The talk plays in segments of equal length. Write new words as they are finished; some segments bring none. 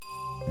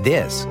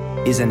This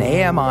is an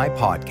AMI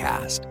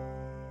podcast.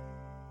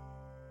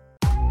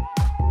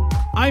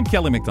 I'm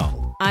Kelly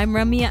McDonald. I'm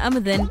Ramya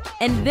Amadin,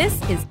 and this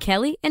is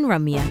Kelly and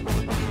Ramya.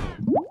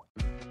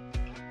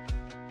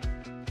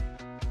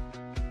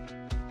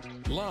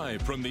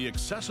 Live from the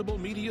Accessible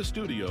Media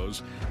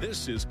Studios,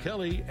 this is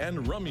Kelly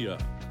and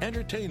Ramya.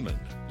 Entertainment,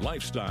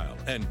 lifestyle,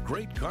 and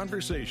great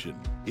conversation.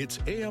 It's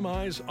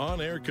AMI's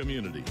on-air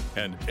community,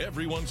 and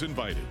everyone's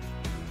invited.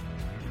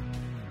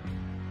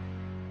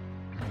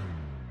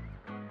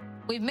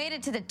 We've made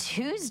it to the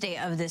Tuesday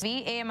of this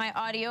AMI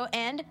audio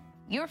and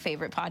your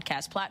favorite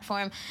podcast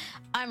platform.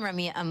 I'm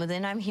Ramya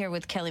Amadin. I'm here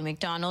with Kelly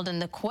McDonald,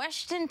 and the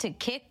question to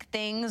kick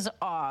things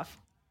off.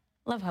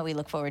 Love how we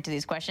look forward to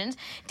these questions.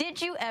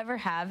 Did you ever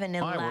have an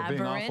elaborate...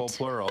 We're being awful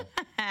plural.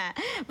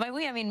 By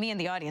we, I mean me and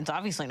the audience.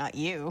 Obviously not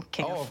you,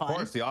 King of Fun. Of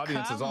course. The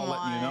audience is all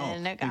letting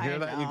you know. You hear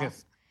that? You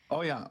get...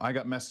 Oh, yeah. I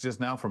got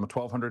messages now from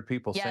 1,200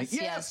 people saying,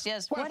 yes.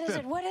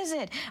 Question. What is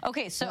it?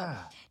 Okay, so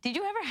did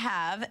you ever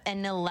have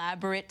an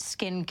elaborate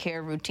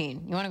skincare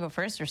routine? You want to go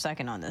first or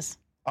second on this?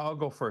 I'll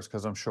go first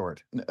because I'm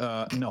short.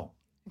 No.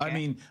 Okay. I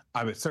mean,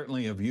 I would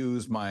certainly have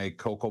used my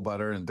cocoa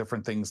butter and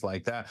different things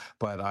like that,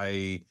 but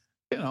I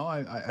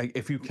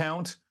if you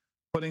count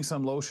putting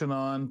some lotion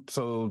on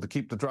so to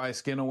keep the dry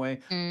skin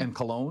away and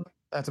cologne,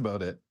 that's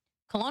about it.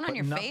 Cologne on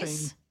your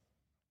face?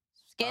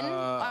 Skin?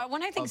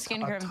 When I think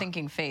skincare, I'm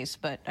thinking face,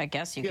 but I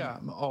guess you can.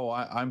 Yeah. Oh,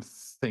 I'm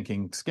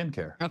thinking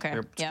skincare. Okay.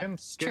 Skin,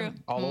 true.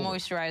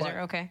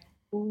 Moisturizer. Okay.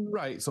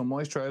 Right. So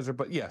moisturizer,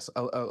 but yes,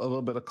 a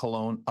little bit of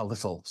cologne, a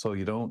little, so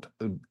you don't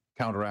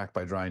counteract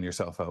by drying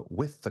yourself out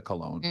with the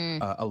cologne.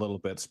 A little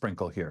bit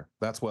sprinkle here.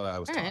 That's what I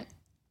was taught. Right.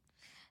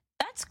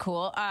 That's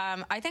cool.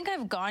 I think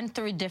I've gone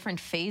through different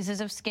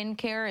phases of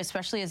skincare,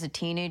 especially as a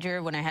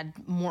teenager when I had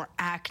more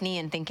acne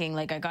and thinking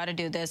like, I got to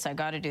do this, I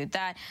got to do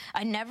that.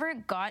 I never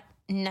got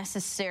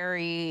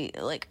necessary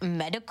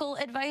medical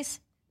advice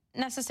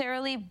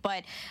necessarily,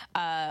 but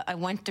I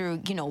went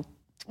through,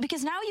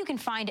 because now you can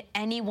find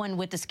anyone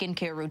with a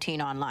skincare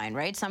routine online,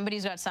 right?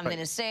 Somebody's got something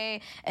to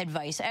say,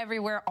 advice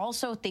everywhere.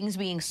 Also, things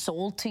being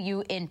sold to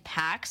you in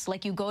packs.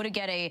 Like you go to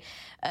get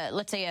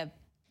let's say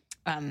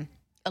a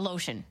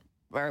lotion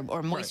or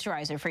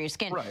moisturizer for your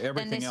skin. Right,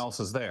 everything else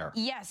is there.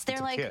 Yes, they're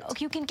like,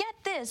 okay, you can get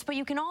this, but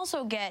you can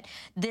also get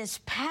this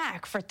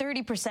pack for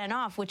 30%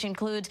 off, which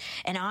includes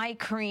an eye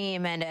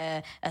cream and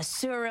a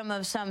serum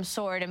of some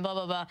sort and blah,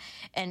 blah, blah.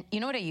 And you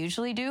know what I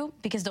usually do?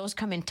 Because those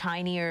come in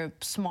tinier,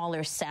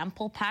 smaller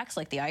sample packs,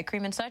 like the eye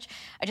cream and such.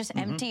 I just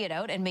empty it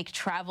out and make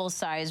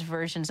travel-size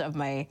versions of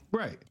my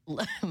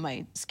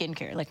my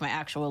skincare, like my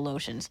actual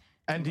lotions.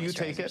 And do you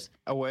take it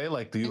away?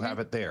 Like, do you have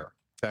it there?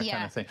 That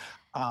kind of thing.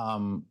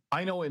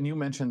 I know when you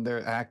mentioned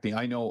their acne,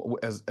 I know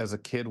as a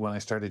kid when I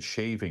started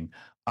shaving,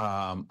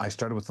 I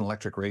started with an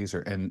electric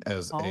razor. And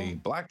as a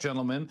black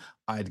gentleman,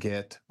 I'd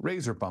get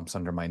razor bumps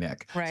under my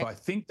neck. Right. So I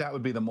think that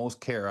would be the most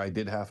care. I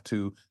did have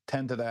to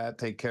tend to that,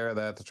 take care of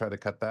that to try to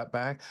cut that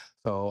back.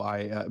 So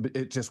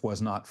it just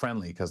was not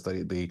friendly because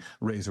the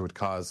razor would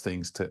cause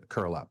things to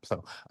curl up.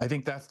 So I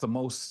think that's the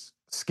most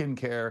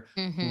skincare,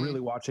 really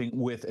watching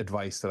with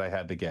advice that I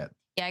had to get.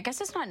 Yeah, I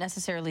guess it's not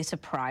necessarily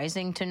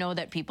surprising to know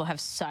that people have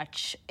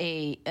such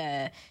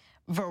a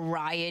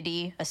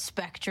variety, a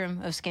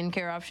spectrum of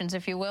skincare options,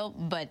 if you will.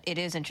 But it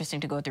is interesting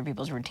to go through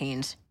people's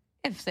routines,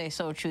 if they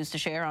so choose to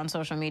share on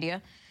social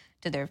media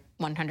to their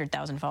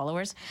 100,000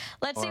 followers.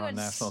 Let's see what's on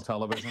national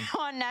television.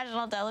 On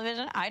national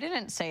television. I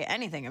didn't say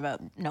anything about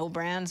no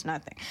brands,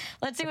 nothing.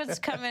 Let's see what's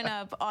coming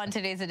up on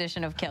today's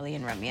edition of Kelly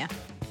and Ramya.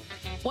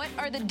 What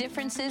are the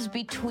differences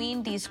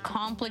between these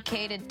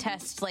complicated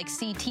tests like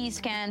CT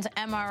scans,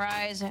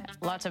 MRIs?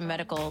 Lots of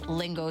medical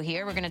lingo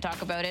here. We're going to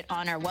talk about it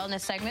on our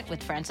wellness segment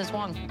with Francis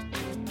Wong.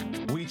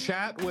 We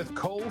chat with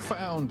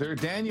co-founder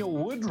Danielle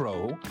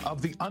Woodrow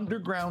of the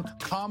Underground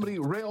Comedy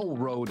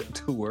Railroad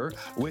Tour,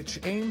 which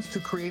aims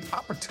to create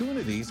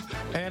opportunities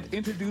and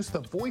introduce the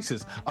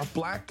voices of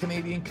Black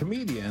Canadian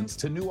comedians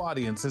to new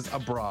audiences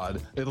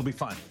abroad. It'll be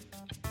fun.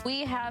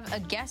 We have a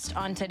guest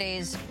on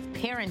today's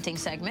parenting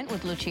segment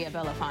with Lucia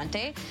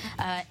Bellafante,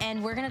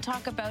 and we're going to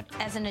talk about,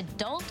 as an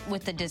adult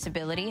with a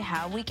disability,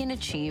 how we can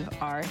achieve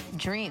our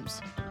dreams.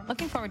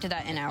 Looking forward to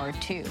that in hour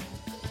 2.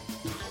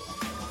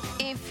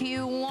 If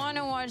you want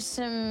to watch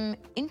some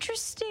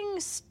interesting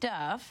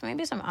stuff,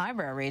 maybe some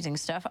eyebrow-raising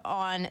stuff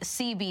on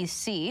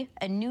CBC,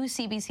 a new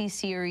CBC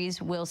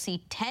series will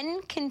see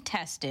 10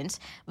 contestants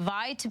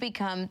vie to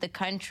become the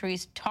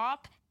country's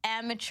top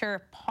amateur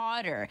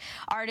potter.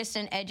 Artist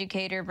and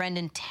educator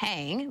Brendan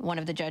Tang, one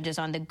of the judges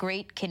on the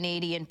Great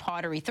Canadian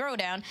Pottery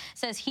Throwdown,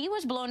 says he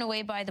was blown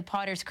away by the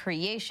potter's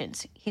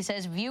creations. He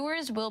says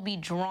viewers will be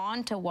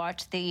drawn to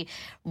watch the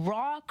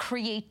raw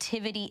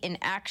creativity in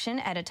action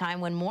at a time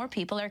when more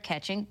people are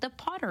catching the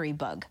pottery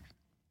bug.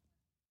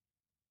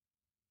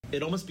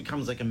 It almost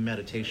becomes like a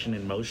meditation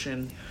in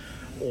motion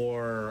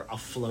or a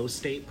flow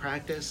state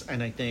practice,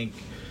 and I think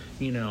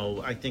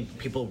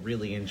people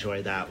really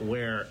enjoy that,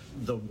 where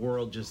the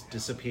world just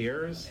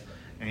disappears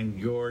and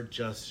you're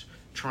just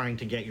trying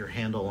to get your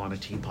handle on a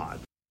teapot.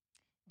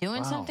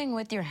 Doing something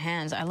with your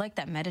hands. I like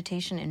that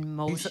meditation in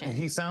motion.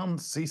 He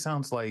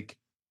sounds like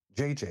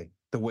JJ,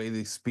 the way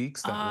he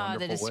speaks. That wonderful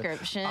the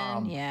description.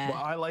 Well,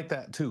 I like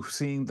that too.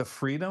 Seeing the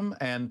freedom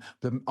and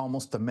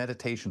almost the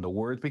meditation, the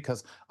words,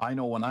 because I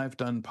know when I've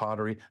done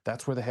pottery,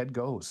 that's where the head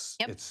goes.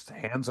 Yep. It's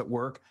hands at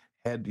work,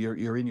 head.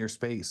 You're in your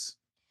space.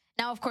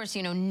 Now, of course,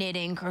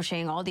 knitting,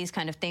 crocheting, all these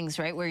kind of things,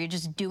 right? Where you're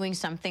just doing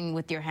something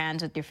with your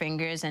hands, with your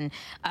fingers, and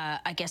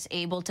I guess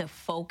able to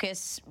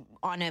focus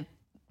on a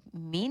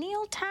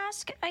menial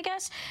task, I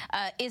guess,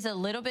 is a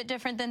little bit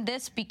different than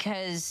this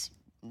because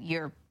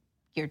you're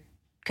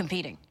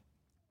competing.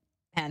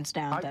 Hands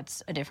down,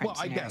 that's a different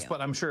scenario. I guess,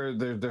 but I'm sure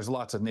there's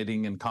lots of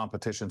knitting and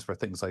competitions for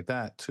things like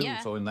that too. Yeah.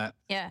 So in that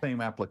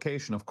same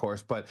application, of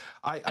course, but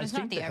I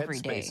think the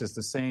headspace is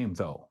the same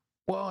though.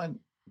 Well, and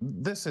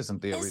this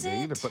isn't the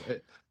everyday either,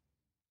 but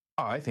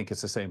I think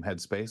it's the same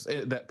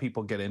headspace that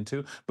people get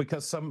into,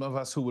 because some of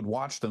us who would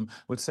watch them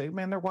would say,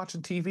 man, they're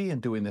watching TV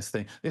and doing this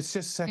thing. It's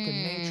just second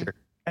nature.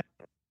 And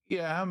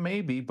yeah,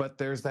 maybe, but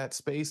there's that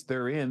space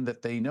they're in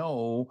that they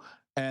know,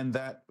 and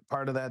that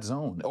part of that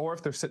zone. Or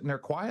if they're sitting there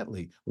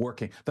quietly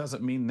working,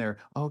 doesn't mean they're,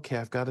 okay,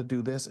 I've got to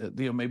do this.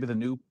 Maybe the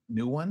new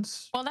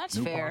ones. Well, that's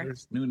new fair.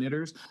 Potters, new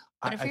knitters.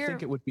 I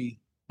think it would be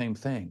the same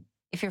thing.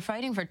 If you're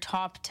fighting for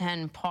top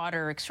 10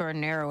 potter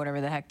extraordinaire or whatever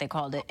the heck they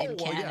called it in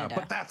Canada. Yeah,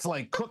 but that's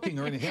like cooking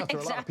or anything else.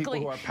 There are a lot of people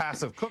who are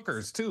passive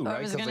cookers too, right?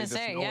 I was going to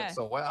say, know it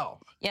so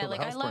well. Yeah,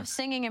 like I love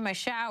singing in my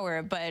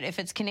shower, but if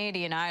it's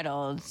Canadian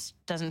Idol, it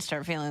doesn't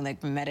start feeling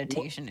like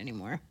meditation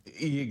anymore.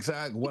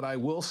 Exactly. What I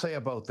will say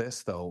about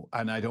this, though,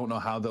 and I don't know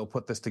how they'll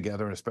put this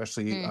together,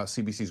 especially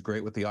CBC's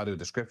great with the audio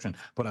description,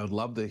 but I would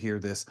love to hear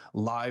this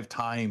live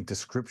time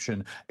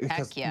description,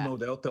 because no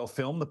doubt they'll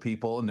film the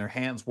people and their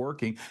hands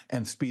working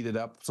and speed it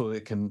up so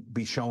it can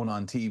be shown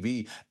on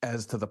TV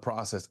as to the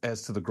process,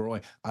 as to the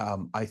growing.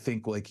 I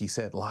think, like he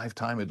said, live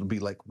time, it'll be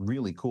like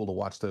really cool to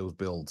watch those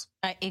builds.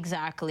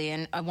 Exactly.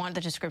 And I want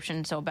the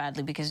description so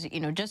badly because,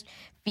 just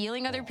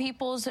feeling other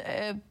people's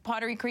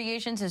pottery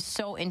creations is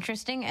so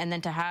interesting. And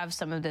then to have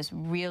some of this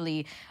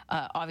really,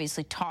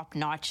 obviously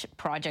top-notch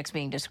projects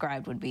being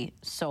described would be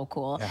so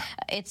cool. Yeah.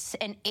 It's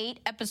an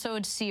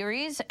 8-episode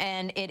series,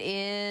 and it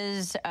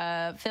is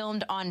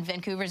filmed on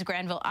Vancouver's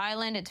Granville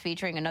Island. It's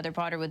featuring another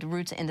potter with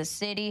roots in the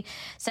city.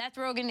 Seth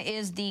Rogen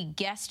is the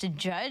guest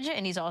judge,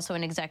 and he's also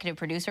an executive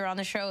producer on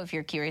the show, if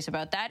you're curious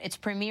about that. It's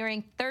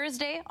premiering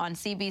Thursday on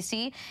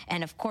CBC,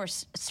 and of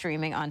course,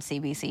 streaming on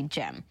CBC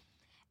Gem.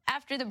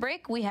 After the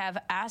break, we have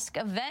Ask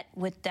a Vet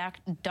with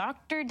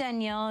Dr.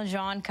 Danielle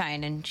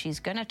Jongkind, and she's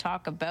going to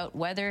talk about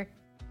whether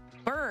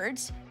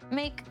birds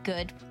make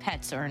good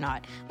pets or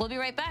not. We'll be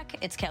right back.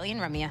 It's Kelly and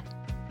Ramya.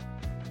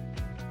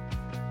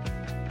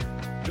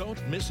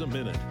 Don't miss a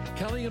minute.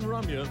 Kelly and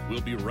Ramya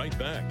will be right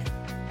back.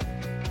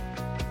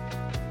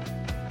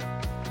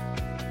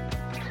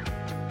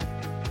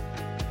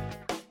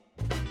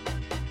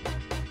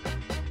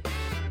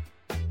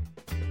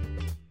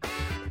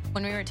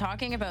 When we were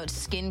talking about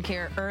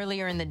skincare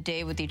earlier in the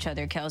day with each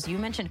other, Kels, you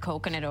mentioned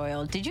coconut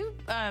oil. Did you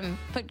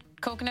put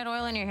coconut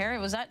oil in your hair?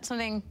 Was that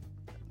something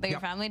that your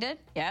family did?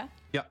 Yeah?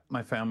 Yeah,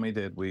 my family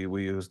did.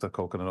 We used the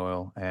coconut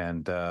oil,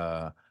 and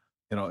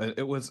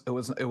it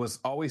was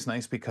always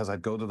nice because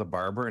I'd go to the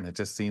barber and it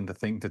just seemed the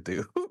thing to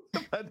do.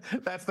 But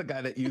that's the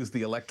guy that used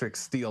the electric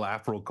steel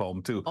afro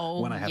comb too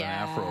when I had an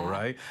afro,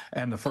 right?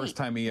 And the first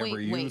time he ever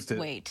used it.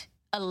 Wait,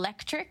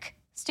 electric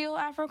steel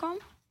afro comb?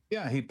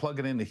 Yeah, he'd plug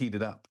it in to heat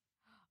it up.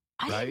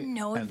 I didn't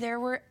know there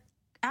were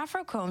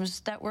afro combs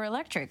that were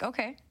electric.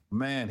 Okay.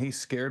 Man, he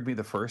scared me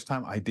the first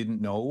time. I didn't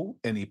know,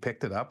 and he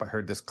picked it up. I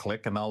heard this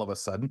click, and all of a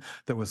sudden,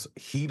 there was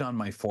heat on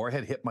my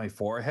forehead, hit my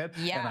forehead,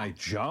 and I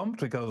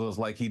jumped because it was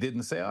like he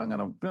didn't say, I'm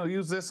going to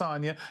use this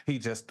on you. He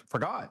just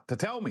forgot to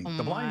tell me,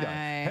 the blind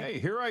guy, hey,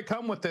 here I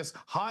come with this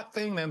hot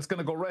thing, then it's going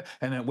to go right.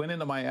 And it went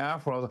into my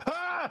afro. I was like,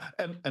 ah!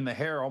 And the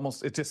hair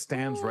almost, it just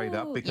stands right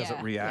up because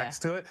it reacts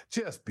to it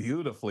just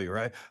beautifully,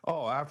 right?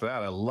 Oh, after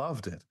that, I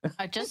loved it.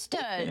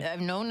 I've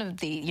known of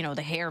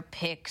the hair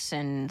picks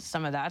and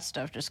some of that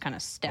stuff just kind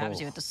of stabs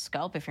you at the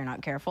scalp if you're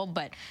not careful,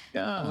 but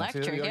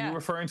electric, Are you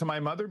referring to my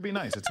mother? Be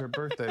nice. It's her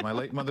birthday. My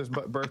late mother's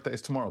birthday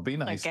is tomorrow. Be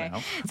nice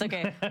now. It's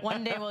okay.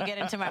 One day we'll get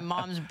into my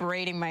mom's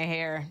braiding my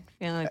hair,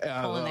 feeling like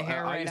pulling the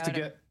hair right out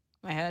of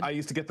my head. I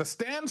used to get the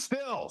stand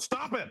still.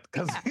 Stop it.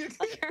 Because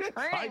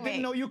I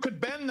didn't know you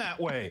could bend that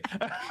way.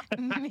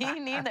 Me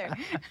neither.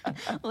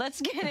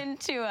 Let's get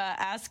into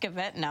Ask a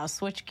Vet now.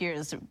 Switch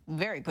gears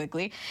very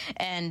quickly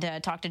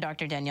and talk to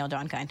Dr. Danielle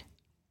Jongkind.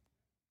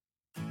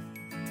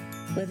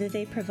 Whether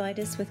they provide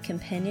us with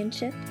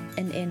companionship,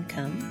 an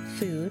income,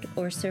 food,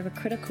 or serve a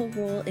critical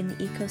role in the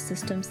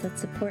ecosystems that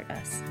support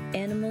us,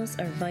 animals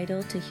are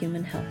vital to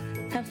human health.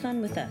 Have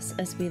fun with us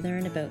as we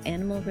learn about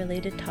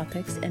animal-related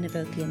topics and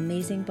about the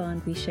amazing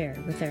bond we share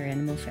with our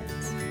animal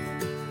friends.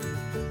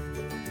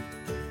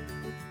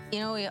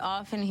 We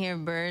often hear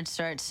birds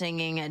start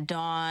singing at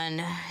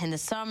dawn in the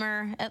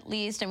summer, at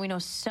least, and we know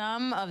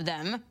some of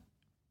them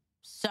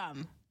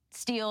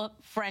steal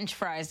French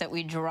fries that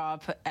we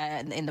drop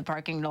in the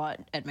parking lot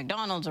at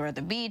McDonald's or at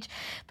the beach.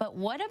 But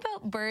what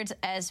about birds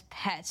as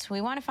pets?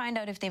 We want to find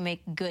out if they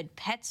make good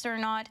pets or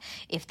not,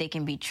 if they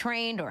can be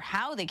trained or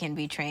how they can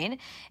be trained.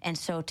 And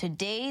so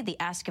today, the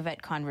Ask a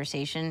Vet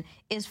conversation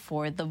is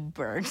for the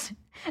birds.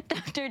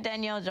 Dr.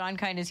 Danielle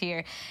Jongkind is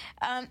here.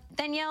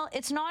 Danielle,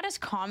 it's not as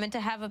common to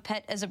have a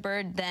pet as a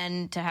bird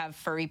than to have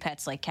furry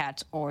pets like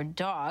cats or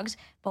dogs.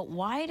 But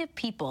why do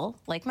people,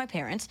 like my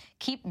parents,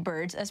 keep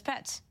birds as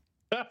pets?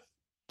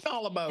 It's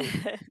all about.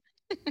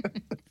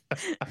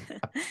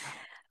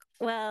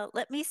 Well,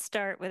 let me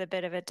start with a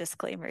bit of a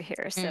disclaimer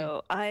here.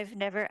 So I've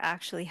never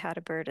actually had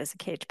a bird as a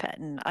cage pet,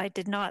 and I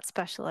did not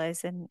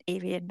specialize in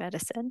avian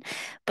medicine.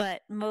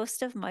 But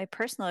most of my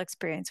personal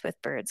experience with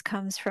birds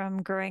comes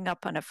from growing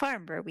up on a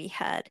farm where we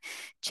had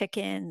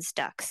chickens,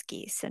 ducks,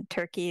 geese, and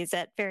turkeys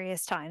at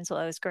various times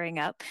while I was growing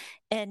up.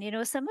 And,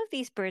 some of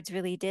these birds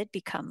really did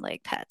become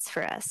like pets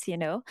for us,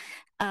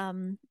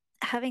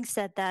 Having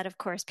said that, of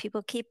course,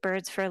 people keep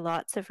birds for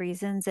lots of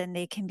reasons, and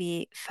they can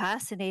be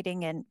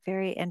fascinating and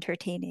very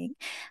entertaining.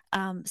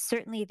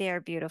 Certainly, they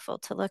are beautiful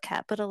to look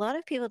at, but a lot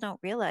of people don't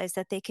realize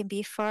that they can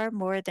be far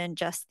more than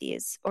just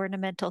these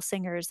ornamental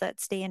singers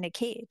that stay in a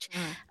cage.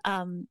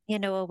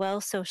 A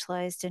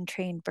well-socialized and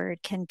trained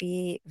bird can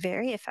be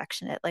very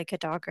affectionate, like a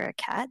dog or a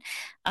cat.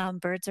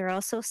 Birds are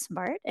also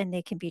smart, and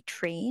they can be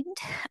trained.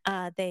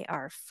 They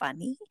are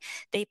funny.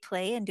 They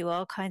play and do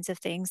all kinds of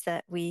things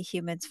that we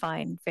humans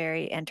find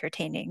very entertaining.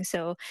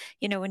 So,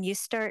 when you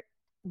start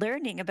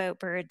learning about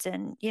birds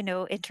and,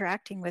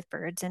 interacting with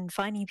birds and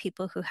finding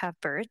people who have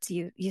birds,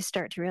 you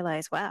start to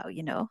realize, wow,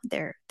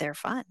 they're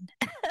fun.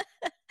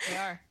 They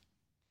are.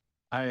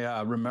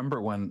 I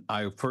remember when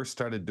I first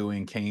started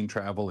doing cane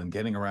travel and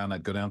getting around,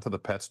 I'd go down to the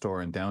pet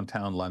store in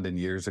downtown London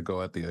years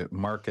ago at the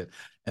market,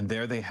 and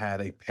there they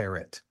had a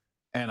parrot.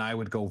 And I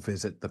would go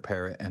visit the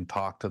parrot and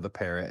talk to the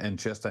parrot, and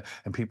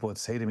and people would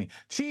say to me,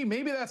 gee,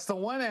 maybe that's the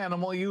one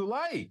animal you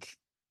like.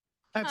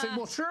 I'd say,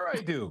 well, sure I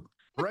do.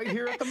 Right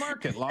here at the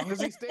market, long as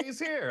he stays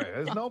here,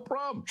 there's no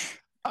problem.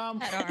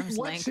 At arm's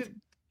length.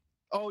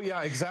 Oh,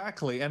 yeah,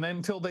 exactly. And then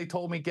until they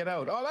told me, get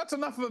out. Oh, that's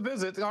enough of a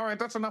visit. All right,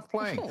 that's enough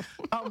playing.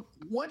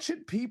 What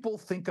should people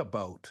think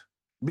about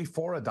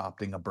before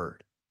adopting a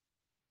bird?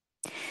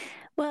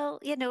 Well,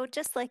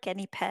 just like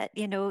any pet,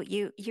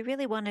 you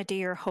really want to do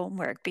your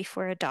homework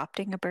before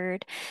adopting a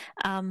bird.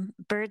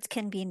 Birds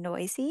can be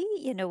noisy,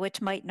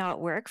 which might not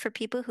work for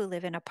people who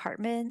live in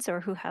apartments or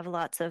who have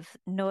lots of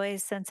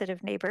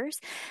noise-sensitive neighbors.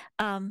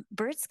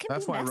 Birds can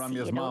That's be why messy,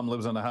 Ramya's mom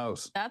lives in a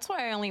house. That's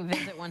why I only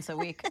visit once a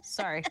week.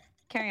 Sorry.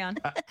 Carry on.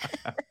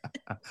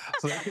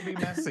 So they can be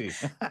messy.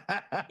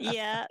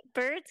 Yeah,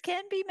 birds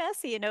can be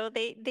messy.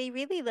 They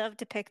really love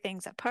to pick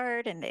things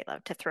apart, and they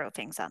love to throw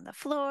things on the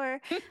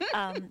floor.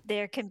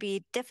 There can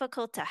be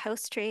difficult to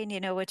house train,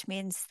 which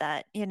means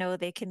that,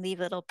 they can leave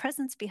little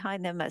presents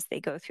behind them as they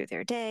go through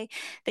their day.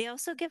 They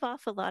also give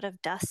off a lot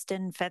of dust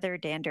and feather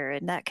dander,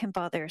 and that can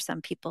bother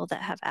some people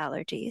that have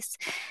allergies.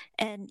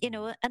 And,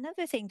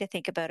 another thing to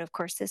think about, of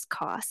course, is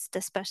cost,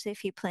 especially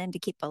if you plan to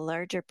keep a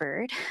larger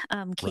bird.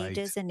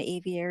 Cages and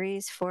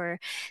aviaries for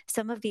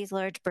some of these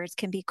large birds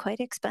can be quite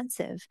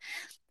expensive.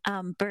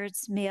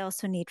 Birds may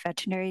also need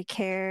veterinary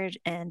care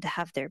and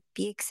have their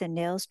beaks and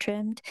nails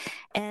trimmed,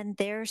 and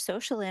they're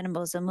social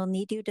animals and will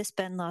need you to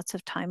spend lots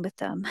of time with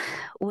them.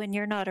 When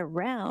you're not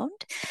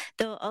around,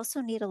 they'll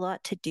also need a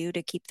lot to do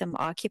to keep them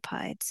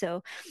occupied.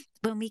 So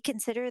when we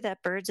consider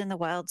that birds in the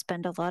wild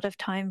spend a lot of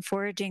time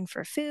foraging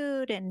for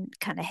food and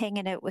kind of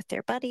hanging out with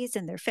their buddies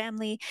and their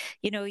family,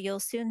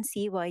 you'll soon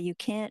see why you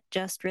can't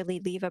just really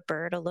leave a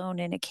bird alone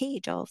in a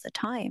cage all the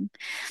time.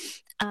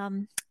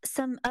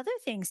 Some other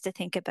things to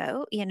think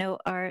about,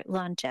 are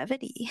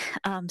longevity.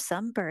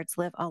 Some birds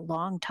live a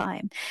long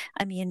time.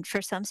 I mean,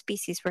 for some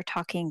species, we're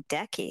talking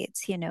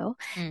decades,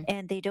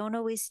 and they don't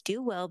always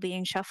do well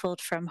being shuffled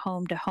from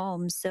home to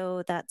home.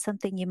 So that's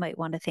something you might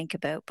want to think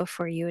about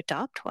before you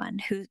adopt one.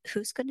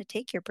 Who's going to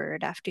take your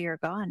bird after you're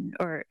gone,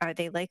 or are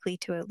they likely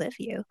to outlive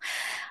you?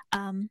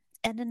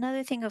 And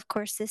another thing, of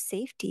course, is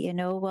safety.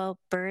 While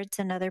birds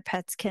and other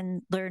pets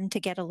can learn to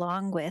get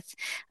along with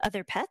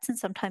other pets and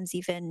sometimes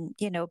even,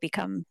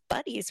 become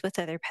buddies with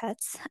other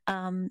pets,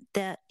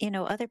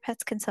 other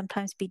pets can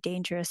sometimes be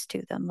dangerous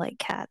to them, like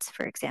cats,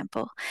 for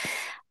example.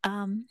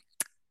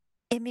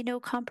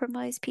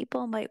 Immunocompromised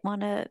people might want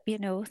to,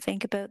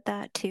 think about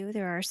that too.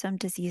 There are some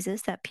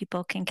diseases that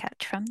people can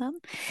catch from them.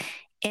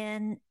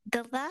 And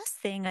the last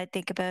thing I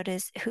think about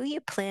is who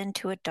you plan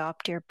to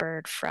adopt your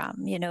bird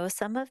from.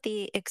 Some of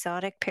the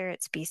exotic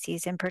parrot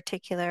species in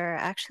particular are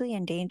actually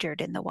endangered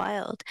in the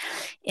wild.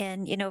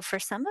 And, for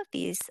some of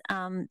these,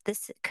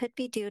 this could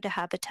be due to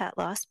habitat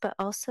loss, but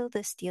also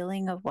the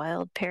stealing of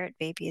wild parrot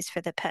babies for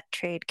the pet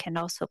trade can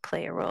also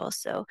play a role.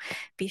 So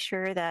be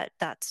sure that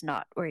that's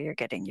not where you're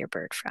getting your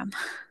bird from.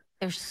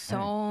 There's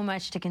so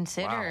much to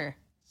consider.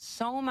 Wow.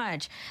 So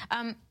much.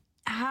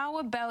 How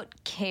about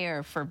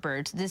care for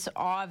birds? This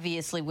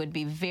obviously would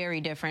be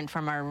very different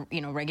from our,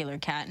 regular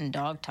cat and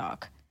dog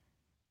talk.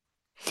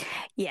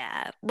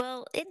 Yeah,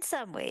 well, in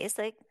some ways,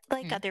 like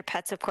Mm. other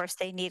pets, of course,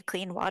 they need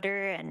clean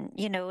water, and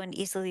an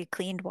easily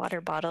cleaned water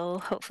bottle,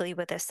 hopefully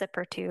with a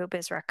zipper tube,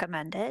 is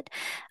recommended.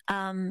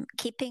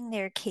 Keeping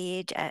their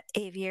cage,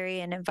 aviary,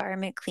 and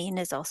environment clean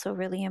is also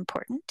really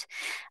important.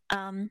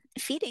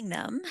 Feeding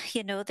them,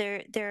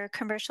 there are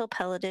commercial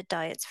pelleted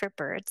diets for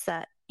birds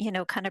that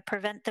kind of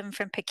prevent them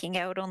from picking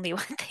out only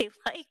what they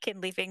like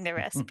and leaving the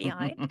rest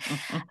behind.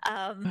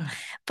 Um,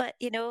 but,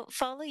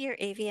 follow your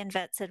avian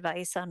vet's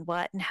advice on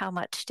what and how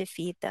much to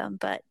feed them.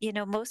 But,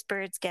 most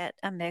birds get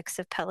a mix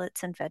of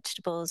pellets and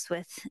vegetables,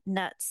 with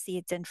nuts,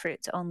 seeds, and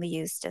fruits only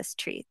used as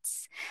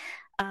treats.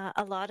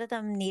 A lot of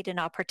them need an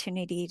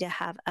opportunity to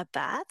have a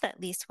bath at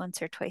least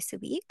once or twice a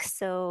week.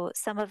 So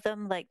some of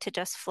them like to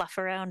just fluff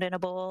around in a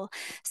bowl.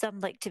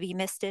 Some like to be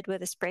misted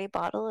with a spray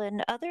bottle,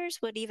 and others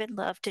would even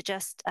love to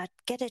just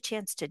get a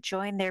chance to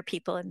join their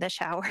people in the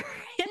shower.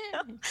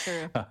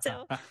 True.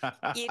 So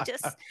you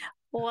just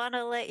want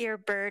to let your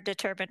bird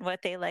determine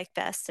what they like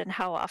best and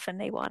how often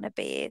they want to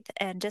bathe,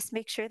 and just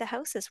make sure the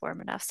house is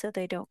warm enough so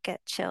they don't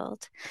get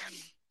chilled.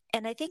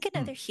 And I think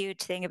another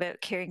huge thing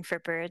about caring for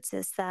birds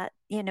is that,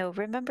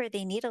 remember,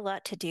 they need a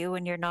lot to do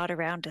when you're not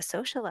around to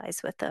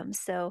socialize with them.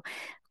 So,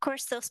 of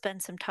course, they'll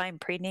spend some time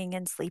preening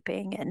and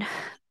sleeping,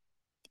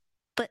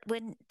 but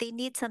when they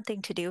need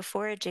something to do,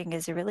 foraging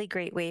is a really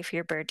great way for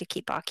your bird to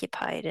keep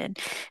occupied and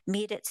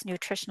meet its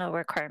nutritional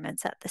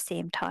requirements at the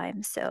same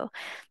time. So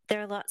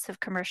there are lots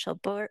of commercial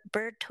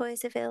bird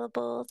toys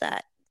available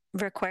that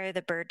require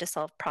the bird to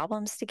solve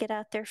problems to get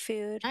at their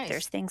food. Nice.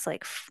 There's things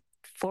like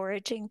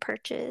foraging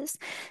perches,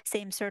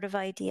 same sort of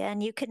idea.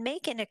 And you can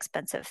make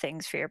inexpensive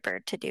things for your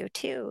bird to do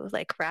too,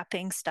 like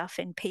wrapping stuff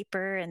in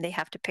paper and they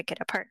have to pick it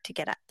apart to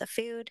get at the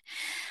food.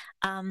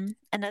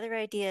 Another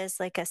idea is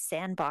like a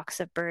sandbox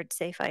of bird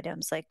safe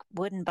items, like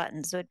wooden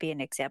buttons would be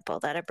an example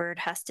that a bird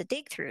has to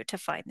dig through to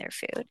find their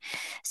food.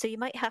 So you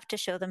might have to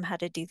show them how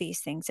to do these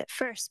things at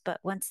first, but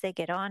once they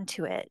get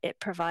onto it, it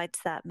provides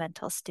that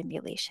mental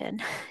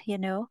stimulation,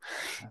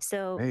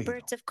 So Great.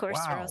 birds, of course,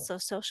 are Wow. also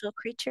social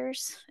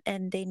creatures,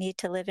 and they need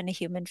to live in a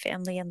human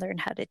family and learn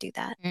how to do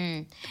that.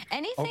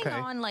 Anything Okay.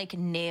 on like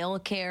nail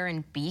care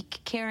and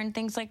beak care and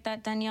things like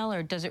that, Danielle,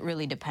 or does it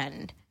really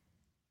depend?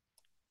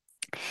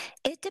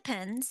 It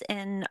depends.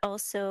 And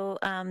also,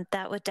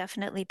 that would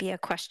definitely be a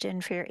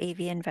question for your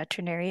avian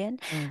veterinarian.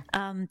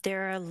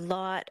 There are a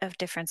lot of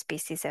different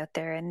species out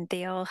there, and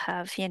they all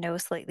have,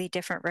 slightly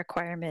different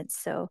requirements.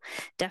 So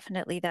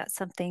definitely that's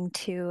something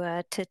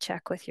to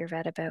check with your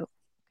vet about.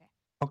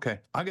 Okay,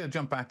 I got to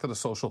jump back to the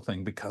social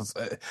thing because,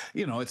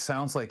 it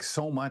sounds like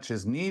so much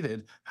is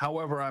needed.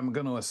 However, I'm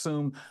going to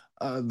assume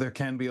there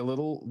can be a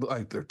little,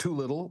 like they're too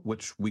little,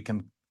 which we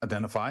can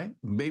identify,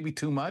 maybe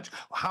too much.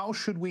 How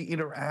should we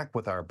interact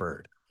with our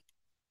bird?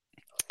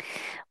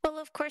 Well,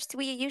 of course,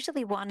 we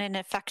usually want an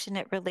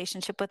affectionate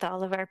relationship with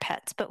all of our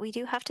pets, but we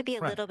do have to be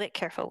a Right. little bit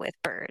careful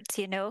with birds,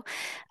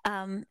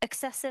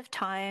 Excessive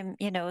time,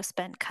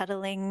 spent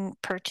cuddling,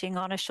 perching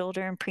on a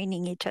shoulder, and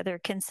preening each other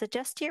can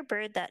suggest to your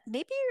bird that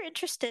maybe you're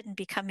interested in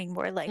becoming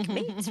more like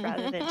mates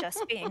rather than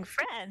just being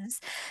friends.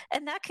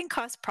 And that can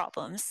cause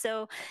problems.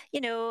 So,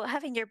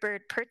 having your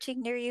bird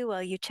perching near you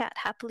while you chat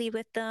happily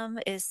with them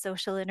is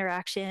social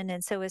interaction.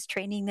 And so is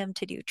training them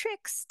to do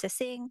tricks, to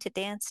sing, to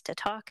dance, to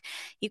talk.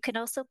 You can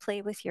also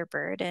play with your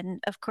bird.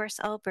 And of course,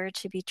 all birds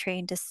should be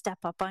trained to step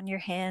up on your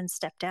hand,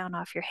 step down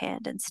off your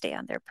hand, and stay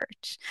on their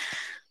perch.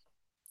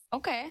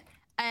 Okay.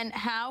 And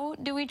how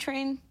do we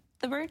train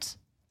the birds?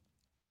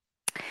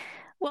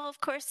 Well,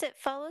 of course, it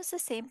follows the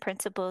same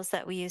principles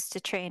that we use to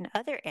train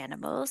other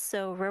animals.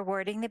 So,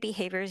 rewarding the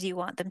behaviors you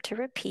want them to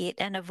repeat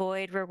and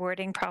avoid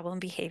rewarding problem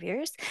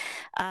behaviors.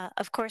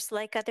 Of course,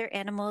 like other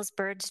animals,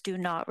 birds do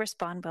not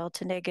respond well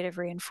to negative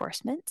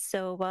reinforcement.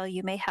 So, while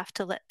you may have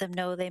to let them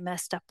know they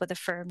messed up with a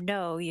firm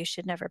no, you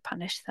should never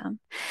punish them.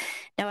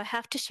 Now, I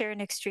have to share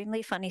an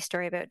extremely funny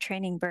story about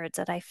training birds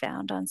that I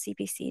found on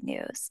CBC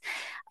News.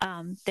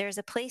 There's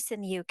a place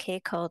in the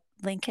UK called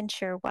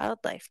Lincolnshire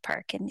Wildlife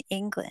Park in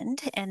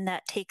England, and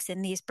that takes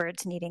in these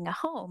birds needing a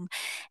home.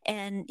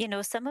 And,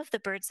 some of the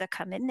birds that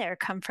come in there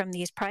come from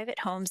these private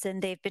homes,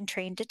 and they've been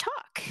trained to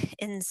talk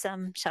in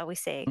some, shall we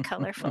say,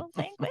 colorful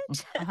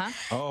language.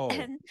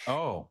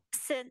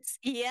 And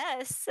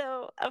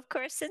so of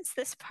course, since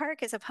this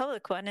park is a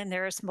public one and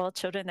there are small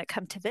children that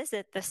come to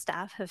visit, the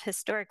staff have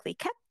historically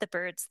kept the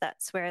birds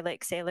that swear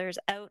like sailors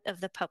out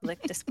of the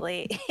public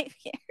display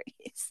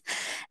aviaries.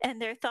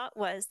 And their thought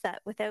was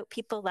that without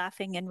people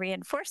laughing and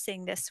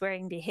reinforcing this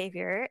swearing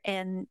behavior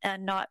and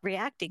not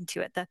reacting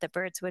to it, that the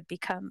birds would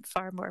become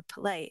far more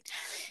polite.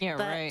 Yeah,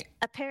 But right.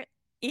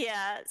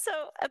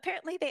 so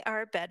apparently they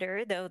are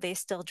better, though they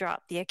still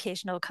drop the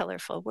occasional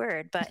colorful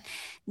word. But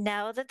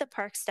now that the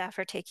park staff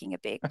are taking a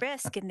big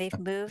risk and they've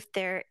moved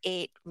their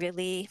 8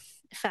 really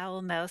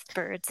foul-mouthed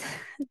birds,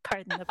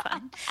 pardon the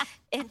pun,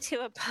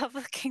 into a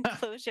public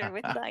enclosure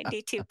with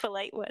 92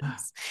 polite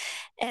ones.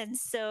 And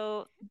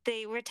so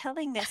they were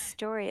telling this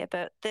story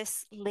about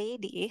this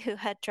lady who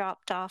had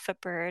dropped off a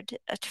bird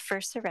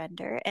for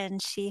surrender,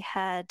 and she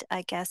had,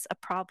 I guess, a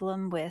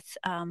problem with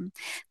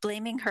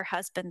blaming her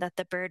husband that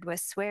the bird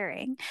was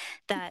swearing,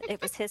 that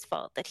it was his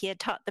fault, that he had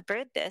taught the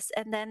bird this.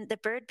 And then the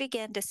bird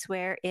began to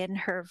swear in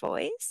her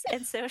voice.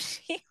 And so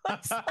she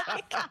was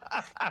like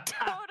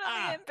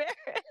totally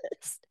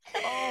embarrassed.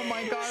 Oh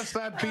my gosh,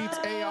 that beats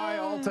AI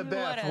all to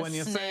death when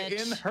you say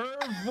in her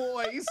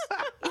voice.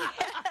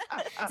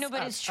 No,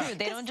 but it's true.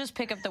 They don't just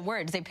pick up the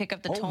words; they pick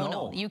up the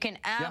tonal. No. You can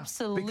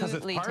absolutely because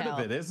it's part tell. of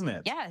it, isn't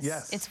it?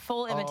 Yes. It's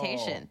full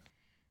imitation.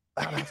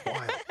 Oh, that's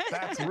wild.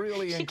 That's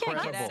really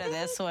incredible. Can't get out of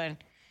this one.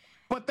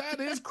 But that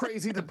is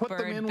crazy to put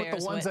them in with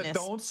the ones that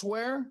don't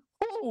swear.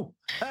 Ooh,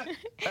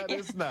 that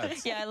is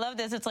nuts. Yeah, I love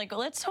this. It's like,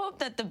 let's hope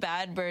that the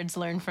bad birds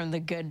learn from the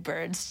good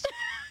birds.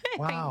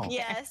 Wow.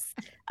 Yes.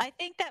 I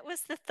think that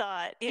was the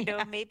thought,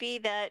 maybe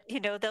that,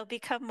 they'll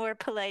become more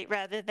polite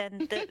rather than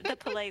the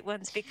polite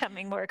ones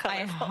becoming more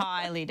colorful. I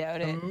highly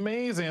doubt it.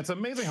 Amazing. It's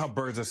amazing how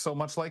birds are so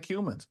much like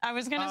humans. I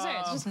was going to say,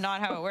 it's just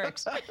not how it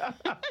works.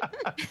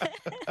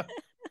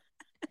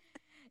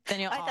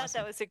 Danielle, I thought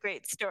that was a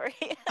great story.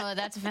 Oh,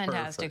 that's a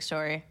fantastic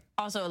story.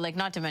 Also,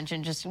 not to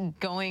mention, just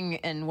going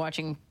and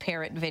watching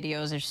parrot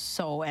videos are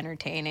so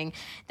entertaining.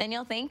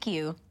 Danielle, thank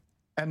you.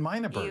 And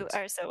mine are birds. You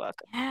are so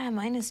welcome. Yeah,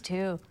 mine is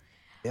too.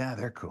 Yeah,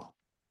 they're cool.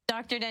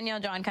 Dr. Danielle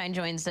Jongkind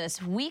joins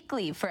us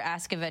weekly for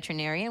Ask a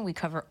Veterinarian. We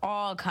cover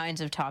all kinds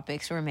of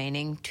topics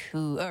relating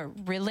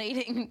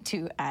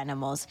to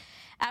animals.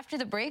 After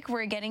the break,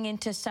 we're getting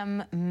into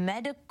some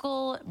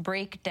medical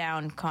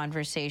breakdown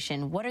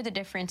conversation. What are the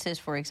differences,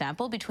 for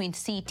example, between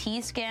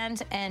CT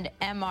scans and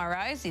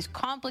MRIs? These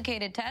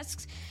complicated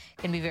tests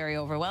can be very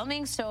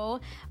overwhelming.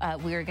 So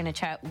we're going to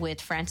chat with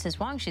Frances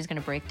Wong. She's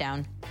going to break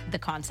down the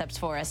concepts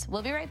for us.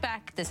 We'll be right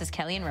back. This is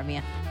Kelly and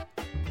Ramya.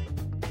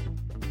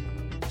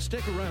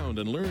 Stick around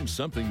and learn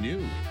something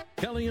new.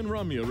 Kelly and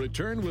Ramya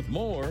return with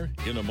more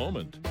in a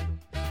moment.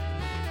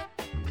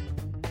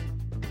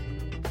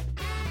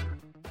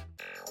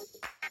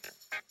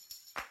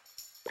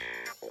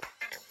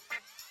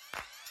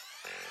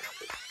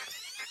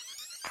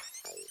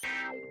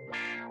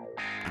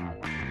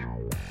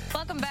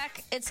 Welcome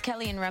back. It's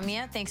Kelly and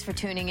Ramya. Thanks for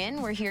tuning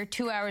in. We're here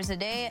 2 hours a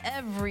day,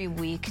 every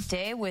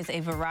weekday, with a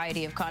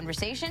variety of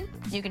conversation.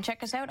 You can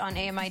check us out on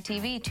AMI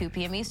TV, 2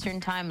 p.m. Eastern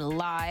Time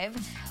live,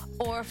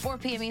 or 4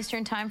 p.m.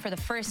 Eastern Time for the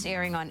first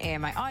airing on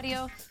AMI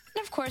Audio,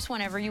 and of course,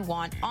 whenever you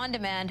want, on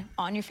demand,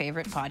 on your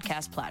favorite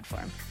podcast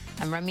platform.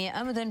 I'm Ramya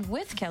Amudan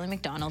with Kelly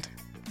McDonald.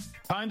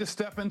 Time to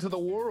step into the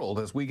world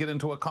as we get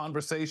into a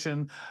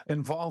conversation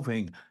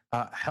involving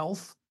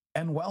health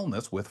and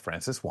wellness with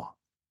Frances Wong.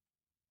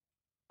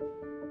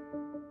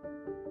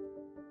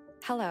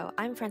 Hello,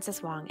 I'm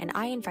Frances Wong, and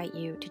I invite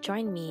you to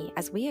join me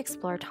as we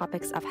explore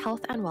topics of health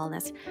and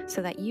wellness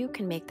so that you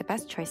can make the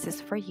best choices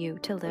for you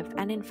to live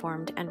an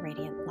informed and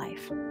radiant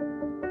life.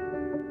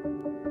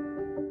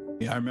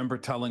 Yeah, I remember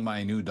telling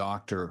my new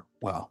doctor,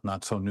 well,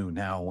 not so new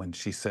now, when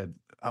she said,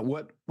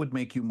 what would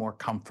make you more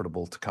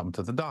comfortable to come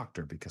to the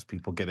doctor? Because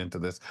people get into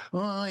this,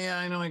 oh, yeah,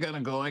 I know I got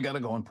to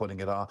go, and putting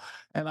it off.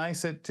 And I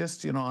said,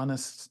 just,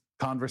 honest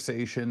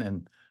conversation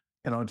and,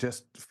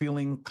 just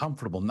feeling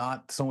comfortable,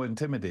 not so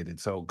intimidated.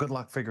 So good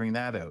luck figuring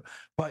that out.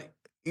 But,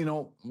 as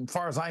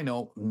far as I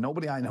know,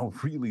 nobody I know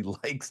really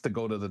likes to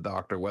go to the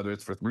doctor, whether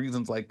it's for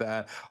reasons like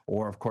that,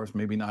 or of course,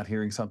 maybe not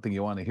hearing something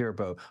you want to hear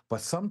about.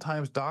 But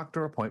sometimes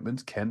doctor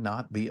appointments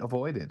cannot be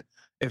avoided.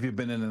 If you've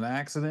been in an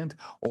accident,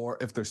 or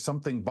if there's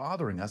something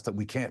bothering us that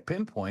we can't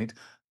pinpoint,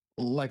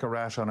 like a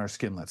rash on our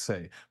skin, let's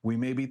say, we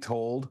may be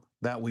told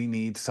that we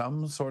need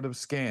some sort of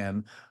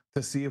scan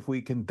to see if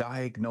we can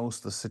diagnose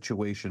the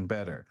situation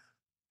better.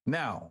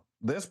 Now,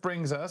 this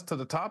brings us to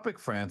the topic,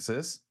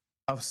 Frances,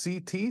 of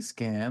CT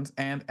scans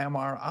and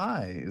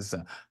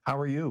MRIs. How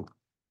are you?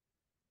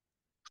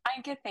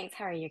 I'm good, thanks.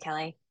 How are you,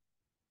 Kelly?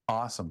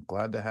 Awesome.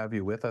 Glad to have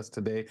you with us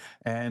today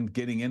and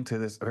getting into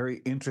this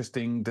very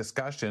interesting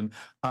discussion.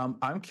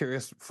 I'm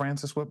curious,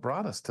 Frances, what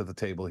brought us to the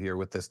table here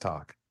with this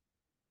talk?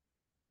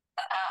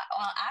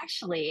 Well,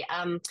 actually,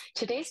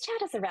 today's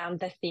chat is around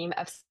the theme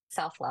of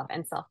self-love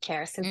and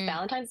self-care, since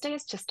Valentine's Day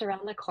is just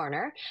around the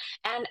corner.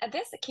 And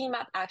this came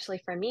up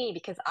actually for me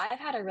because I've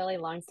had a really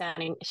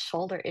long-standing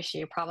shoulder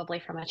issue, probably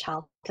from a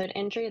childhood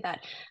injury,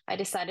 that I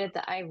decided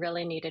that I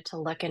really needed to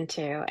look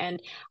into.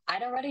 And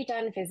I'd already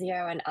done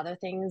physio and other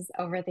things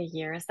over the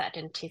years that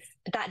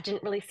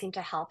didn't really seem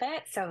to help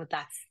it. So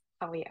that's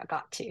how we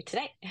got to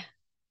today.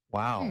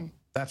 Wow.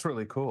 That's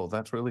really cool.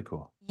 That's really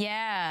cool.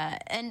 Yeah.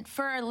 And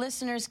for our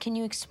listeners, can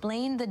you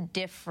explain the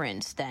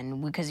difference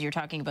then? Because you're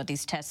talking about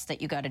these tests that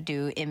you got to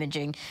do,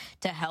 imaging,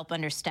 to help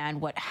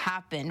understand what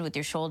happened with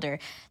your shoulder.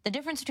 The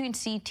difference between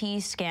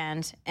CT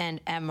scans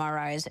and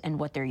MRIs and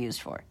what they're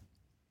used for.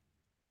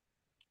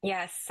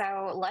 Yes,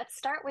 so let's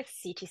start with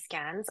CT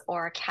scans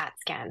or CAT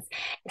scans.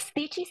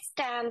 CT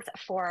stands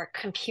for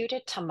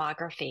computed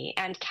tomography,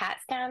 and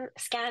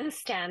scan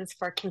stands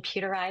for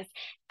computerized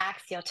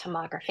axial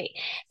tomography.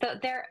 So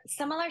they're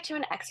similar to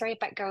an X-ray,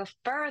 but go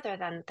further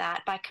than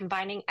that by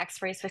combining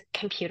X-rays with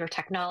computer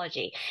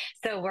technology.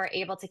 So we're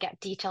able to get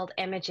detailed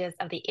images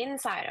of the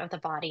inside of the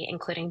body,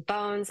 including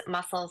bones,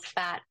 muscles,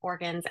 fat,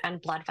 organs, and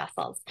blood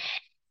vessels.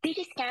 CT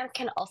scans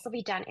can also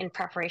be done in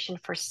preparation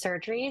for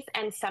surgeries,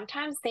 and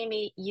sometimes they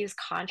may use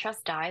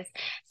contrast dyes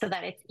so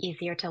that it's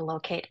easier to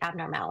locate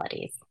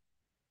abnormalities.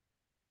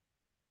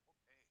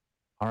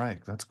 All right,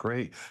 that's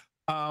great.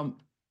 I'm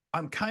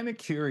kind of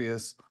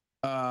curious,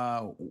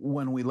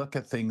 when we look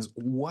at things,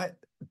 what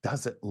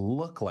does it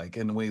look like?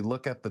 And we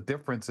look at the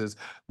differences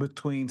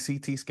between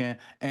CT scan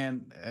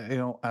and,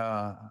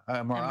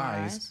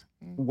 MRIs,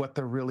 what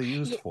they're really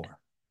used for.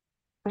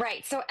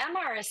 Right. So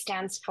MR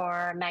stands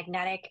for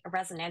magnetic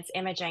resonance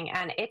imaging,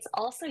 and it's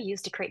also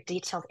used to create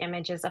detailed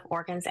images of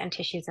organs and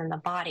tissues in the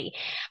body.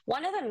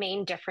 One of the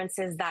main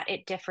differences that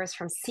it differs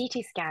from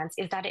CT scans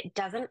is that it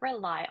doesn't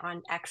rely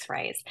on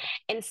X-rays.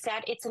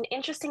 Instead, it's an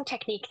interesting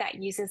technique that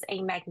uses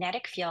a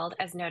magnetic field,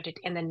 as noted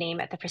in the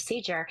name of the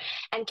procedure,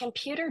 and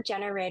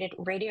computer-generated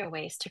radio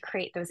waves to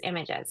create those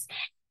images.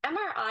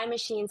 MRI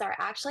machines are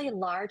actually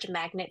large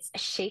magnets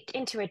shaped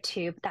into a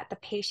tube that the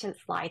patient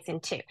slides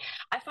into.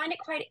 I find it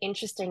quite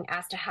interesting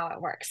as to how it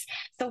works.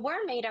 So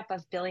we're made up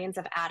of billions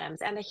of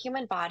atoms, and the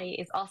human body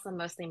is also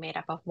mostly made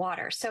up of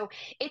water. So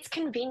it's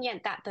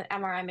convenient that the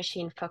MRI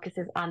machine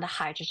focuses on the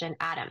hydrogen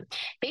atom.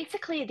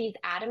 Basically, these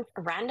atoms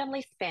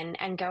randomly spin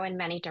and go in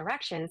many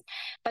directions,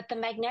 but the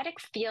magnetic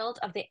field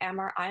of the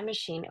MRI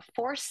machine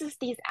forces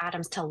these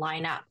atoms to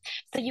line up.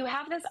 So you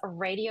have this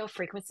radio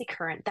frequency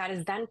current that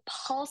is then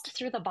pulsed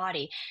through the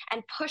body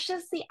and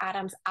pushes the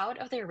atoms out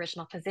of their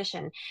original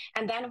position.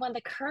 And then when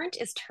the current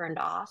is turned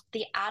off,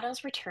 the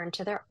atoms return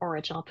to their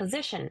original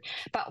position.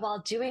 But while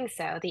doing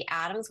so, the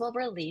atoms will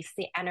release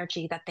the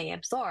energy that they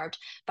absorbed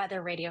by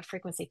their radio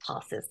frequency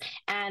pulses,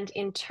 and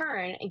in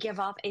turn give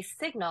off a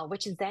signal,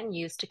 which is then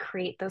used to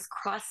create those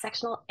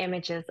cross-sectional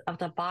images of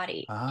the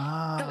body.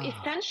 So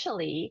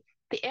essentially,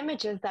 the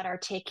images that are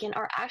taken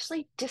are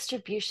actually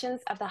distributions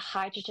of the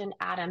hydrogen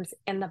atoms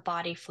in the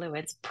body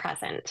fluids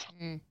present.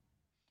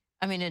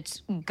 I mean,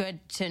 it's good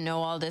to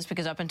know all this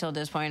because up until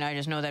this point, I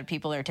just know that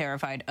people are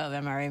terrified of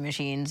MRI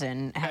machines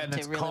and have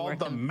to really work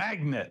the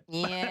magnet.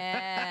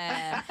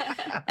 Yeah,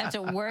 have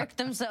to work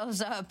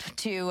themselves up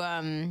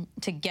to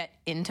get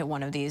into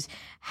one of these.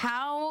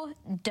 How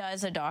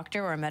does a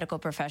doctor or a medical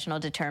professional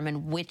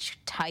determine which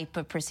type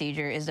of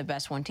procedure is the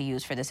best one to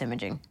use for this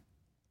imaging?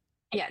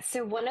 Yeah,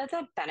 so one of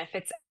the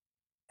benefits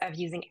of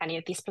using any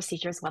of these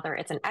procedures, whether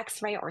it's an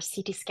X-ray or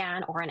CT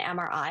scan or an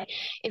MRI,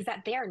 is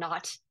that they are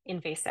not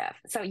invasive.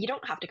 So you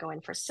don't have to go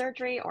in for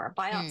surgery or a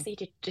biopsy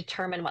to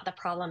determine what the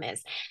problem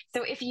is.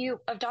 So if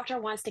a doctor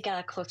wants to get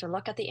a closer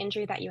look at the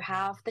injury that you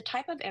have, the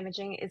type of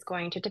imaging is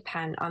going to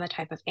depend on the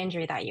type of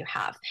injury that you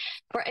have.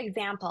 For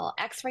example,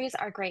 X-rays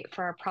are great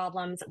for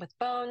problems with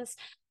bones.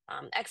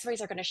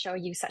 X-rays are going to show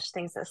you such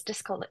things as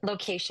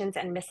dislocations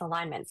and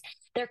misalignments.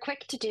 They're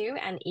quick to do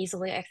and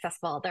easily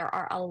accessible. There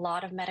are a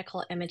lot of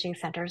medical imaging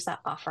centers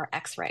that offer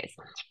X-rays.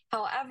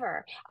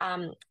 However,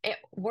 it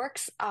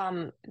works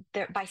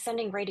by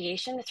sending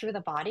radiation through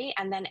the body,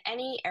 and then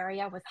any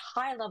area with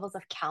high levels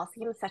of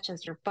calcium, such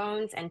as your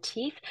bones and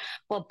teeth,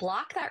 will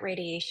block that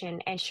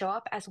radiation and show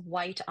up as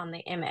white on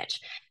the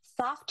image.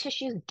 Soft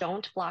tissues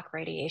don't block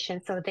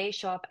radiation, so they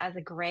show up as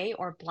a gray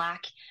or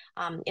black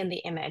in the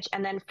image.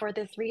 And then for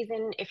this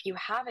reason, if you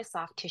have a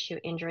soft tissue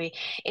injury,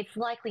 it's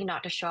likely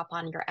not to show up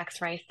on your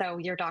X-ray, so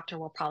your doctor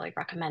will probably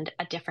recommend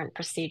a different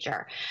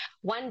procedure.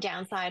 One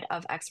downside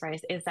of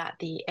X-rays is that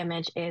the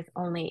image is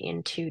only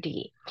in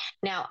 2D.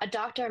 Now, a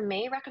doctor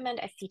may recommend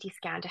a CT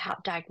scan to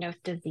help diagnose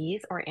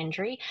disease or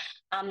injury,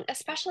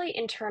 especially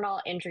internal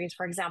injuries,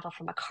 for example,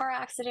 from a car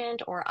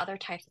accident or other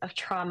types of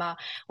trauma,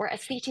 where a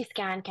CT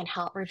scan can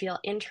help reveal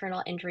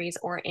internal injuries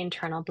or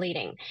internal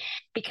bleeding.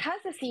 Because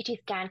the CT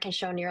scan can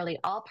show nearly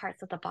all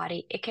parts of the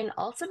body, it can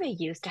also be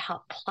used to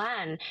help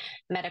plan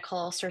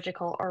medical,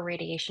 surgical, or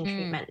radiation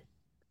treatment.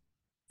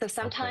 So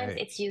sometimes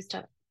it's used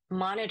to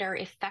monitor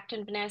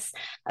effectiveness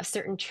of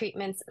certain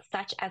treatments,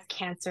 such as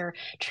cancer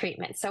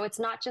treatment. So it's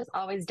not just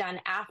always done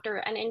after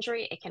an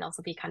injury. It can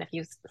also be kind of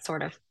used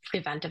sort of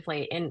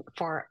preventively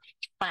for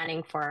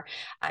planning for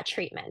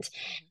treatment.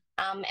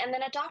 And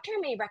then a doctor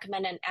may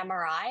recommend an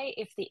MRI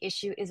if the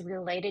issue is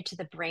related to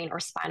the brain or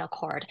spinal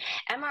cord.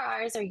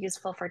 MRIs are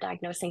useful for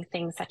diagnosing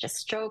things such as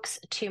strokes,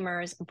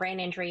 tumors,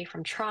 brain injury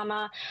from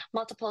trauma,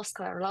 multiple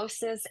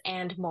sclerosis,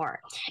 and more.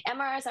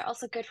 MRIs are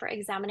also good for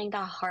examining the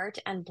heart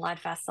and blood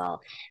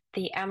vessel.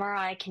 The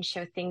MRI can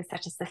show things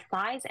such as the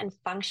size and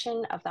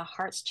function of the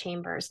heart's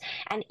chambers,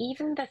 and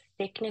even the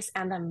thickness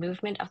and the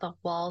movement of the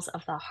walls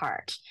of the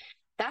heart.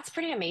 That's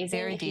pretty amazing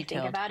if you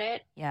think about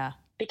it. Yeah.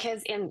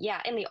 Because in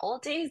the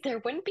old days, there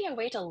wouldn't be a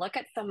way to look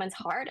at someone's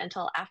heart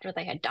until after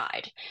they had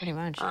died. Pretty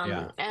much.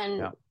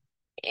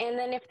 And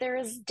then if there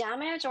is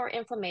damage or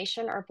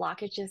inflammation or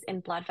blockages in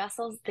blood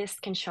vessels, this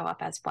can show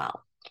up as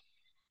well.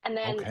 And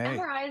then Okay.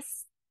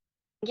 MRIs,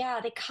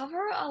 yeah, they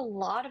cover a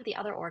lot of the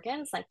other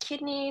organs like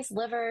kidneys,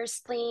 liver,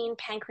 spleen,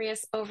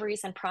 pancreas,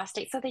 ovaries, and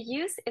prostate. So the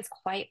use is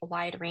quite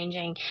wide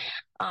ranging.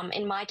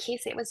 In my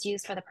case, it was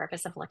used for the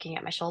purpose of looking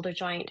at my shoulder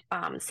joint.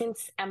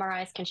 Since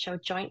MRIs can show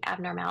joint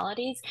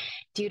abnormalities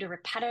due to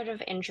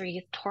repetitive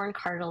injuries, torn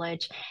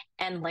cartilage,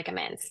 and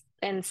ligaments.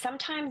 And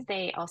sometimes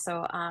they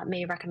also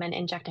may recommend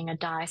injecting a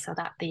dye so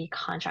that the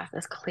contrast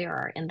is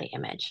clearer in the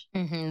image.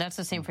 That's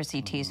the same for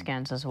CT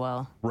scans as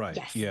well. Right.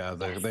 Yes. Yeah.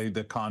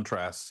 The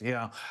contrasts.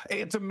 Yeah.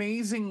 It's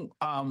amazing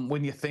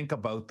when you think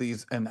about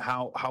these and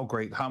how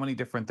great, how many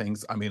different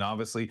things. I mean,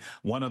 obviously,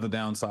 one of the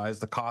downsides,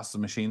 the cost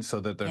of machines so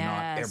that they're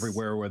not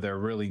everywhere where they're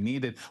really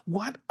needed.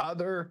 What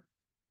other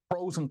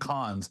pros and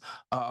cons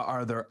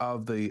are there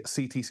of the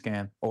CT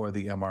scan or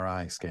the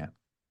MRI scan?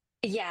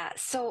 Yeah,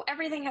 so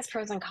everything has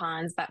pros and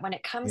cons, but when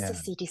it comes to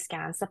CT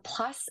scans, the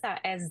plus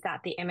is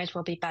that the image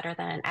will be better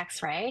than an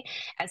X-ray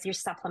as you're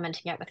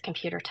supplementing it with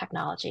computer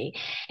technology.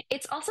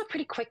 It's also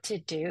pretty quick to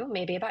do,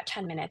 maybe about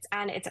 10 minutes,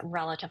 and it's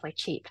relatively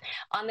cheap.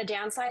 On the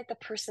downside, the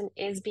person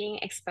is being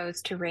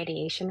exposed to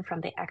radiation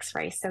from the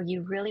X-ray, so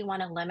you really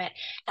want to limit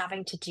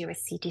having to do a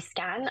CT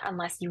scan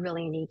unless you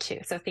really need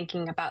to. So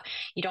thinking about,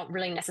 you don't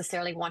really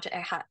necessarily want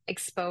to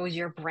expose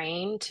your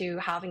brain to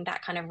having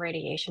that kind of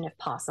radiation if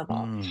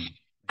possible.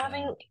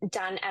 Having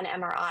done an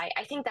MRI,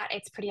 I think that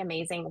it's pretty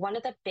amazing. One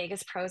of the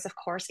biggest pros, of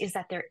course, is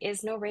that there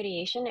is no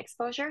radiation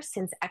exposure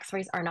since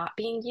X-rays are not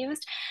being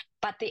used,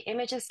 but the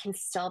images can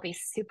still be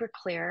super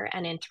clear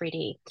and in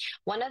 3D.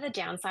 One of the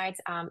downsides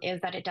is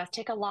that it does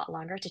take a lot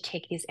longer to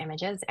take these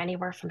images,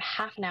 anywhere from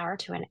half an hour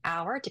to an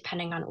hour,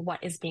 depending on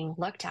what is being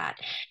looked at.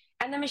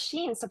 And the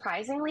machine,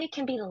 surprisingly,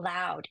 can be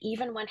loud,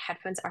 even when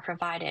headphones are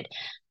provided.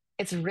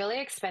 It's really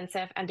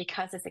expensive, and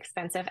because it's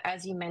expensive,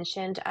 as you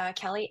mentioned,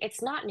 Kelly,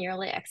 it's not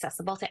nearly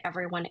accessible to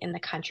everyone in the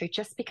country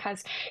just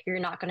because you're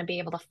not going to be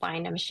able to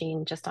find a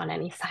machine just on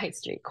any side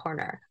street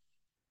corner.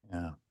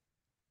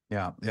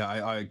 Yeah.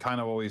 I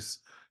kind of always,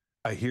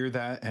 I hear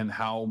that and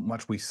how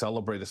much we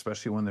celebrate,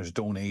 especially when there's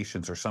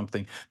donations or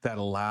something that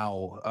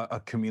allow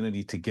a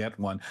community to get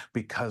one,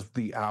 because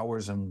the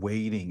hours and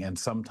waiting, and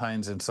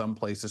sometimes in some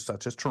places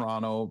such as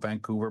Toronto,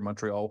 Vancouver,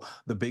 Montreal,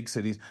 the big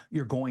cities,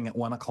 you're going at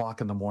 1 o'clock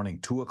in the morning,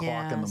 2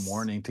 o'clock in the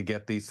morning to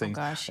get these things.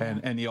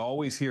 And you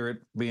always hear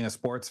it, being a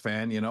sports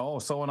fan,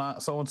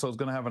 so-and-so is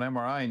going to have an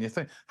MRI, and you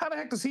think, how the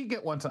heck does he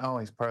get one? Oh,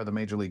 he's part of the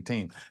major league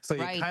team. So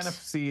you kind of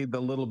see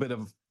the little bit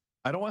of,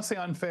 I don't want to say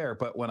unfair,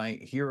 but when I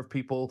hear of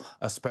people,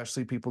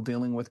 especially people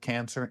dealing with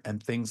cancer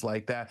and things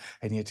like that,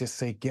 and you just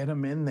say, get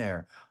them in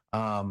there.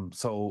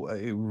 So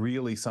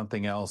really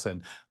something else.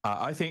 And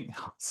I think,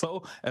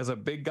 so as a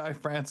big guy,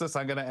 Francis,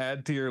 I'm going to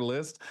add to your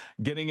list,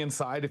 getting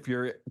inside if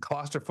you're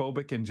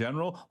claustrophobic in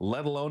general,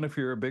 let alone if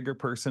you're a bigger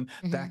person,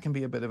 that can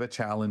be a bit of a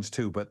challenge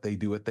too, but they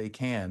do what they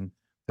can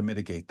to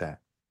mitigate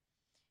that.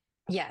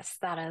 Yes,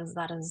 that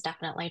is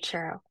definitely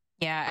true.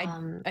 Yeah,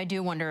 I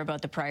do wonder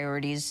about the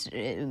priorities,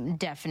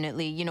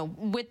 definitely,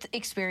 with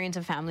experience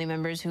of family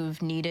members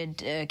who've needed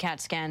CAT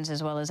scans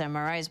as well as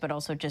MRIs, but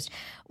also just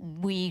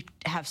we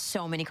have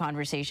so many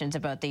conversations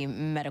about the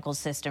medical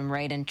system,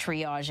 right, and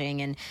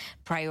triaging and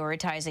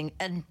prioritizing,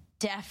 and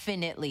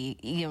definitely,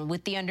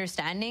 with the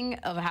understanding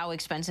of how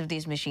expensive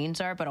these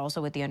machines are, but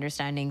also with the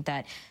understanding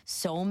that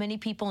so many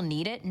people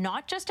need it,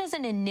 not just as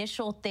an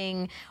initial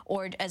thing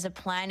or as a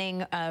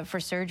planning for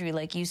surgery,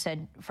 like you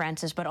said,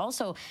 Francis, but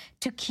also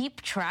to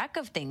keep track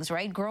of things,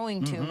 right?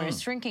 Growing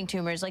tumors, shrinking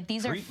tumors, like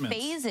these are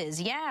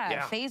phases.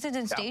 Phases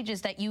and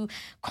stages that you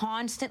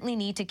constantly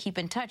need to keep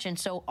in touch. And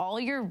so all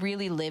you're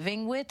really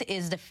living with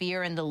is the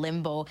fear and the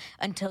limbo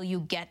until you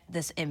get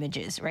this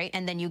images, right?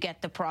 And then you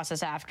get the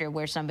process after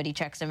where somebody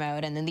checks them out,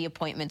 and then the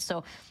appointment.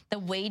 So the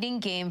waiting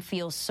game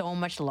feels so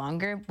much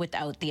longer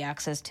without the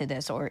access to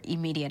this or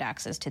immediate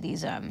access to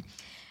these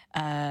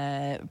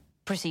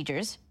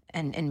procedures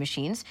and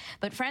machines.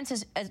 But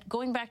Francis,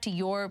 going back to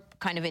your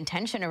kind of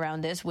intention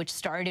around this, which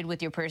started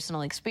with your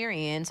personal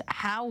experience,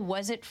 how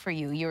was it for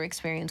you, your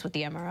experience with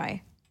the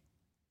MRI?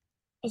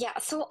 Yeah,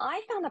 so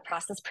I found the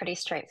process pretty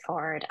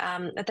straightforward.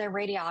 The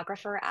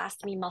radiographer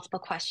asked me multiple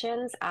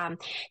questions.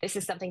 This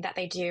is something that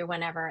they do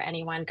whenever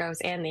anyone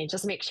goes in. They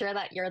just make sure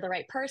that you're the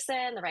right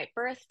person, the right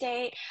birth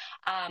date,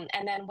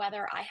 and then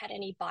whether I had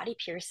any body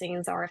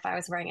piercings or if I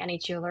was wearing any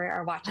jewelry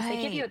or watches.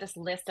 They give you this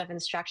list of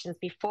instructions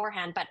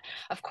beforehand, but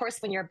of course,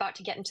 when you're about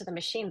to get into the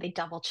machine, they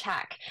double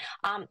check.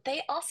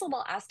 They also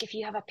will ask if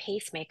you have a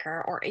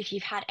pacemaker or if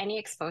you've had any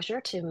exposure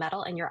to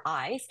metal in your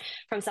eyes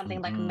from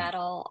something like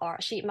metal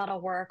or sheet metal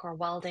work or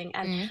welding.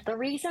 And the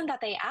reason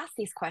that they ask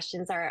these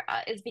questions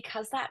is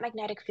because that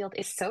magnetic field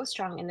is so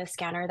strong in the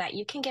scanner that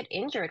you can get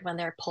injured when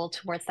they're pulled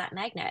towards that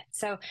magnet.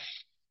 So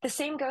the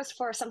same goes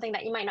for something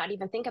that you might not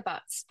even think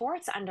about,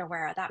 sports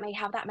underwear that may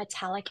have that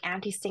metallic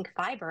anti-stink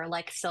fiber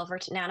like silver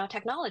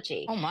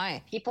nanotechnology. Oh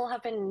my. People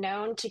have been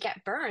known to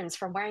get burns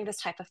from wearing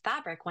this type of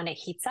fabric when it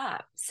heats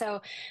up.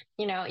 So,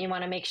 you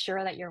want to make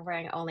sure that you're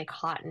wearing only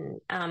cotton.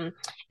 And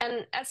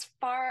as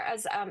far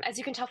as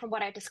you can tell from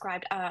what I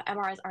described,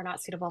 MRIs are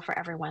not suitable for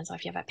everyone. So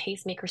if you have a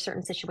pacemaker,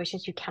 certain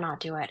situations, you cannot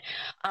do it.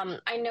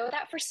 I know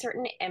that for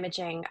certain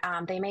imaging,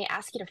 they may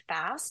ask you to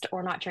fast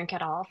or not drink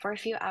at all for a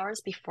few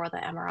hours before the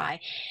MRI.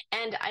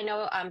 And I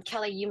know,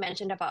 Kelly, you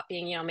mentioned about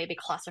being, maybe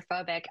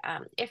claustrophobic.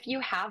 If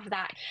you have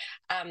that,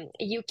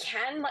 you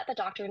can let the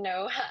doctor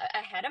know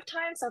ahead of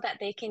time so that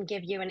they can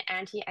give you an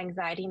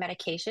anti-anxiety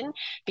medication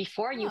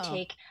before you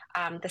take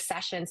the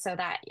session, so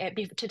that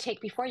to take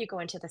before you go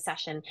into the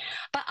session.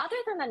 But other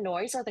than the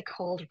noise or the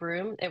cold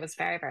room, it was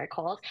very, very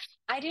cold.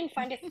 I didn't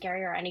find it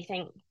scary or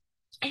anything.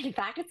 In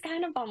fact, it's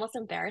kind of almost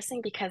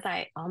embarrassing because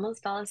I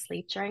almost fell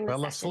asleep during the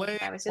session.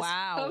 I was just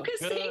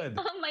focusing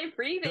on my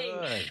breathing.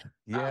 Good.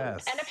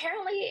 Yes. And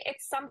apparently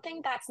it's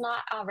something that's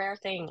not a rare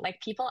thing. Like,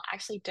 people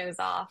actually doze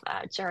off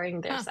during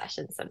their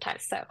sessions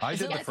sometimes. So I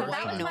did the so first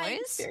that was time. my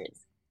experience.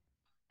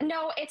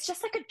 No, it's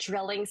just like a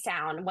drilling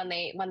sound when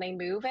they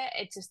move it.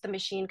 It's just the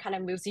machine kind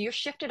of moves. You're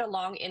shifted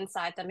along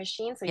inside the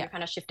machine, so you're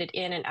kind of shifted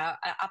in and out,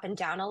 up and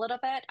down a little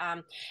bit.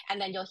 And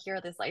then you'll hear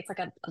this. Like,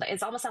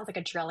 it almost sounds like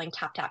a drilling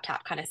tap tap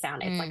tap kind of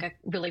sound. It's like a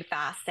really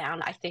fast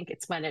sound. I think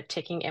it's when it's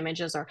taking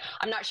images, or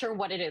I'm not sure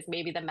what it is.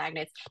 Maybe the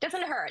magnets.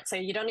 Doesn't hurt, so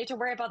you don't need to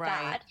worry about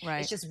that.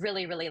 Right. It's just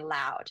really, really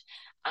loud.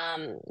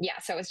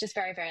 So it's just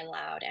very, very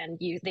loud, and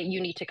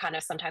you need to kind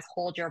of sometimes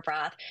hold your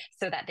breath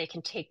so that they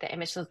can take the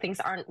image, so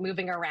things aren't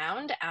moving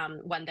around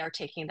when they're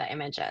taking the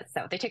images.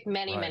 So they take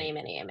many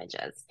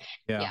images.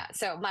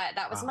 So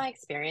that was my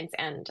experience,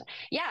 and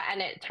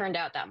it turned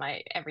out that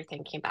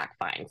everything came back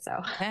fine.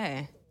 So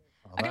hey.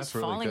 I guess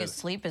falling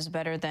asleep is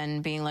better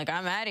than being like,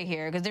 I'm out of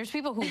here, because there's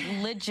people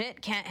who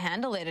legit can't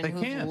handle it and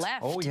who've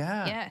left. Oh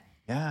yeah.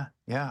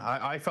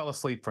 I fell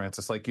asleep,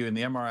 Francis, like you, in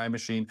the MRI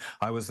machine.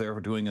 I was there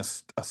doing a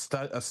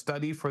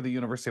study for the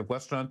University of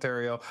Western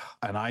Ontario,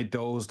 and I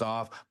dozed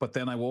off. But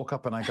then I woke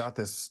up and I got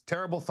this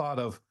terrible thought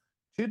of,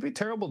 it'd be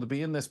terrible to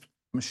be in this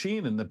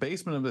machine in the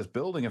basement of this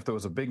building if there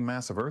was a big,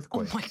 massive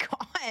earthquake. Oh my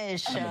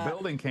gosh. And the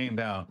building came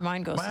down.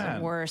 Mine goes to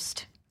the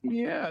worst.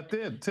 Yeah, it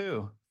did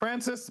too.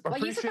 Francis,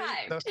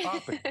 appreciate the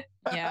topic.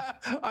 Yeah,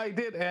 I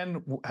did,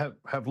 and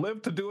have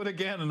lived to do it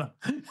again,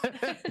 and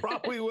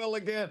probably will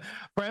again.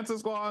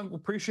 Francis Wong,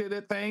 appreciate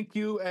it. Thank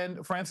you.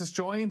 And Francis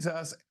joins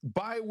us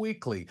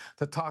bi-weekly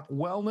to talk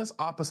wellness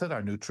opposite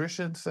our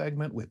nutrition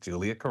segment with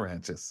Julia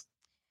Caranchis.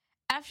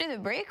 After the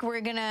break, we're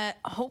going to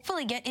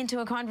hopefully get into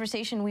a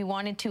conversation we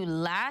wanted to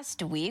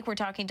last week. We're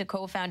talking to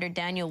co-founder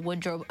Danielle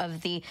Woodrow of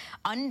the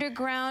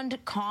Underground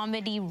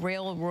Comedy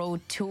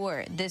Railroad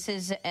Tour. This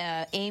is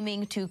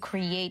aiming to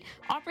create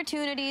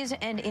opportunities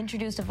and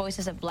introduce the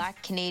voices of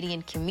Black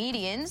Canadian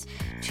comedians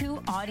to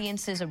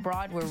audiences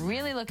abroad. We're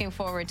really looking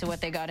forward to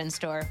what they got in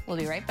store. We'll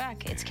be right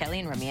back. It's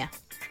Kelly and Ramya.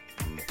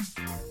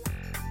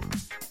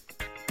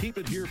 Keep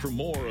it here for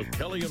more of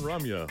Kelly and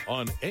Ramya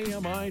on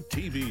AMI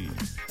TV.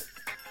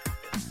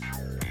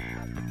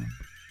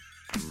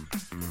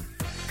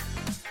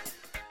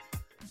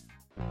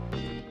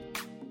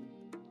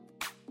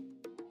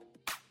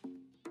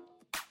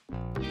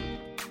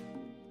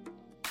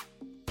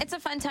 It's a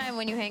fun time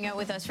when you hang out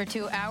with us for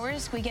 2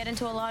 hours. We get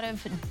into a lot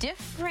of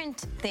different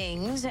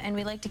things, and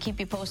we like to keep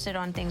you posted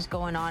on things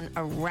going on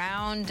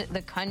around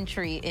the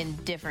country in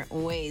different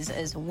ways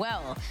as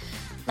well.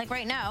 Like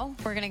right now,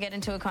 we're going to get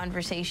into a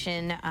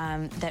conversation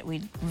that we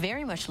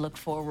very much look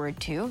forward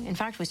to. In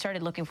fact, we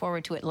started looking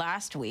forward to it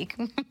last week.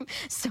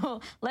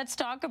 So let's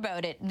talk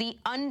about it. The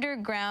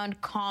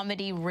Underground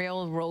Comedy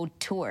Railroad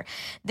Tour.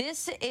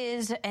 This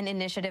is an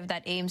initiative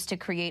that aims to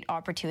create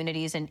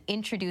opportunities and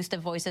introduce the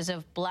voices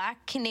of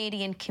Black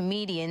Canadian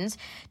comedians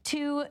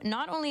to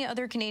not only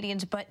other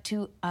Canadians, but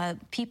to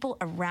people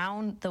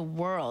around the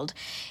world.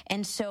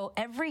 And so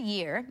every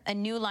year, a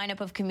new lineup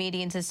of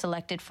comedians is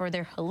selected for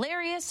their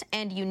hilarious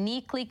and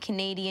uniquely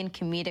Canadian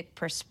comedic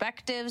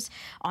perspectives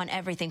on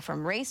everything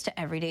from race to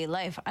everyday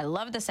life. I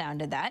love the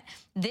sound of that.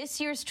 This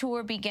year's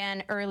tour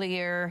began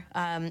earlier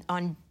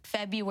on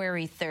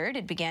February 3rd.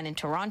 It began in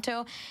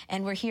Toronto,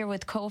 and we're here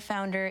with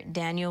co-founder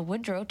Danielle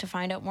Woodrow to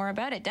find out more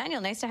about it.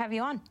 Danielle, nice to have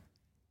you on.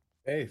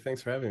 Hey,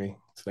 thanks for having me.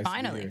 It's nice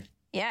Finally. to be here.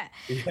 Yeah.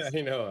 Yeah,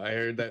 I know. I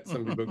heard that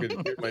some people could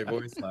hear my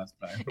voice last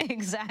time.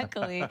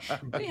 Exactly.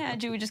 We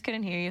had you, we just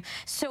couldn't hear you.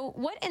 So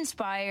what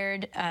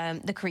inspired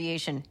the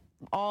creation,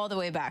 all the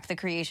way back, the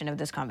creation of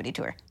this comedy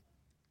tour?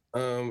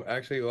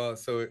 Actually, well,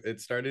 so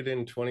it started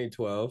in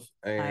 2012,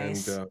 and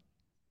Nice.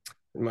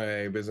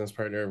 My business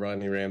partner,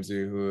 Rodney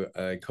Ramsey, who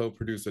I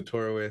co-produced the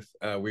tour with,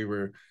 we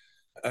were,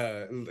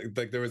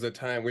 like there was a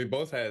time, we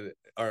both had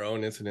our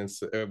own incidents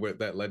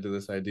that led to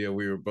this idea.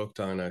 We were booked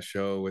on a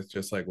show with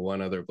just like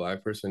one other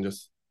Black person,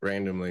 just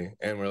randomly.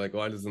 And we're like,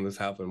 why doesn't this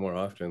happen more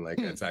often? Like,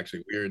 it's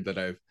actually weird that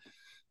I've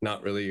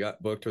not really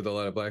got booked with a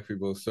lot of Black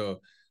people.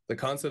 So the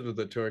concept of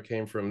the tour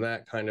came from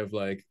that, kind of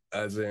like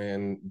as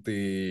in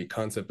the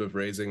concept of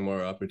raising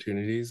more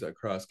opportunities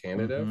across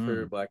Canada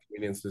for Black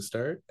comedians to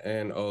start,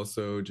 and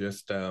also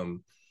just have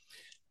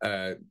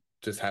a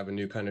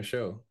new kind of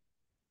show.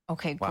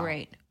 Okay,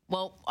 great.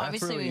 Well,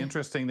 obviously, that's really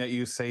interesting that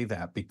you say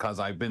that, because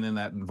I've been in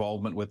that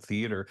involvement with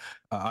theater.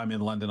 I'm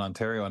in London,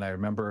 Ontario, and I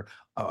remember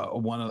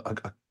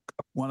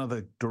one of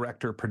the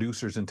director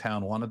producers in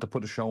town wanted to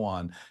put a show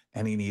on,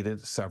 and he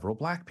needed several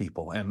Black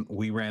people. And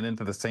we ran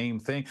into the same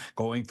thing,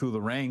 going through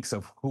the ranks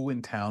of who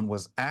in town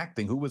was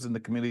acting, who was in the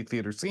community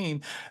theater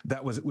scene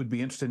that would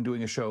be interested in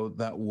doing a show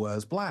that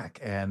was Black.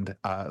 And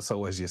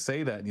so as you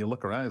say that and you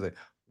look around, you say,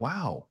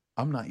 wow,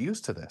 I'm not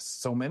used to this.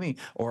 So many,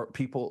 or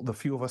people, the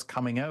few of us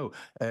coming out,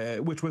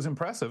 which was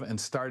impressive and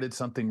started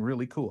something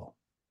really cool.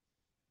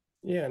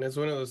 Yeah, and it's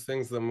one of those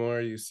things, the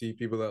more you see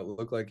people that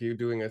look like you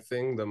doing a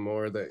thing, the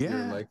more that you're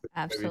likely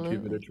to maybe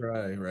give it a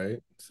try, right?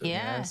 So,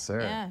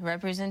 yeah,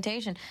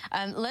 representation.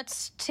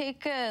 Let's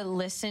take a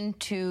listen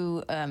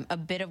to a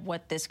bit of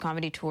what this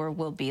comedy tour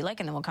will be like,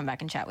 and then we'll come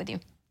back and chat with you.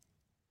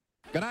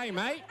 Good night,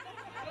 mate.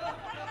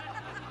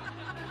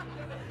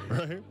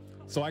 Right?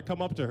 So I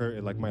come up to her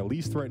in like my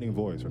least threatening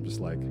voice. I'm just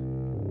like,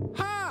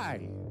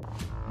 hi,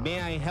 may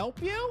I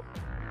help you?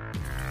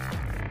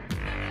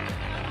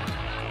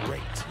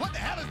 Great. What the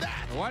hell is that?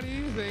 Why do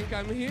you think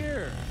I'm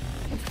here?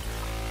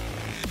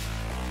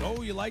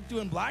 Oh, you like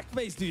doing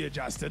blackface, do you,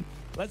 Justin?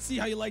 Let's see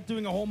how you like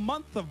doing a whole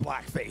month of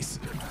blackface.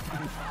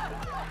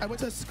 I went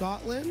to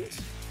Scotland.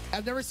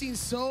 I've never seen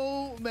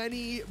so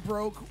many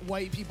broke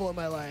white people in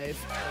my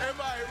life. Am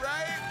I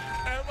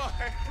right? Am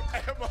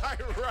I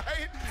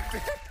right?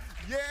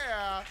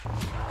 Yeah.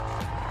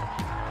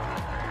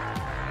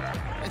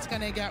 It's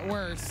gonna get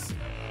worse.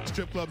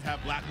 Strip clubs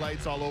have black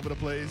lights all over the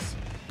place.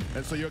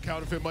 And so your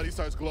counterfeit money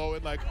starts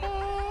glowing like,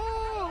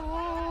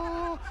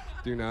 oh.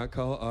 Do not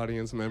call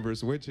audience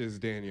members witches,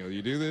 Daniel.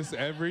 You do this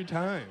every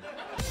time.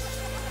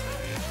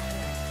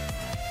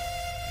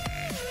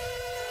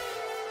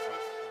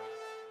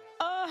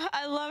 Oh,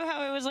 I love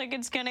how it was like,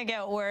 it's gonna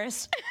get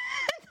worse.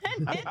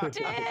 And it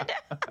did.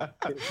 Oh,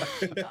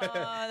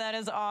 that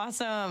is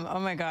awesome. Oh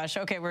my gosh.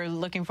 Okay, we're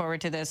looking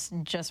forward to this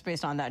just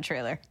based on that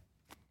trailer.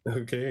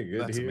 Okay,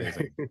 good. That's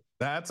amazing.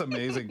 That's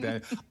amazing,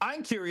 Dan.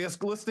 I'm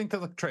curious, listening to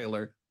the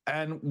trailer,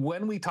 and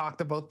when we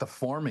talked about the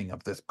forming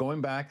of this, going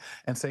back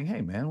and saying,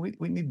 hey, man, we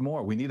need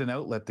more. We need an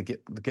outlet to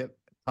get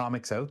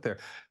comics out there.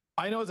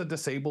 I know as a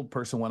disabled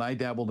person, when I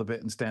dabbled a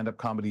bit in stand-up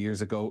comedy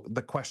years ago,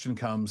 the question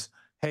comes,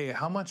 hey,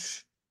 how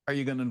much are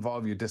you going to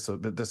involve your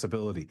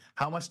disability?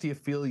 How much do you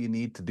feel you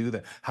need to do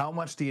that? How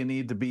much do you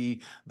need to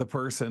be the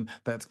person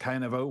that's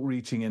kind of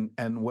outreaching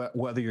and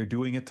whether you're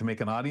doing it to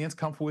make an audience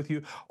comfortable with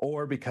you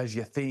or because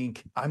you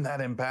think I'm that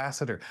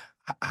ambassador?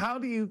 How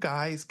do you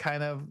guys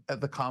kind of,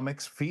 the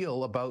comics,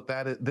 feel about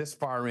that this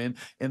far in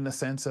the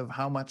sense of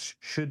how much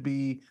should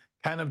be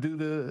kind of due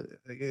to,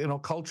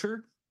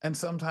 culture and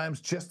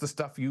sometimes just the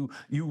stuff you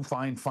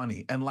find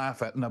funny and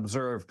laugh at and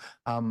observe?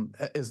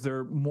 Is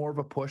there more of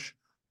a push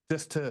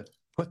just to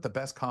put the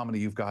best comedy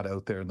you've got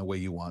out there in the way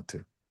you want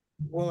to?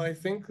 Well, I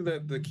think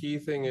that the key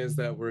thing is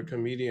that we're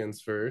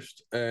comedians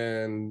first,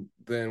 and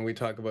then we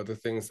talk about the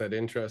things that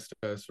interest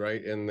us,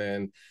 right? And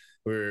then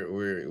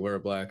we're a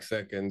Black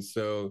second.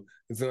 So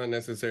it's not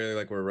necessarily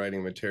like we're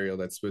writing material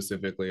that's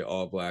specifically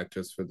all Black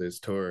just for this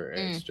tour.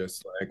 It's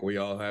just like we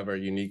all have our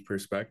unique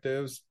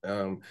perspectives.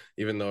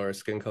 Even though our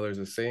skin color is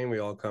the same, we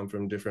all come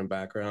from different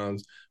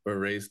backgrounds. We're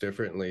raised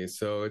differently.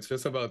 So it's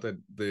just about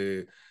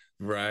the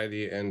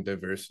variety and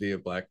diversity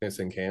of Blackness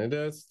in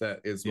Canada that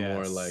is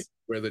more like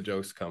where the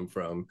jokes come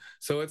from.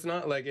 So it's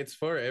not like it's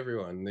for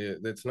everyone.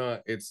 It's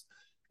not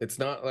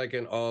like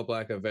an all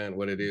Black event.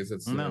 What it is,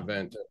 it's an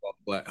event of all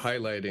Black,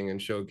 highlighting and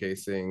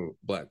showcasing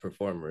Black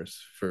performers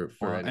for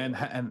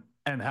anyone.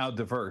 And how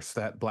diverse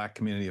that Black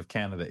community of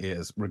Canada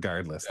is,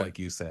 regardless, like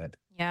you said.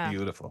 Yeah.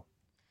 Beautiful.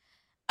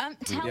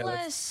 Tell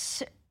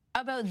us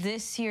about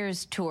this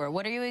year's tour.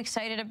 What are you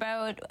excited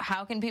about?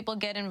 How can people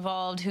get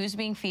involved? Who's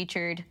being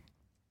featured?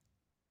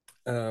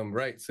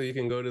 Right. So you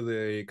can go to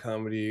the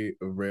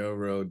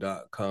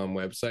comedyrailroad.com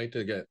website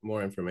to get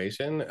more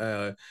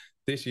information.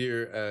 This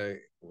year,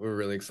 we're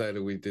really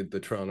excited. We did the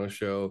Toronto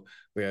show.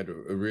 We had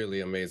really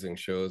amazing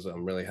shows.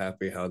 I'm really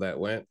happy how that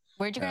went.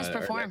 Where'd you guys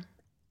perform?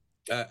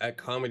 At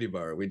Comedy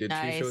Bar. We did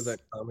 2 shows at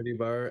Comedy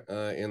Bar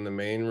in the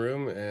main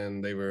room,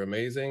 and they were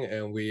amazing.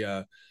 And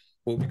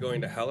we'll be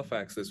going to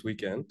Halifax this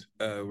weekend.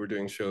 We're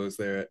doing shows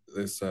there at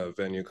this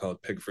venue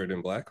called Pigford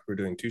in Black. We're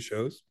doing 2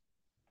 shows.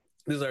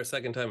 This is our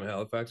second time in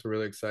Halifax. We're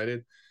really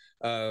excited.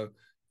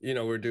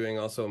 We're doing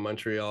also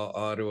Montreal,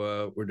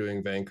 Ottawa. We're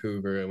doing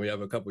Vancouver, and we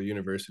have a couple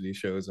university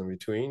shows in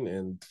between.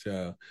 And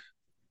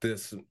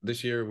this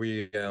year,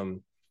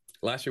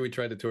 last year we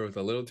tried to tour with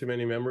a little too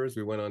many members.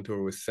 We went on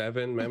tour with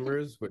 7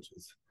 members, which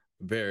is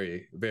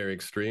very, very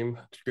extreme.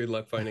 Good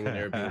luck finding an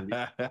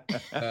Airbnb.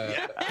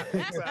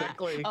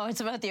 Exactly. Oh,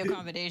 it's about the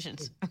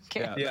accommodations.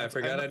 Okay. Yeah, I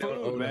forgot I don't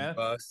own a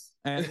bus.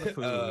 And the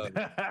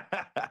food.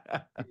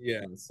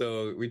 Yeah,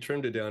 so we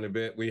trimmed it down a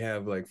bit. We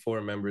have like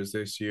 4 members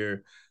this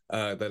year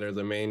that are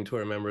the main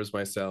tour members,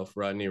 myself,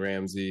 Rodney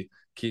Ramsey,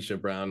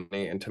 Keisha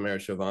Brownie, and Tamara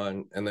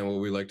Siobhan. And then what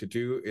we like to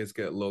do is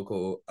get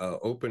local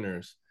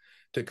openers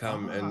to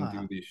come and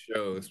do these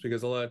shows,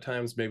 because a lot of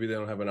times maybe they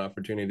don't have an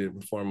opportunity to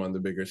perform on the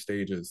bigger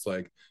stages.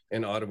 Like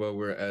in Ottawa,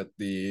 we're at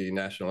the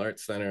National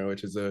Arts Center,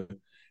 which is a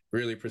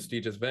really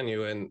prestigious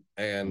venue,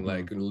 and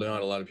like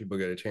not a lot of people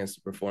get a chance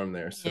to perform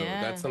there. So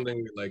that's something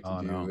we like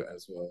to do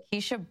as well.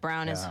 Keisha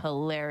Brown is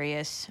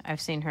hilarious. I've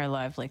seen her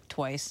live like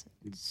twice.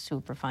 It's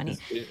super funny.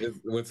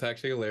 What's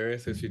actually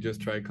hilarious is she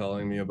just tried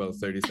calling me about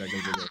 30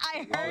 seconds ago.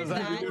 I heard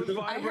that.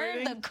 I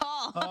heard the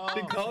call.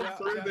 She called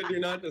through the do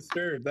not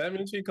disturb. That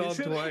means she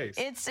called twice.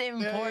 It's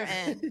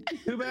important.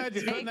 Too bad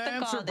you couldn't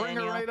answer. Call, Bring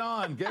her right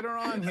on. Get her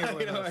on here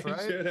with us, right?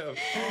 I should have.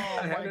 Oh,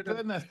 my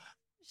goodness.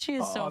 She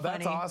is so funny.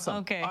 That's awesome.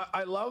 Okay.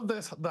 I love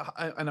this.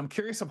 And I'm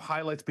curious of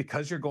highlights,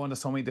 because you're going to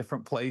so many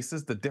different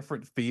places, the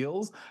different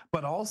feels,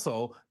 but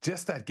also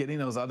just that getting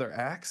those other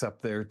acts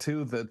up there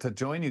too, to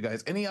join you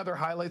guys. Any other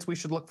highlights we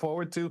should look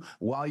forward to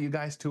while you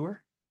guys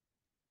tour?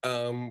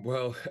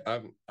 Well,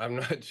 I'm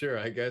not sure.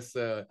 I guess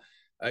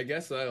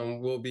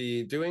we'll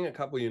be doing a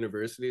couple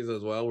universities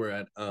as well. We're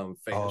at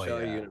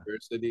Fanshawe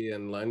University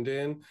in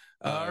London.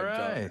 All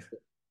right.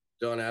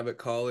 John Abbott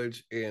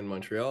College in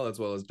Montreal, as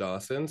well as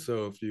Dawson.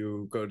 So if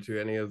you go to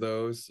any of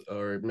those,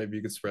 or maybe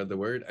you could spread the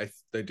word.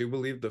 I do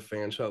believe the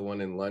Fanshawe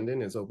one in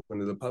London is open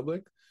to the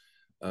public.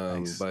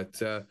 Nice. But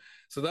so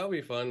that'll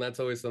be fun. That's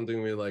always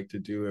something we like to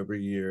do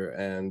every year.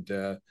 And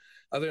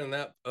other than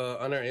that,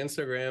 on our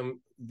Instagram,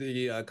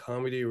 the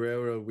Comedy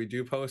Railroad, we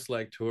do post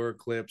like tour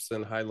clips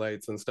and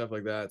highlights and stuff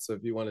like that. So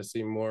if you want to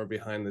see more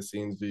behind the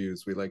scenes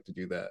views, we like to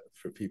do that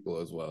for people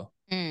as well.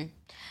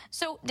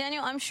 So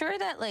Daniel, I'm sure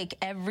that like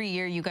every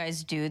year you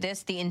guys do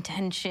this, the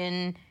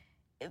intention,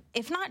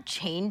 if not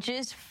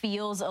changes,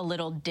 feels a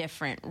little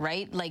different,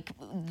 right? Like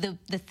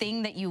the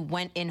thing that you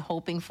went in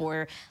hoping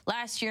for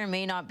last year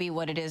may not be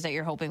what it is that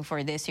you're hoping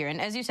for this year. And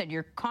as you said,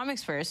 you're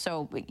comics first,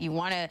 so you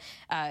want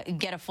to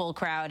get a full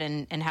crowd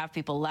and have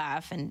people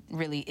laugh and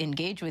really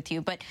engage with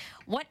you. But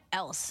what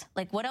else?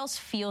 Like, what else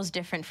feels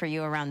different for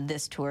you around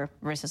this tour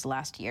versus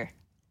last year?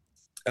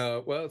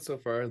 Well, so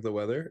far the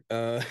weather.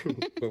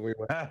 When we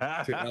went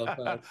to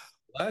Halifax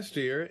last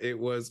year, it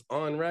was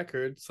on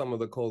record some of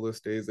the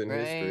coldest days in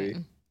history,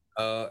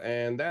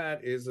 and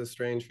that is a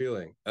strange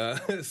feeling.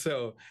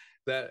 So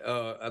that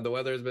the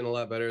weather has been a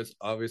lot better. It's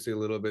obviously a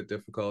little bit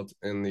difficult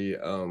in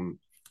the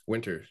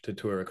winter to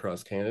tour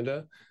across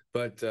Canada,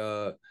 but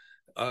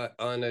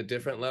on a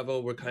different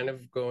level, we're kind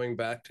of going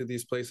back to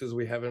these places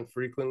we haven't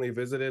frequently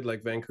visited,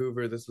 like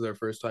Vancouver. This is our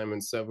first time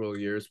in several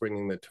years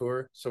bringing the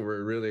tour, so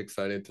we're really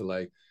excited to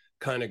like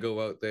kind of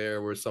go out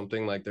there where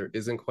something like there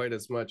isn't quite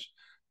as much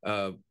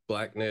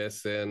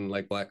blackness and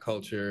like Black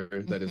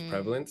culture that is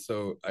prevalent.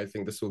 So I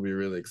think this will be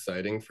really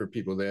exciting for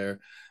people there,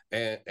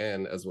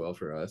 and as well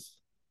for us.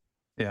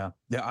 Yeah.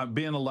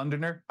 Being a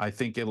Londoner, I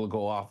think it'll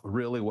go off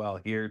really well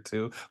here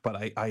too.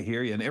 But I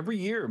hear you. And every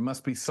year it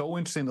must be so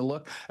interesting to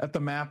look at the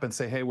map and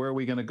say, hey, where are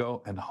we going to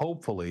go? And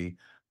hopefully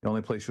the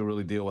only place you'll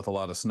really deal with a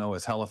lot of snow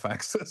is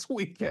Halifax this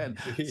weekend.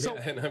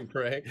 And I'm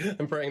praying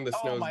the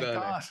snow's done. Oh my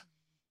gosh.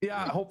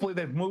 Yeah, hopefully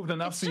they've moved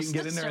enough so you can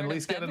get in there and at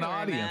least get an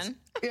audience. Man.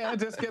 Yeah,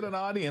 just get an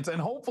audience. And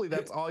hopefully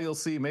that's all you'll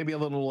see. Maybe a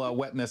little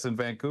wetness in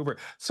Vancouver.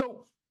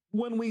 So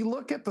when we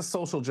look at the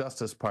social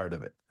justice part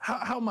of it,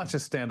 how much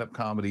is stand-up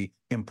comedy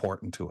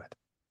important to it?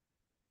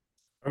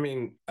 I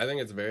mean, I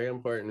think it's very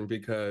important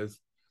because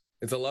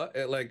it's a lot,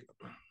 like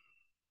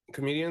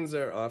comedians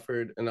are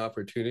offered an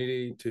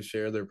opportunity to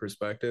share their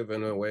perspective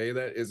in a way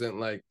that isn't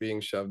like being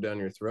shoved down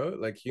your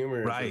throat. Like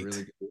humor is a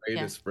really good way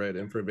to spread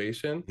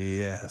information.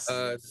 Yes.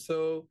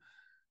 So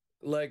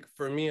like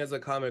for me as a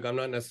comic, I'm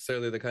not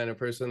necessarily the kind of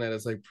person that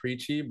is like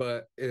preachy,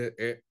 but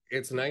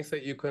it's nice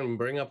that you can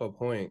bring up a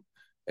point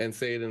and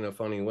say it in a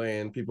funny way,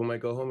 and people might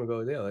go home and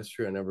go, yeah, that's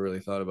true, I never really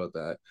thought about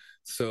that.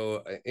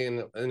 So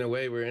in a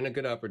way, we're in a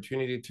good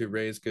opportunity to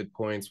raise good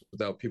points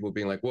without people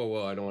being like,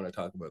 whoa, I don't want to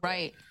talk about that.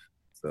 Right.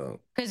 So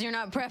because you're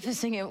not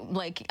prefacing it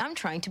like, I'm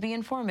trying to be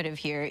informative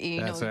here.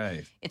 That's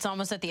right. It's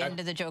almost at the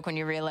end of the joke when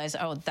you realize,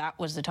 oh, that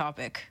was the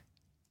topic.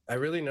 I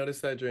really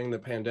noticed that during the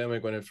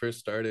pandemic when it first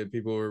started,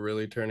 people were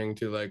really turning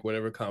to like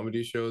whatever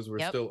comedy shows were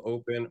still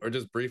open, or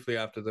just briefly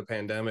after the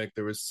pandemic,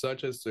 there was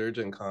such a surge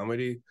in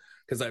comedy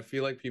because I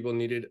feel like people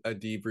needed a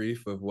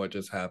debrief of what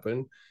just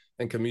happened.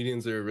 And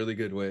comedians are a really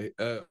good way,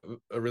 a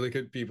really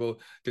good people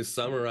to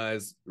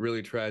summarize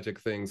really tragic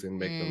things and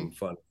make them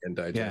fun and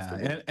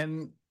digestible. Yeah,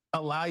 and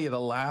allow you to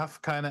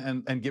laugh kind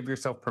of and give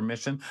yourself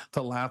permission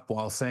to laugh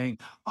while saying,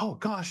 oh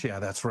gosh, yeah,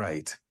 that's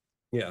right.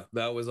 Yeah,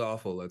 that was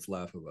awful. Let's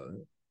laugh about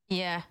it.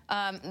 Yeah,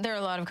 there are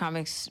a lot of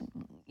comics,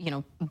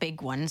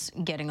 big ones,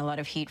 getting a lot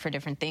of heat for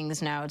different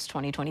things now. It's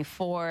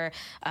 2024.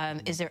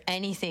 Is there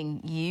anything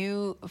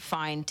you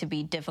find to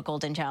be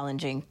difficult and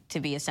challenging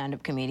to be a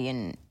stand-up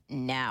comedian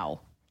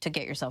now to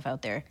get yourself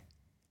out there?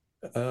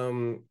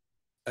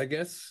 I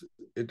guess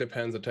it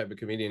depends the type of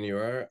comedian you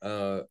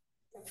are.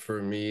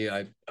 For me,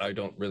 I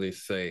don't really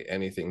say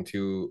anything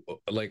too,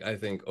 like, I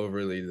think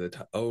overly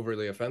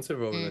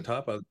offensive, over the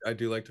top. I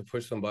do like to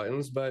push some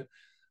buttons, but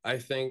I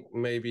think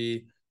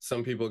maybe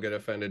some people get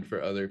offended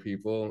for other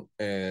people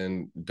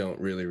and don't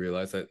really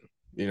realize that,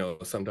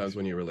 sometimes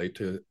when you relate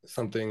to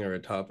something or a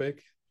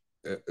topic,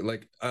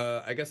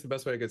 I guess the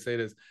best way I could say it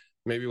is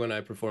maybe when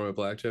I perform a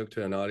black joke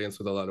to an audience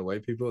with a lot of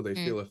white people, they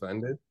feel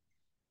offended.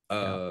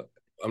 I'm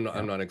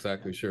not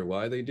exactly sure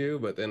why they do,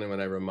 but then when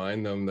I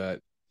remind them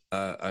that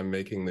I'm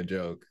making the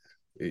joke,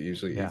 it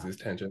usually eases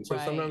tension. So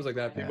sometimes like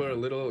that, people are a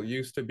little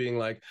used to being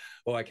like,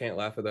 oh, I can't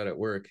laugh at that at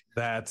work.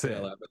 That's it. I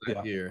laugh at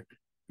that here.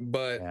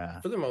 But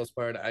for the most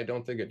part, I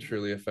don't think it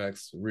truly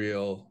affects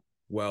real,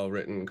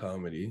 well-written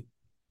comedy.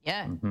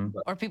 Yeah.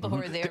 Or people who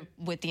are there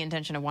with the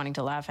intention of wanting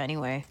to laugh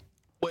anyway.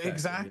 Well,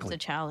 exactly.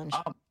 It's a challenge.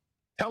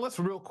 Tell us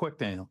real quick,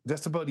 Daniel,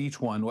 just about each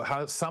one.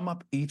 Sum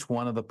up each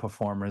one of the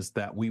performers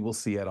that we will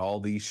see at all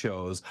these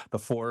shows, the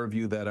four of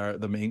you that are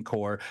the main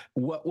core.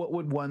 What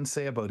would one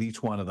say about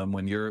each one of them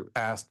when you're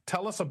asked,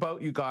 tell us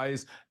about you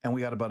guys, and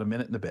we got about a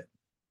minute and a bit?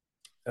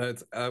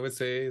 I would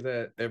say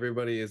that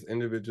everybody is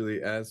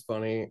individually as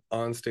funny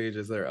on stage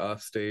as they're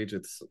off stage.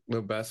 It's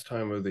the best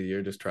time of the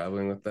year just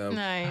traveling with them.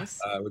 Nice.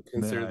 I would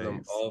consider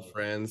them all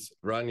friends.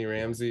 Rodney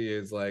Ramsey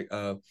is like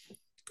a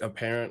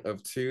parent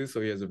of two, so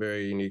he has a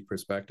very unique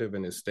perspective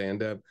in his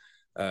stand-up.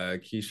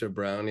 Keisha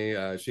Brownie,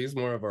 she's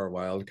more of our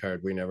wild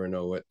card. We never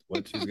know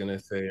what she's going to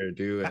say or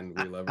do, and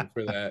we love her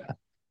for that.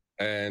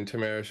 And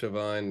Tamara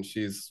Siobhan,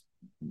 she's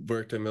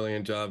worked a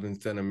million jobs and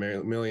done a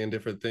million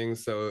different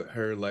things, so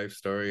her life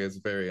story is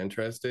very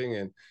interesting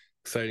and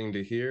exciting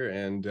to hear.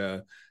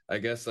 And I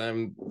guess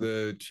I'm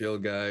the chill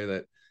guy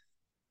that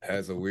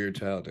has a weird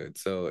childhood,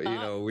 so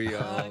we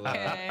all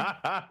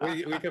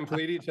we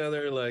complete each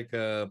other like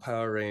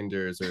Power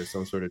Rangers or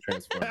some sort of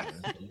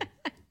Transformers.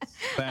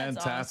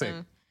 Fantastic.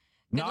 Awesome.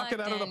 Knock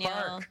it out of the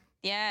park.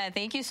 Yeah,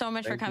 thank you so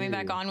much for coming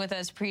back on with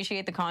us.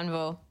 Appreciate the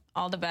convo.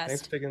 All the best.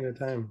 Thanks for taking the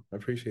time. I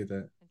appreciate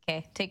that.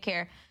 Okay, take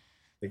care.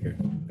 Take care.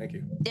 Thank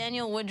you.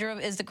 Daniel Woodrow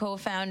is the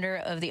co-founder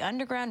of the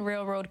Underground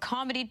Railroad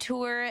Comedy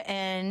Tour,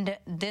 and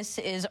this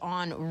is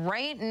on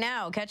right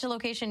now. Catch a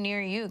location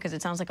near you because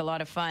it sounds like a lot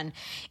of fun.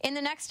 In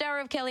the next hour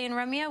of Kelly and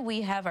Ramya,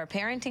 we have our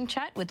parenting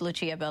chat with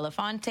Lucia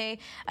Bellafante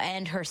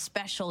and her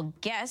special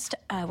guest.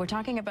 We're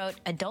talking about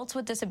adults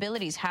with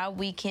disabilities, how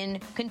we can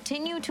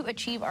continue to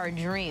achieve our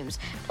dreams.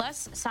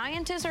 Plus,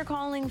 scientists are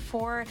calling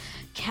for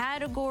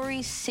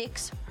Category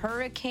 6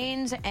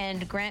 hurricanes,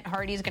 and Grant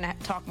Hardy is going to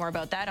talk more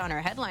about that on our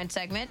headline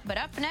segment. But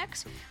up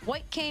next,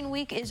 White Cane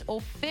Week is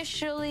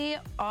officially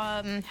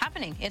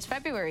happening. It's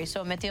February,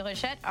 so Mathieu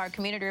Rochette, our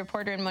community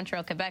reporter in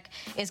Montreal, Quebec,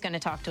 is going to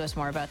talk to us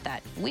more about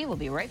that. We will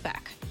be right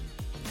back.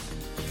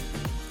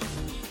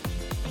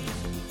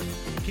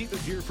 Keep it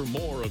here for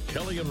more of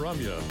Kelly and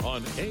Ramya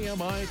on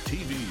AMI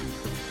TV.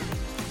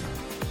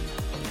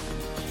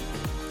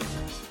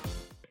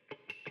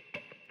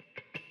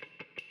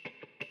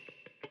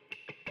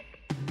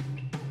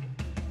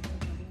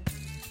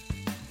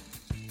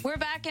 We're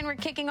back and we're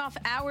kicking off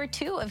hour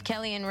 2 of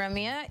Kelly and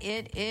Ramya.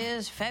 It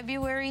is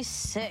February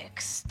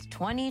 6th,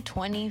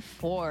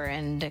 2024.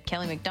 And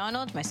Kelly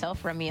McDonald,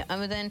 myself, Ramya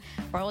Amudan,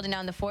 we're holding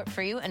down the fort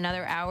for you.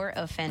 Another hour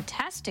of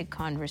fantastic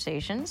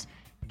conversations.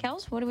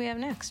 Kels, what do we have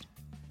next?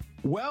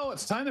 Well,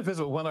 it's time to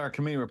visit one of our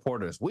community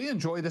reporters. We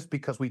enjoy this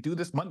because we do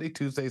this Monday,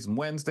 Tuesdays, and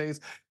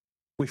Wednesdays.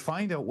 We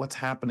find out what's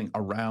happening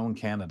around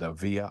Canada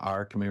via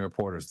our community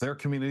reporters. Their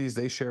communities,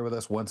 they share with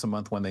us once a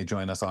month when they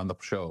join us on the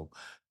show.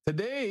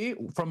 Today,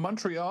 from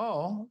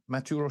Montreal,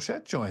 Mathieu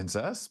Rochette joins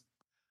us.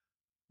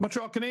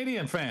 Montreal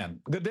Canadian fan.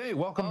 Good day.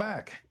 Welcome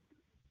back.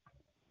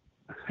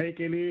 Hey,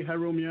 Kelly. Hi,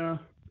 Ramya.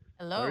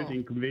 Hello. Very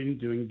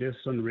inconvenient doing this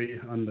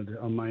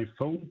on my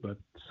phone, but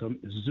some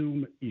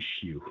Zoom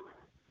issue.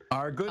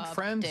 Our good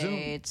friend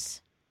Zoom.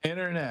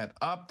 Internet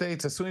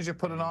updates. As soon as you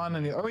put it on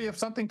and you have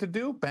something to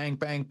do, bang,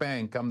 bang,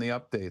 bang, come the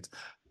updates.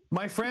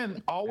 My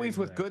friend, always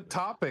with good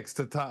topics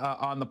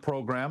on the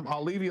program.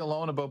 I'll leave you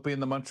alone about being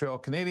the Montreal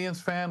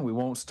Canadiens fan. We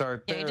won't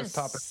start there. You just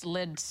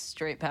slid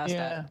straight past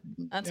that.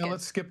 That's good.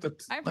 Let's skip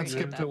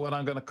to what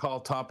I'm going to call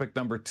topic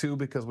number 2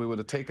 because we would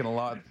have taken a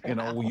lot.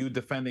 You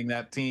defending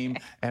that team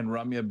and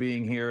Ramya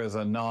being here as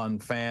a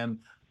non-fan.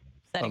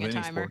 Setting a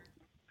timer.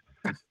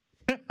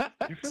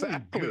 You're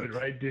feeling good,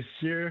 right? This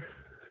year.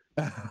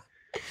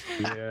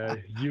 Yeah,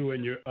 you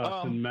and your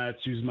Austin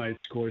Matthews might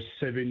score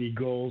 70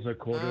 goals a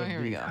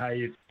quarter, the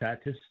highest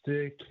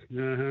statistic.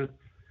 You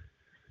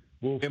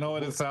know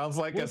what it sounds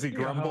like as he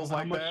grumbles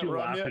like that? How much you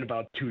laughing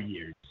about 2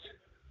 years?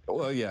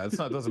 Well, yeah,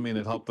 doesn't mean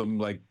it helped them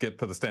get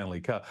to the Stanley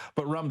Cup.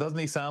 But Rum, doesn't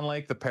he sound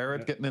like the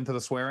parrot getting into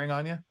the swearing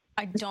on you?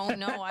 I don't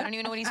know. I don't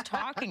even know what he's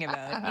talking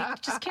about. You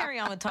just carry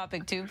on with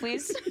topic 2,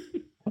 please.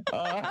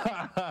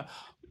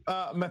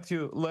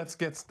 Mathieu, let's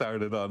get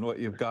started on what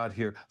you've got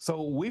here.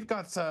 So we've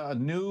got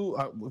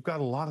we've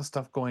got a lot of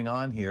stuff going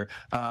on here,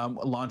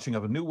 launching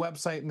of a new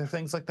website and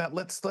things like that.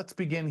 Let's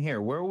begin here.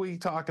 Where are we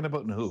talking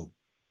about and who?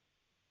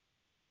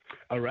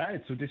 All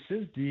right, so this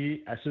is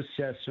the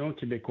Association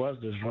québécoise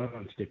de joueurs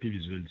handicapés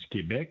visuels du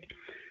Québec.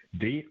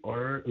 They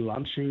are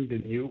launching the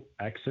new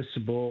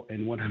accessible,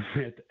 and when I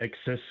meant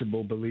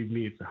accessible, believe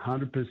me, it's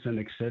 100%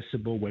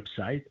 accessible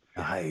website.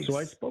 Nice. So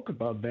I spoke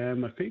about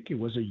them, I think it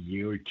was a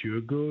year or two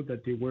ago,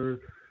 that they were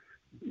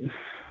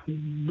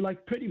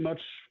like pretty much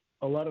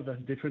a lot of the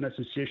different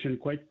associations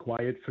quite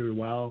quiet for a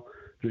while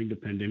during the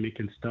pandemic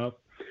and stuff.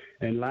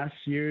 And last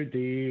year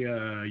they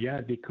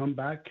come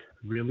back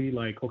really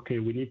like, okay,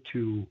 we need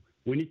to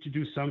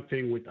do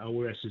something with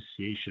our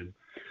association.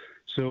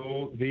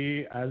 So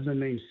they, as the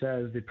name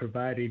says, they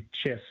provided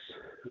chess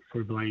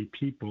for blind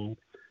people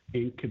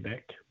in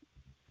Quebec,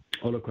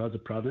 all across the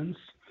province.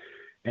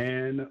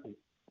 And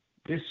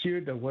this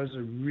year there was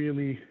a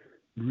really,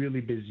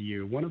 really busy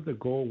year. One of the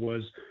goals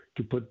was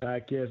to put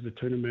back, yes, the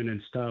tournament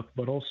and stuff,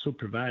 but also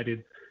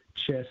provided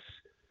chess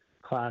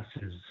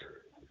classes,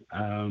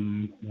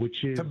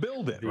 which is... To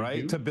build it,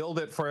 right? To build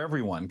it for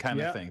everyone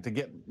kind of thing, to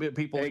get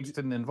people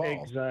interested and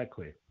involved.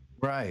 Exactly.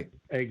 Right.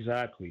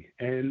 Exactly.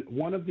 And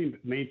one of the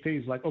main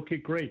things, like, okay,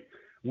 great.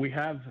 We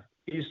have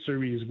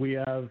histories, we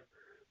have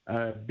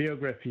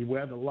biography, we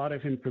have a lot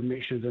of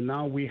information, and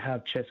now we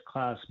have chess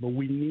class, but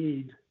we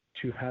need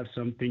to have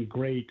something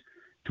great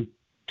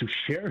to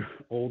share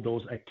all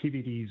those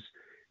activities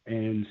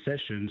and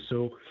sessions.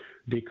 So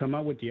they come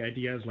up with the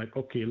ideas like,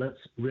 okay, let's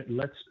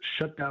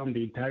shut down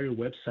the entire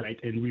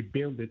website and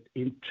rebuild it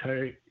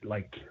entire,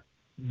 like,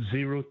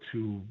 zero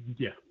to,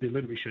 they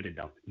literally shut it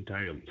down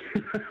entirely.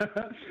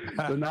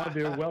 So now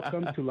they're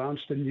welcome to launch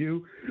the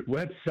new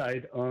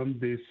website on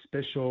this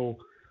special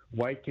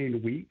White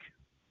Cane Week.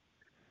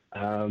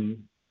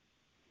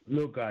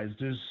 Look, guys,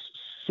 there's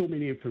so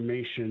many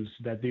informations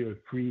that they are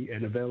free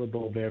and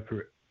available there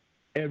for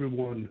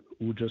everyone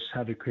who just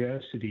have a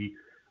curiosity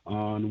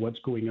on what's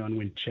going on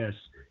with chess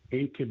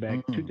in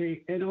Quebec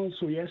today and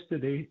also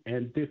yesterday.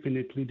 And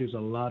definitely there's a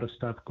lot of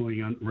stuff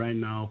going on right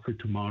now for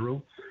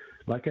tomorrow.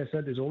 Like I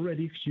said, there's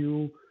already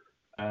few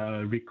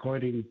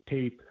recording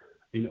tape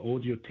in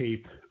audio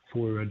tape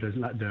for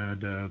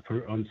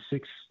on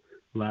 6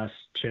 last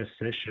chess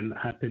session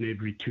happen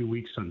every 2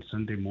 weeks on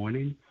Sunday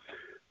morning.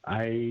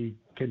 I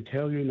can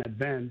tell you in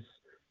advance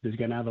there's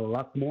gonna have a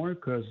lot more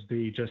because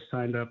they just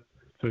signed up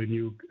for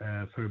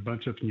a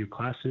bunch of new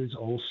classes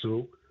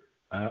also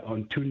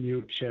on 2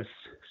 new chess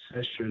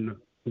session.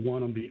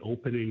 One on the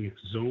opening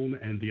zone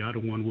and the other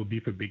one will be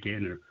for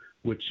beginner,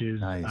 which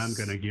is nice. I'm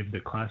going to give the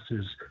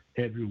classes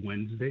every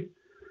Wednesday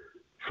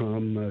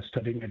from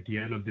starting at the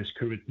end of this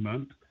current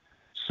month.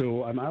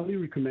 So I highly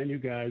recommend you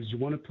guys, you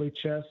want to play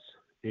chess,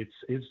 it's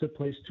the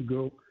place to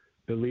go.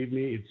 Believe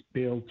me, it's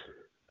built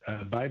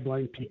by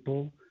blind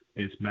people.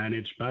 It's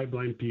managed by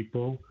blind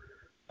people.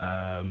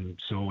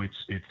 So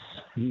it's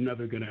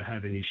never going to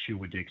have an issue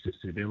with the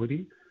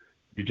accessibility.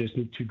 You just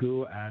need to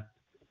go at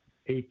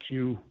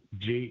aqjahv.org.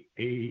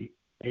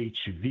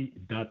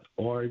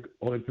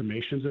 All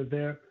informations are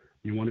there.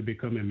 You want to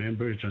become a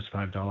member, it's just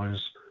 $5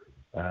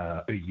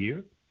 a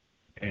year.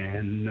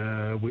 And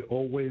we're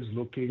always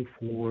looking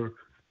for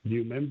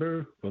new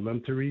member,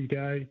 voluntary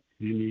guy.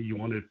 You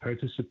want to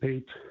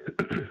participate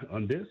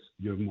on this,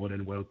 you're more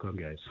than welcome,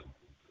 guys.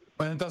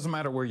 And it doesn't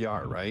matter where you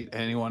are, right?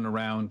 Anyone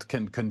around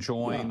can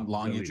join,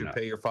 long as you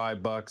pay your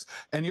 $5.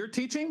 And you're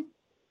teaching?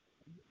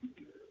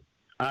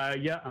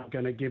 I'm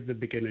going to give the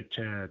beginner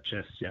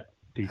chess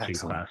teaching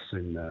class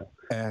in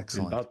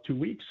about 2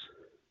 weeks.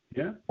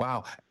 Yeah.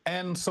 Wow.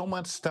 And so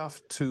much stuff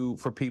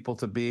for people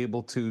to be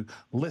able to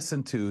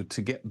listen to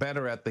get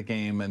better at the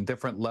game and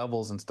different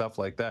levels and stuff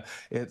like that.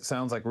 It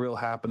sounds like a real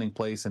happening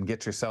place, and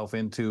get yourself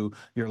into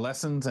your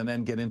lessons and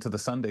then get into the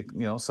Sunday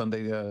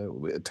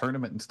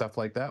tournament and stuff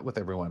like that with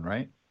everyone,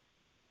 right?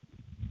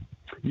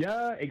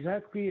 Yeah,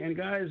 exactly. And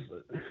guys,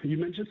 you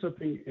mentioned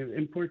something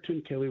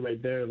important, Kelly,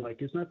 right there.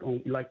 Like, it's not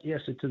only like,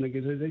 yes, it's an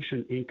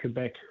organization in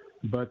Quebec,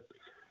 but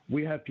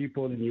we have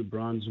people in New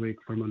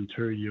Brunswick, from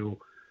Ontario,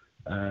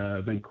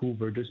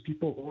 Vancouver. There's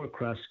people all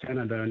across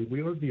Canada, and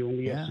we are the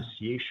only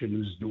association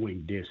who's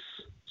doing this.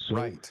 So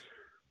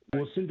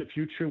we'll see in the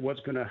future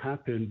what's going to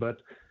happen. But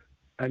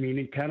I mean,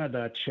 in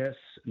Canada, chess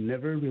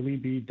never really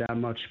be that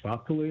much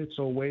popular. It's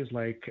always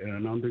like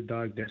an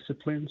underdog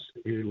discipline.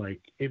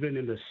 Like, even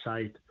in the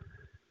site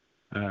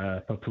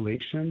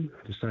population,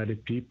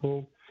 decided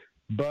people,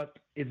 but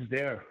it's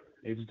there.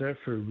 It's there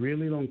for a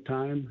really long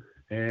time,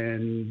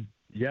 and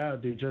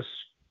they just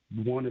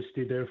want to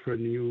stay there for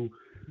another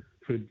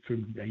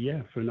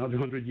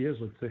 100 years.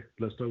 Let's say.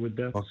 Let's start with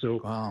that.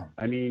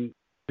 I mean,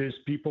 there's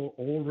people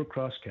all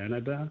across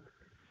Canada.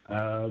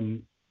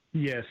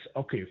 Yes,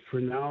 okay. For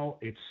now,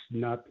 it's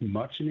not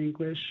much in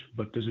English,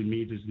 but doesn't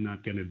mean it's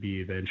not going to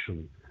be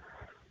eventually.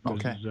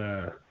 Okay.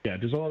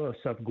 There's a lot of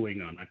stuff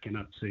going on. I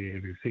cannot say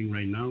everything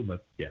right now,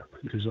 but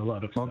there's a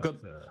lot of stuff.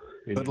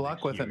 Good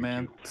luck with it,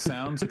 man.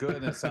 Sounds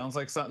good. It sounds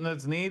like something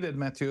that's needed,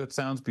 Mathieu. It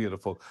sounds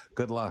beautiful.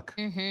 Good luck.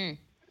 Mm-hmm.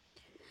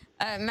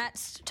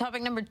 Matt's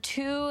topic number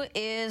 2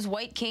 is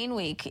White Cane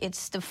Week.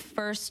 It's the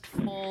first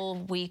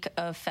full week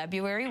of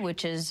February,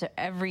 which is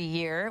every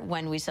year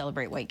when we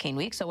celebrate White Cane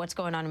Week. So what's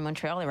going on in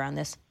Montreal around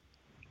this?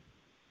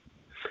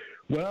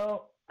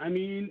 Well, I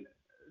mean,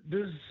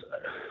 there's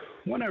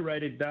when I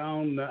write it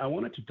down, I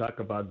wanted to talk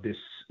about this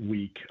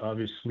week.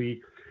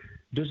 Obviously,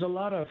 there's a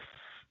lot of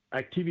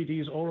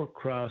activities all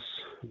across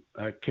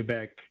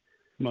Quebec,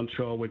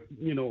 Montreal, with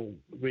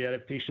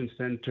rehabilitation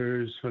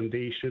centers,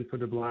 Foundation for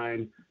the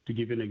Blind, to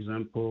give you an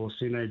example,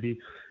 CNIB.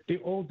 They're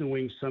all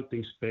doing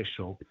something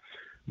special.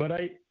 But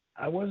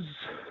I was,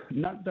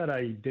 not that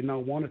I did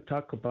not want to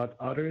talk about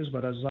others,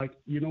 but I was like,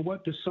 you know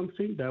what? There's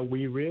something that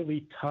we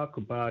rarely talk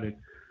about it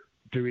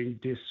during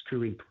this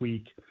current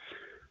week.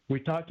 We're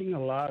talking a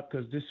lot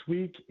because this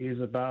week is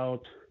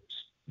about,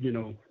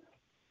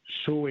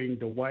 showing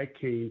the white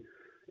cane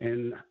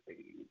and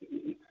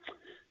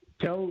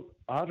tell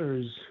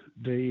others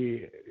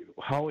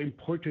how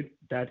important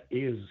that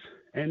is.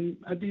 And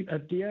at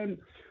the end,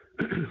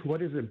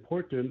 what is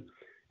important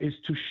is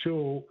to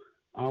show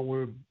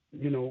our,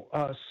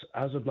 us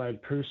as a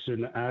blind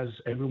person, as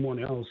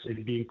everyone else,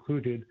 and be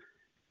included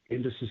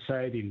in the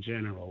society in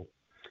general.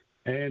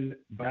 And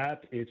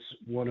that it's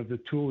one of the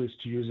tools is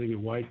to using a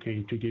white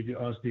cane to give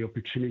us the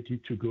opportunity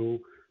to go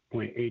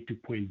point A to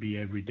point B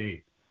every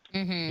day.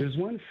 Mm-hmm. There's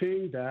one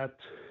thing that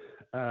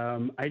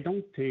I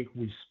don't think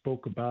we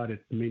spoke about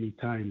it many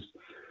times.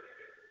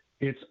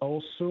 It's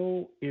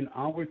also in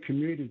our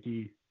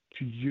community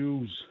to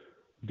use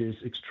this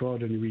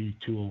extraordinary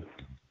tool.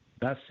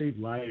 That saved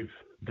life.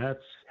 That's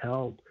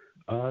helped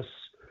us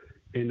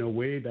in a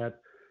way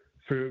that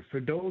for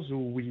those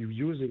who we're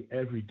using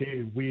every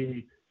day,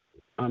 we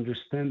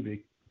understand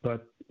it.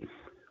 But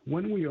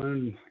when we are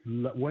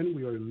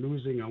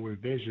losing our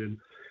vision,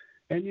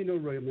 and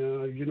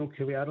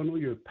Kelly, I don't know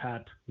your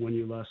path when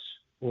you lost,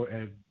 or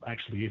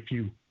actually if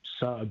you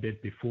saw a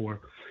bit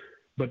before,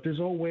 but there's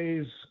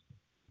always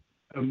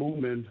a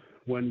moment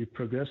when you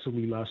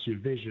progressively lost your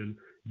vision,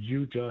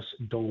 you just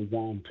don't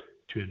want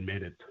to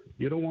admit it.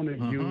 You don't want to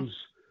use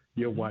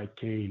your white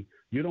cane.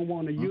 You don't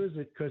want to use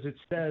it because it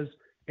says,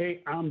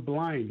 hey, I'm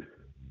blind.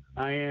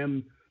 I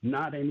am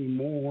not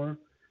anymore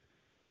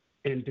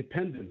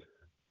independent.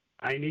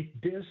 I need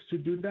this to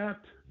do that.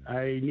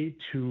 I need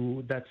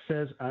to, that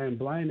says I am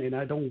blind and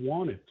I don't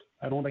want it.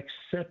 I don't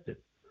accept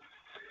it.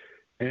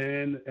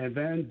 And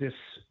then this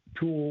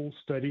tool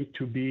starting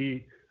to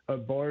be a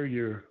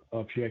barrier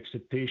of your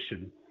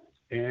acceptation.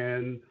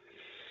 And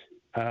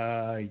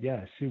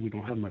see, we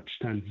don't have much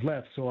time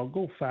left, so I'll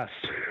go fast.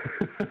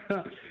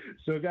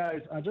 So guys,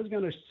 I'm just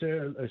going to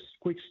share a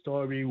quick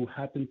story who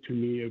happened to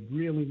me a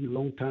really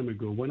long time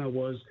ago when I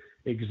was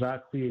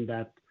exactly in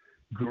that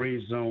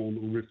gray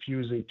zone,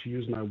 refusing to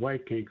use my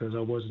white cane because I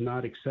was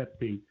not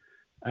accepting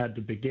at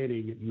the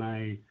beginning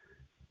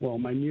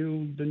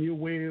the new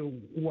way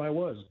who I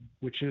was,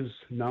 which is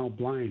now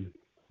blind.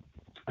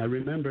 I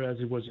remember as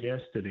it was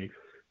yesterday,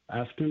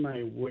 after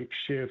my work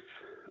shift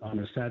on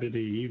a Saturday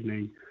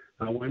evening,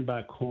 I went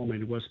back home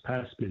and it was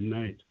past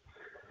midnight.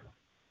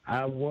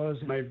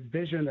 My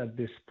vision at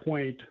this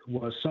point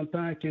was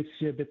sometimes I can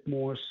see a bit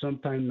more,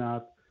 sometimes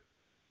not,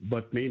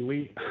 but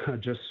mainly I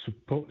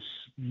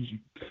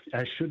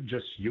should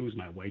just use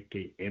my white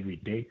cane every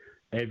day,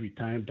 every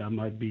time. That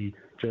might be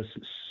just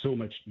so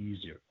much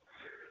easier.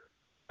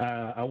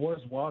 I was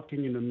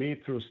walking in the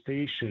metro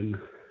station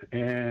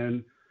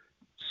and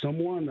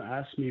someone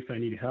asked me if I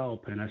need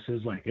help, and I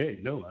says like, hey,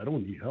 no, I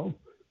don't need help.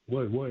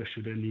 Why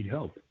should I need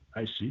help?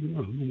 I see,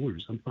 no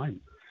worries, I'm fine.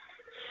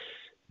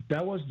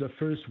 That was the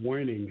first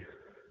warning.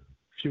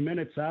 A few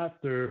minutes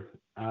after,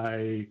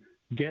 I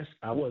guess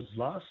I was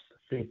lost,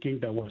 thinking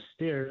that was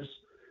stairs,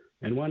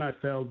 and when I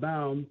fell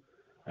down,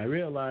 I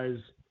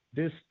realized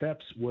this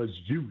steps was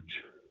huge.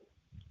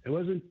 It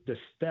wasn't the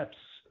steps.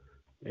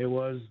 It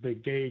was the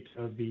gate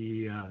of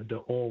the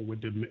hall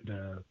with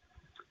the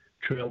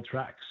trail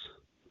tracks.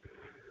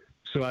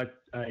 So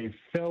I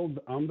fell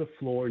on the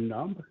floor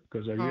numb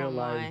because I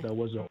realized there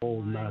was a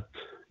hole not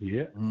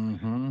yet.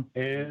 Mm-hmm.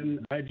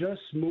 And I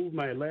just moved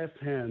my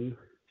left hand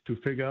to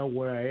figure out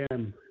where I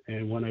am.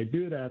 And when I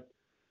do that,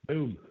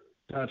 boom,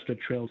 touched the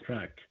trail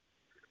track.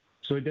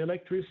 So the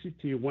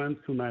electricity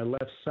went through my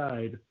left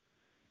side,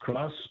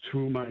 crossed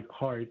through my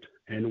heart,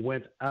 and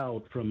went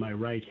out from my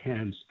right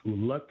hand.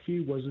 Lucky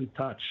wasn't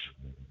touched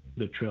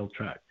the trail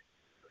track.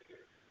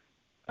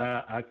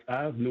 I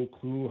have no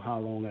clue how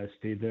long I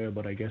stayed there,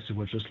 but I guess it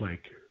was just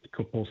like a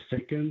couple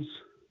seconds.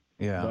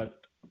 Yeah.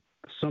 But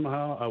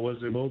somehow I was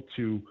able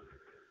to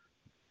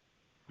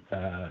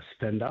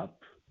stand up,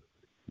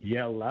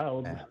 yell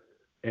loud,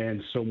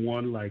 and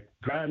someone like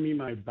grabbed me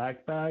my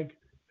backpack,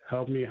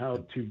 helped me how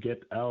to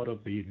get out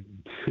of the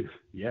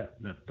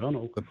the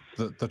tunnel.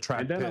 The track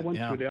pit. And then I went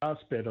to the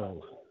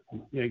hospital.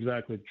 Yeah,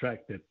 exactly,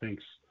 track pit,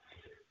 thanks.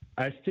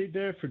 I stayed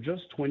there for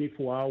just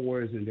 24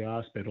 hours in the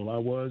hospital. I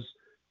was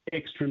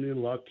extremely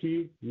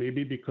lucky,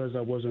 maybe because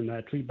I was an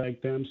athlete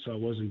back then, so I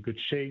was in good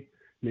shape.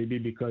 Maybe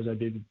because I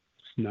did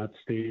not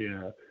stay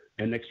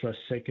an extra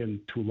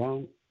second too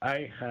long.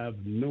 I have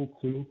no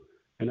clue.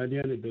 And at the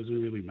end, it doesn't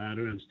really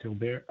matter. I'm still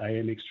there. I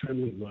am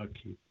extremely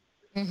lucky.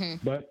 Mm-hmm.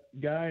 But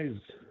guys,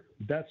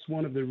 that's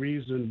one of the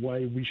reasons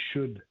why we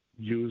should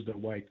use the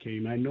white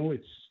cane. I know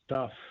it's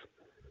tough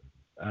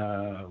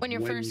When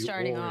you're first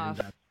starting off.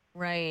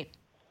 Right.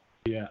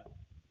 Yeah.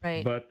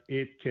 Right. But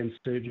it can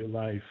save your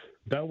life.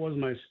 That was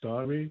my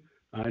story.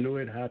 I know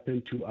it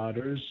happened to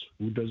others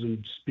who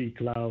doesn't speak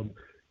loud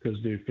because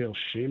they feel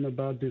shame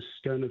about this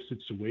kind of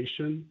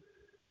situation.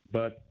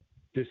 But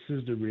this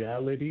is the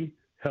reality.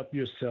 Help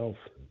yourself.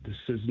 This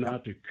is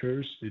not a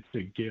curse. It's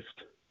a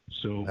gift.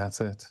 So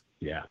that's it.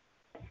 Yeah.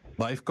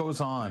 Life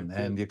goes on,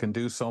 and you can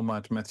do so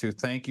much. Mathieu,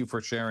 thank you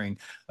for sharing,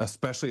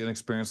 especially an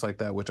experience like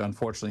that, which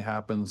unfortunately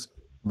happens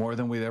more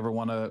than we'd ever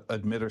want to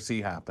admit or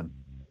see happen.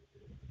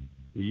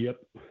 Yep.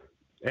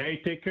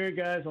 Hey, take care,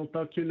 guys. I'll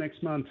talk to you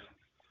next month.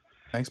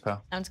 Thanks,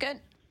 pal. Sounds good.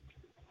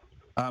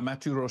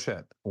 Mathieu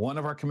Rochette, one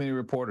of our community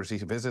reporters. He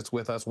visits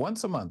with us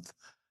once a month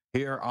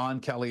here on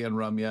Kelly and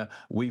Ramya.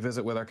 We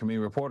visit with our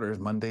community reporters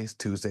Mondays,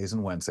 Tuesdays,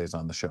 and Wednesdays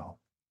on the show.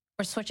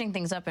 We're switching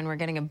things up, and we're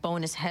getting a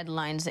bonus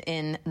headlines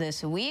in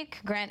this week.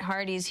 Grant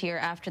Hardy's here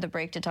after the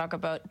break to talk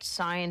about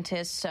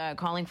scientists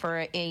calling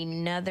for a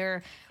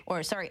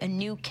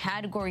new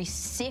Category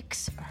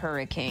 6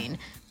 hurricane.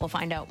 We'll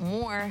find out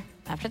more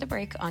after the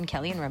break on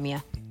Kelly and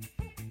Ramya.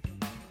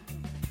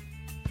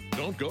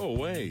 Don't go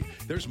away.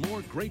 There's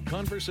more great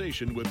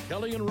conversation with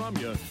Kelly and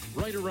Ramya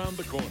right around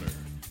the corner.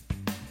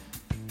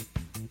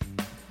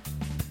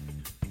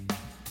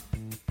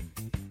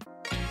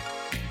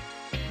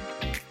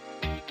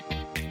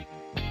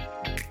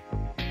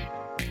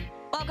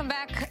 Welcome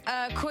back.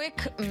 A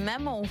quick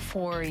memo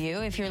for you.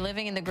 If you're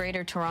living in the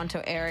Greater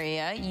Toronto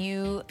Area,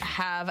 you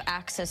have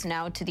access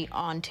now to the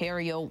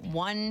Ontario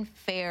One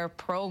Fare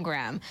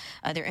program.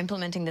 They're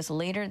implementing this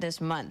later this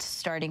month,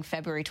 starting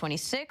February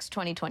 26,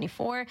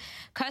 2024.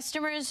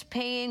 Customers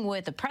paying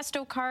with a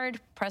Presto card,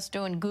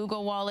 Presto and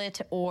Google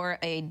Wallet, or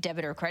a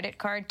debit or credit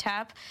card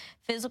tap,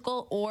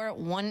 physical or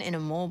one in a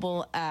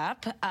mobile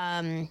app,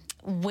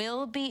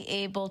 will be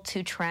able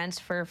to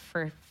transfer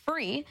for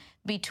free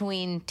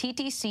between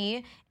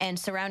TTC and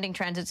surrounding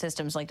transit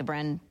systems like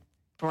the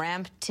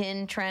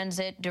Brampton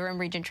Transit, Durham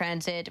Region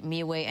Transit,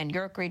 Meaway and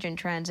York Region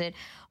Transit.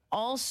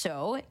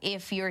 Also,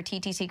 if you're a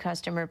TTC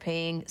customer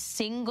paying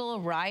single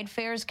ride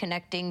fares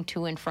connecting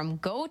to and from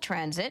GO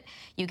Transit,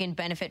 you can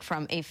benefit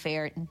from a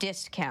fare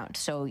discount.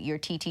 So your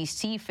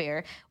TTC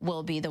fare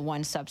will be the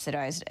one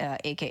subsidized,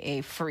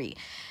 aka free.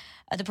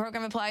 The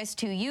program applies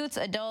to youths,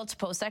 adults,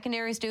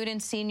 post-secondary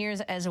students, seniors,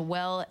 as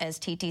well as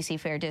TTC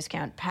fare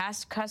discount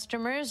past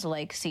customers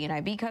like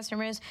CNIB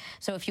customers.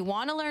 So if you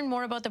want to learn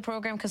more about the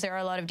program, because there are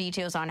a lot of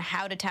details on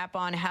how to tap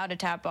on, how to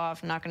tap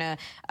off, I'm not going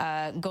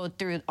to go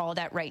through all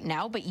that right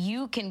now, but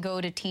you can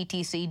go to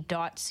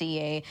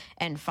ttc.ca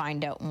and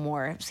find out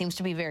more. Seems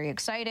to be very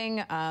exciting.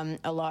 A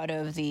lot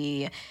of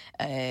the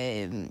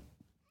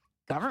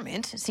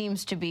government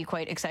seems to be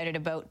quite excited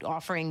about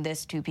offering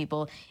this to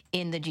people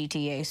in the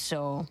GTA.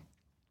 So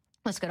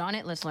let's get on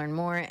it. Let's learn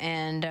more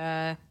and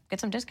get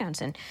some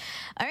discounts in.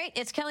 All right,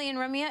 it's Kelly and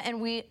Ramya, and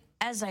we,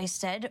 as I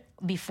said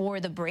before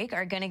the break,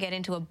 are going to get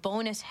into a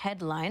bonus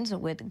headlines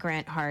with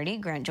Grant Hardy.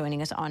 Grant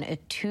joining us on a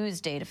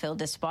Tuesday to fill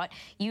this spot.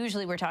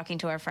 Usually we're talking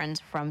to our friends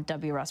from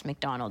W. Ross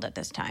McDonald at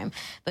this time.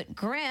 But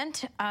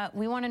Grant,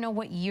 we want to know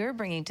what you're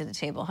bringing to the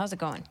table. How's it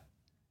going?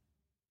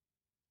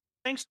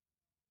 Thanks.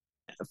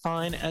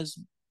 Fine as...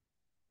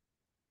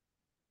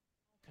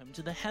 Welcome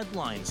to the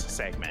Headlines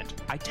segment.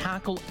 I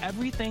tackle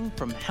everything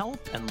from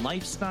health and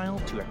lifestyle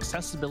to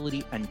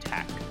accessibility and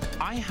tech.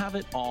 I have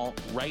it all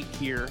right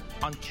here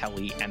on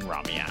Kelly and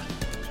Ramya.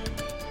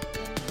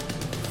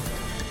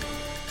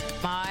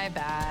 My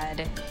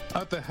bad.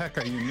 What the heck,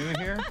 are you new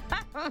here?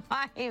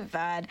 My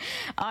bad.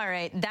 All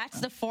right,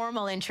 that's the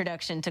formal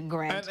introduction to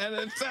Grant. And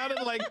it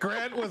sounded like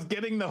Grant was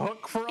getting the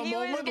hook for a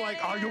moment.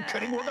 Like, are you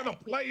kidding? We're going to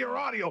play your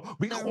audio.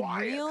 Be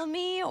quiet. The real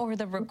me or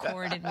the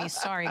recorded me?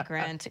 Sorry,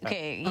 Grant.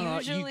 Okay,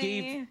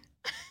 usually...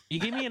 You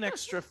gave me an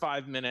extra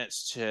 5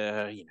 minutes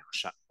to,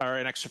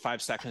 an extra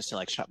 5 seconds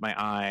to shut my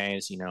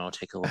eyes,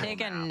 take a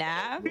little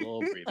nap,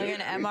 like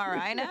an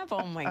MRI nap.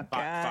 Oh my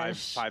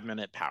gosh! 5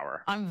 minute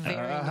power. I'm very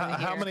new here.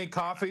 How many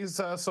coffees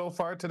so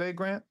far today,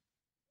 Grant?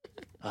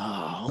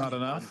 Oh, not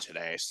enough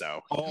today.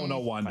 So. Oh, no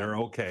wonder.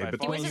 Okay,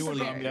 between you and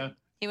Ramya.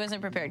 He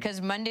wasn't prepared because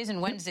Mondays and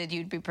Wednesdays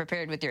you'd be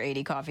prepared with your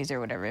 80 coffees or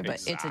whatever,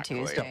 but it's a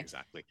Tuesday.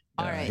 Exactly.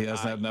 All right. He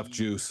doesn't have enough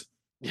juice.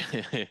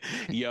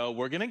 Yo,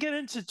 we're gonna get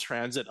into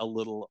transit a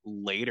little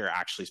later,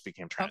 actually,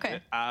 speaking of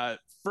transit. Okay.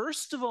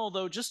 First of all,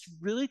 though, just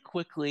really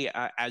quickly,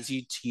 as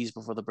you teased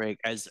before the break,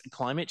 as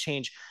climate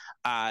change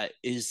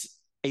is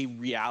a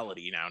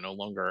reality now, no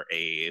longer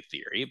a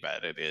theory,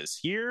 but it is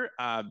here.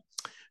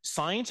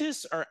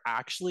 Scientists are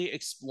actually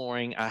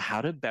exploring how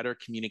to better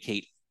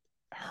communicate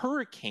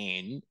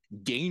hurricane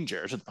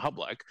danger to the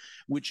public,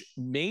 which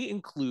may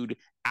include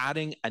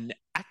adding an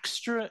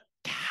extra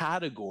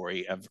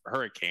category of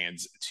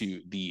hurricanes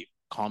to the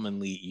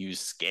commonly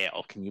used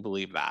scale. Can you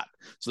believe that?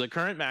 So the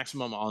current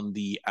maximum on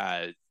the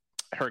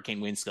hurricane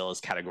wind scale is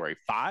category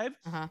 5.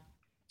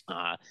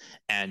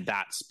 And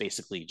that's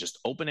basically just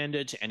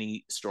open-ended to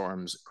any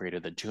storms greater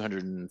than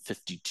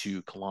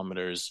 252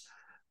 kilometers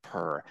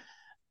per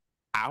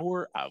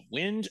hour of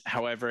wind.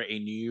 However, a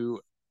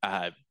new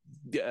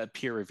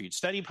peer-reviewed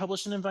study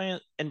published in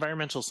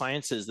Environmental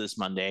Sciences this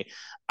Monday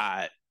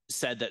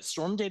said that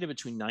storm data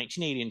between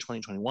 1980 and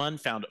 2021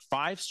 found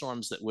 5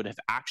 storms that would have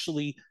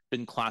actually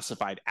been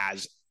classified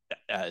as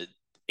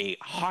a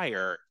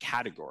higher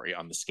category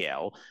on the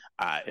scale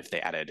if they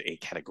added a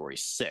category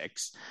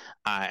 6,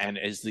 and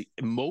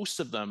most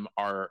of them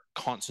are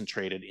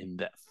concentrated in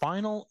the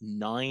final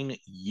 9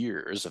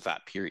 years of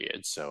that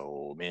period,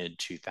 so mid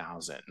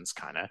 2000s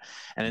kind of.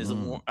 And as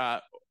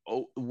the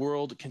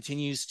world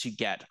continues to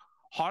get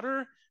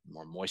hotter,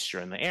 more moisture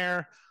in the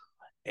air,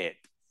 it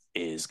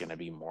is going to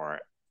be more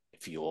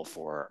fuel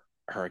for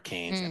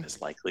hurricanes and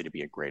is likely to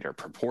be a greater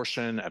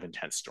proportion of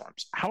intense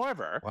storms.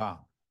 However,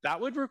 that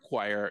would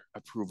require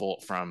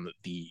approval from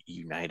the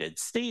United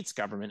States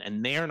government,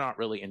 and they're not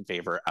really in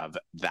favor of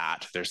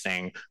that. They're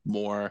saying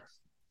more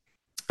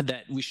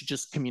that we should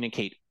just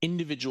communicate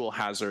individual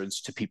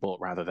hazards to people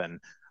rather than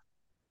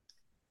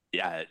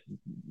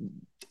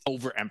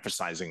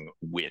overemphasizing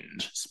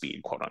wind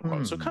speed, quote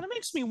unquote. So it kind of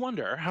makes me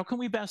wonder, how can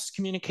we best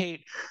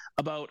communicate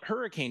about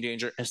hurricane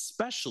danger,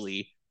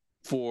 especially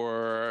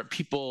for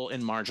people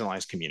in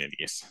marginalized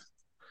communities?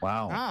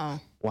 Wow.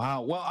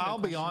 Well, I'll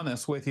be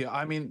honest with you.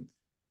 I mean,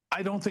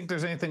 I don't think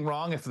there's anything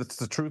wrong if it's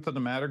the truth of the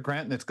matter,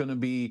 Grant, and it's going to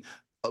be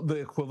the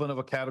equivalent of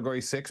a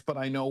category 6. But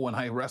I know when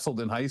I wrestled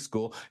in high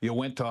school, you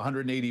went to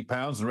 180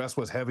 pounds, and the rest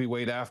was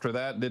heavyweight after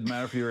that. It didn't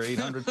matter if you were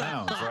 800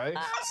 pounds, right?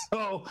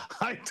 So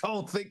I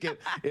don't think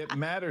it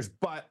matters,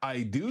 but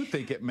I do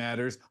think it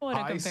matters.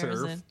 High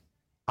surf,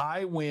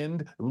 high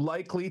wind,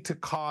 likely to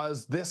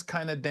cause this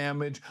kind of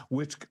damage,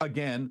 which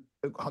again,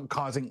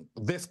 causing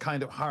this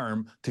kind of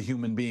harm to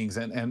human beings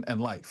and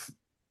life.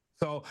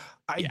 So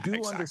I do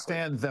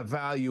understand the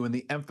value and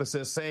the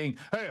emphasis saying,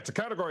 hey, it's a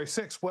category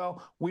 6.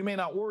 Well, we may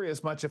not worry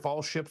as much if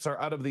all ships are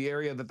out of the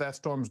area that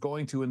storm's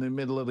going to in the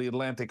middle of the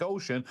Atlantic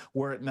Ocean,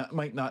 where it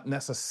might not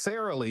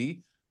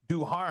necessarily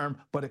do harm,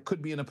 but it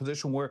could be in a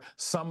position where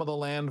some of the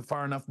land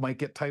far enough might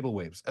get tidal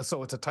waves.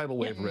 So it's a tidal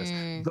wave risk.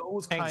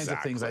 Those kinds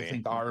of things I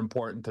think are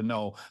important to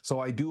know.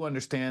 So I do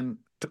understand.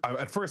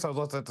 At first I was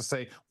looking to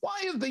say,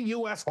 why is the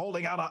U.S.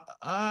 holding out?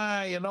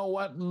 You know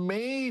what?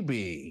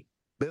 Maybe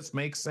this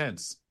makes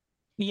sense.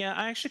 Yeah,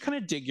 I actually kind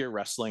of dig your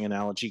wrestling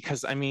analogy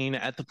because, I mean,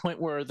 at the point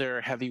where they're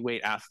a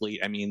heavyweight athlete,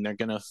 I mean, they're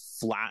going to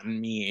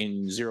flatten me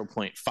in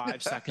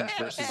 0.5 seconds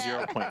versus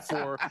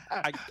 0.4.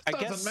 I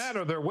guess doesn't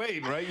matter their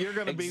weight, right? You're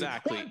going to be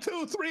 1,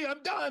 2, 3,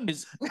 I'm done.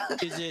 Is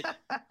it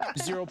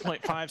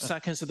 0.5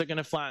 seconds that they're going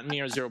to flatten me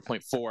or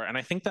 0.4? And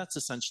I think that's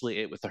essentially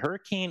it with the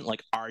hurricane.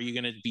 Like, are you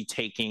going to be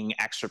taking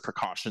extra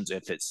precautions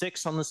if it's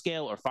 6 on the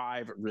scale or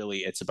 5? Really,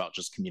 it's about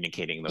just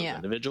communicating those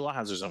individual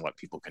hazards and what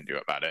people can do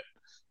about it.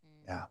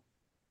 Yeah.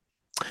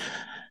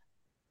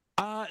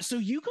 So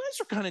you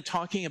guys are kind of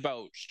talking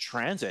about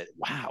transit.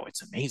 Wow,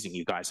 it's amazing.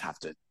 You guys have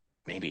to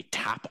maybe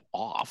tap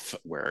off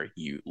where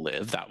you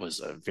live. That was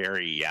a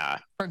very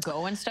for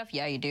go and stuff.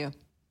 Yeah, you do.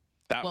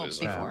 That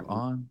was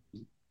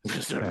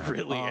a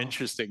really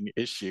interesting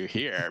issue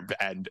here,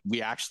 and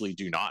we actually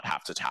do not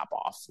have to tap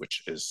off,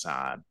 which is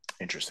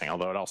interesting.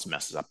 Although it also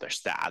messes up their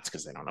stats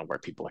because they don't know where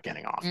people are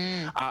getting off.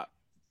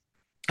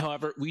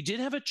 However, we did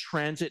have a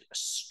transit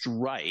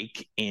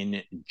strike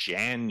in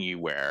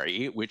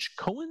January, which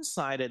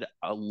coincided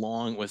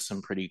along with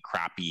some pretty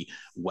crappy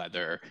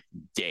weather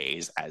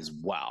days as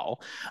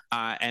well.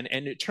 And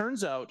it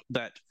turns out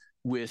that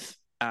with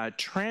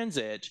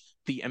transit,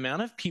 the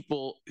amount of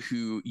people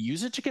who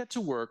use it to get to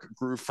work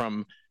grew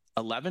from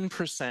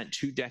 11%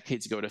 2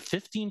 decades ago to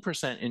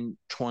 15% in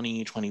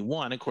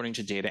 2021, according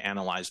to data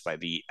analyzed by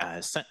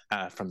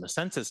from the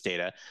census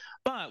data.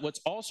 But what's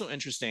also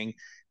interesting,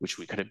 which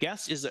we could have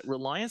guessed, is that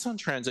reliance on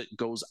transit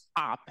goes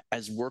up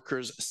as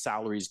workers'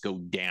 salaries go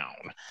down.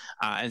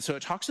 And so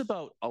it talks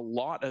about a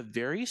lot of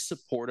very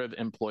supportive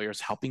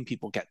employers helping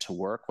people get to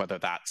work, whether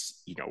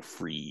that's,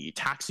 free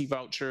taxi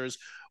vouchers,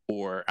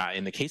 or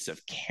in the case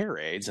of care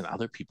aides and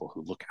other people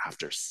who look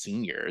after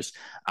seniors,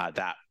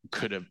 that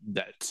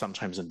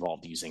sometimes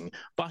involved using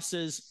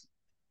buses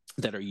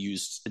that are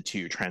used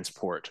to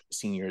transport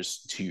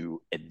seniors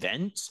to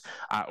events,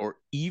 or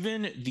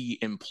even the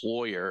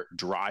employer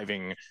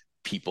driving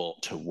people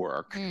to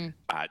work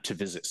to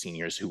visit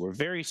seniors who were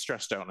very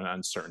stressed out and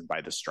uncertain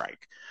by the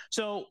strike.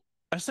 So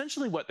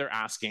essentially what they're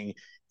asking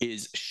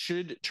is,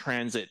 should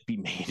transit be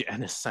made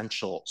an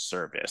essential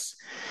service?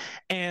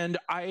 And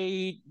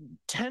I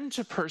tend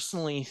to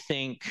personally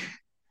think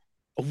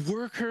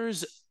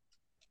workers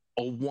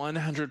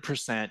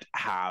 100%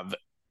 have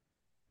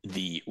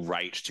the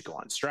right to go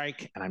on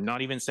strike. And I'm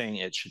not even saying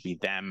it should be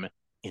them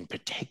in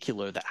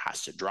particular that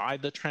has to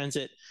drive the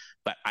transit,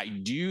 but I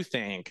do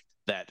think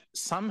that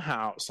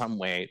somehow, some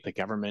way, the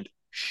government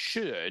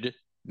should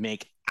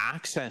make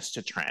access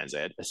to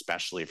transit,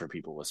 especially for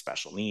people with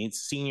special needs,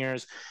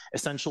 seniors,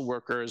 essential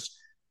workers,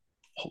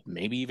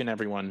 maybe even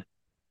everyone,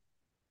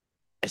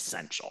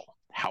 essential.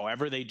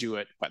 However they do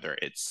it, whether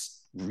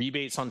it's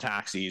rebates on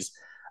taxis,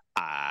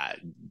 I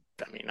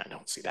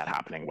don't see that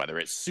happening, whether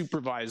it's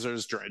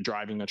supervisors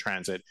driving the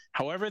transit,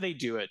 however they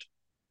do it,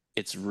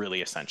 it's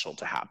really essential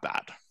to have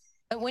that.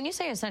 When you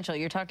say essential,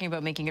 you're talking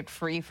about making it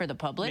free for the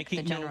public,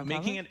 the general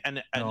making public?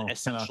 it an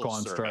essential go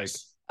on service.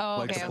 strike. Oh,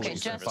 Like okay.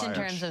 Just in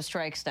terms of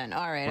strikes, then.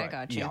 All right, I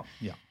got you.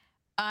 Yeah.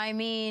 I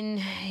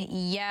mean,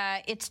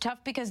 yeah, it's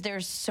tough because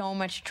there's so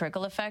much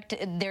trickle effect.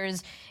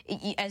 There's,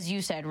 as you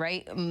said,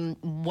 right?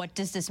 What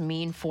does this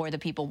mean for the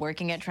people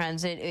working at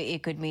transit?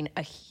 It could mean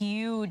a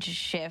huge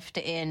shift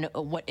in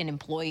what an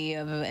employee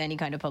of any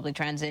kind of public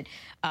transit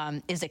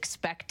is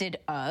expected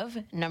of,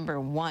 number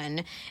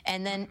one.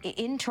 And then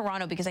in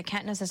Toronto, because I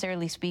can't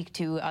necessarily speak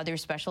to other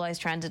specialized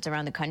transits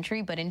around the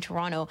country, but in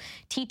Toronto,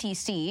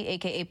 TTC,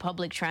 aka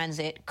public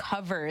transit,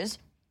 covers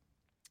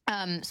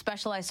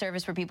specialized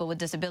service for people with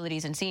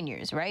disabilities and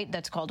seniors, right?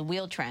 That's called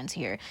Wheel-Trans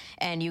here.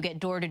 And you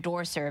get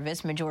door-to-door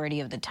service majority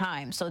of the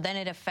time. So then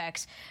it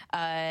affects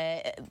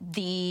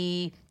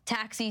the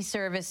taxi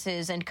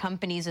services and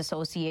companies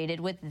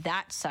associated with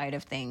that side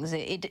of things.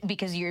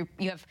 Because you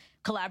have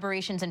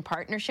collaborations and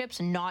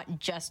partnerships, not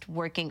just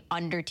working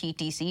under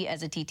TTC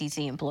as a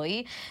TTC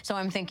employee. So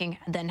I'm thinking,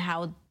 then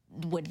how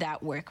would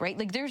that work, right?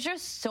 Like, there's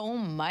just so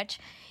much.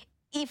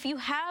 If you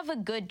have a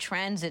good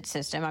transit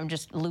system, I'm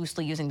just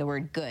loosely using the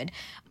word good,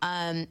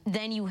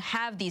 then you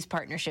have these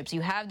partnerships,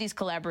 you have these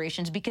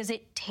collaborations, because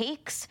it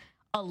takes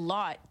a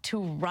lot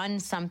to run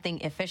something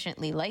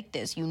efficiently like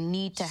this. You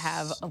need to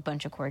have a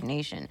bunch of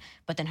coordination.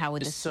 But then how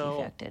would this be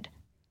affected?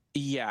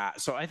 Yeah,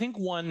 so I think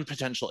one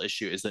potential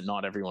issue is that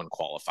not everyone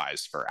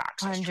qualifies for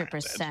access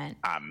 100%.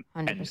 100%.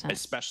 And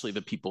especially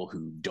the people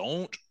who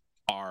don't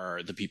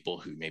are the people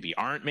who maybe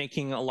aren't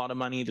making a lot of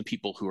money, the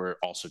people who are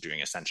also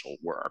doing essential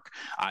work.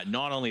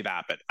 Not only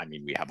that, but I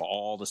mean, we have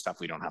all the stuff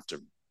we don't have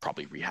to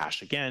probably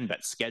rehash again,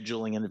 but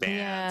scheduling in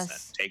advance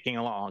and taking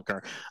a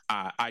longer.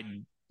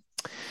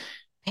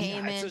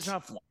 It's a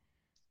tough one.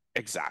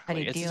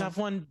 Exactly. It's a tough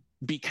one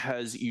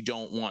because you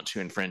don't want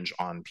to infringe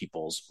on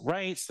people's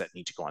rights that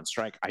need to go on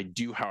strike. I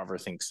do, however,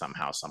 think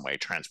somehow, some way,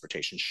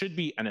 transportation should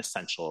be an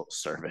essential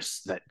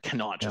service that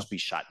cannot just be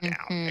shut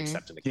down,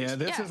 except in the case. Yeah,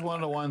 this is one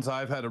of the ones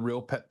I've had a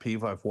real pet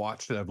peeve. I've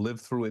watched it. I've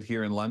lived through it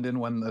here in London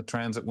when the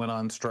transit went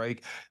on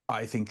strike.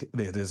 I think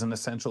it is an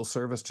essential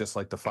service, just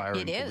like the fire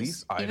and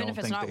police. Even if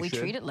it's not, we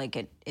treat it like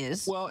it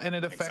is. Well, and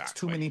it affects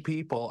too many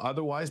people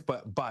otherwise,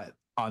 but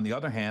on the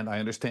other hand, I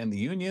understand the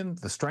union,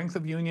 the strength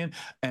of union,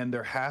 and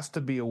there has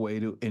to be a way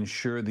to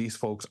ensure these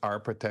folks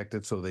are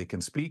protected so they can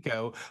speak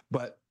out,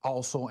 but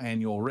also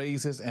annual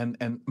raises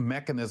and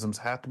mechanisms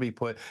have to be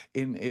put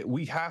in.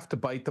 We have to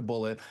bite the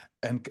bullet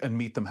and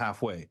meet them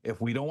halfway.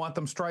 If we don't want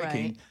them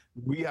striking,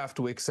 we have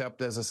to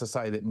accept as a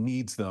society that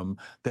needs them,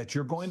 that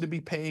you're going to be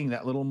paying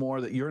that little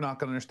more, that you're not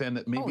going to understand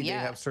that maybe they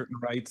have certain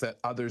rights that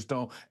others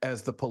don't,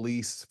 as the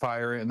police,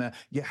 fire, and that.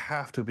 You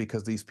have to,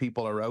 because these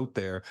people are out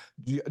there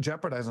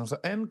jeopardizing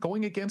themselves and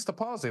going against the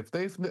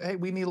positive. Hey,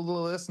 we need a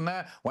little of this and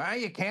that. Well,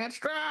 you can't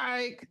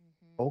strike.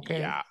 Okay.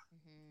 Yeah.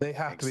 They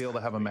have to be able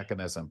to have a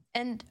mechanism.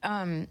 And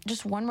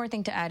just one more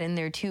thing to add in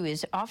there too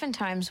is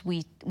oftentimes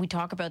we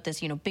talk about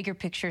this, bigger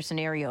picture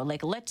scenario,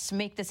 like let's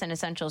make this an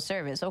essential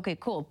service. Okay,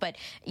 cool. But,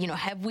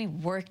 have we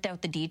worked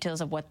out the details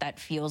of what that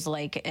feels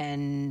like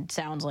and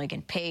sounds like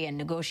and pay and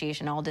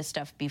negotiation, all this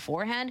stuff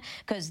beforehand?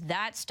 Because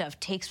that stuff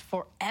takes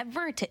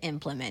forever to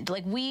implement.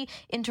 Like we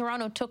in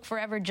Toronto took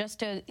forever just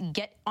to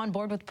get on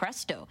board with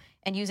Presto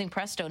and using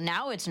Presto.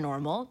 Now it's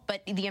normal,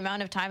 but the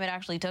amount of time it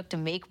actually took to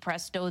make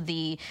Presto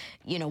the,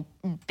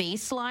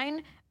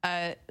 baseline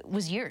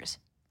was years.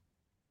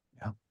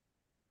 Yeah,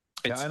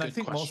 and I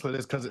think most of it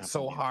is because it's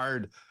so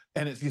hard,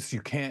 and it's just you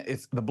can't.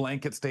 It's the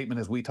blanket statement,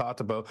 as we talked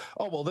about.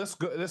 Oh well, this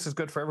is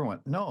good for everyone.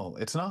 No,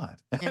 it's not.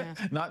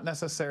 Not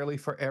necessarily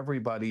for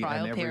everybody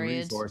and every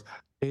resource.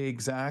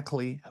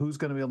 Exactly. Who's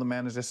going to be able to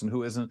manage this and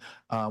who isn't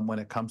when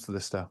it comes to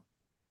this stuff?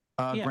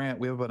 Grant,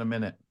 we have about a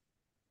minute.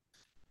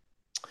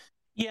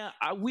 Yeah,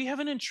 we have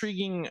an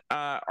intriguing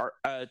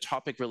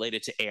topic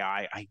related to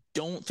AI. I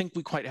don't think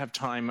we quite have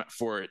time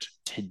for it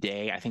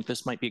today. I think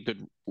this might be a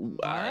good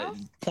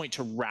point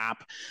to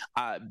wrap.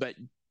 But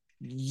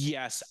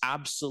yes,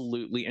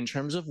 absolutely. In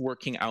terms of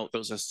working out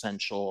those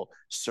essential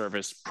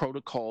service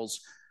protocols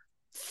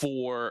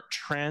for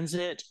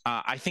transit,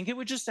 I think it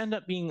would just end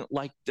up being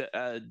like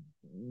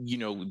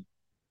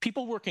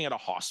people working at a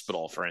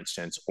hospital, for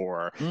instance,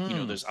 or,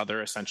 there's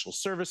other essential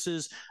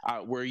services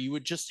where you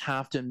would just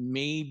have to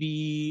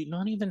maybe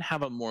not even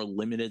have a more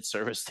limited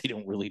service. They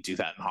don't really do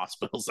that in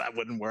hospitals. That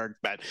wouldn't work.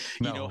 But,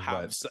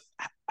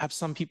 have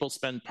some people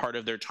spend part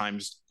of their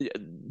times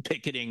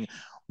picketing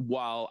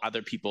while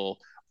other people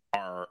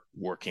are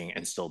working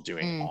and still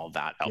doing all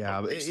that.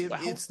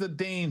 It's the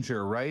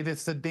danger, right?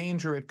 It's the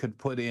danger it could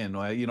put in.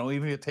 Even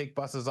if you take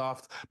buses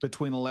off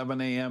between 11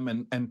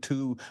 a.m. and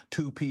 2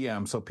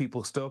 p.m. so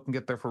people still can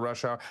get there for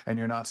rush hour, and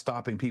you're not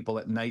stopping people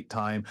at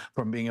nighttime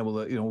from being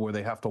able to, where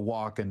they have to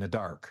walk in the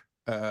dark,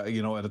 at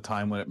a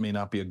time when it may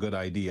not be a good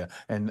idea.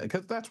 And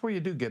because that's where you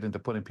do get into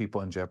putting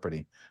people in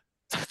jeopardy.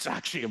 That's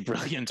actually a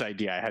brilliant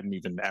idea. I hadn't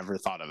even ever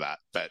thought of that.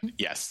 But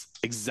yes,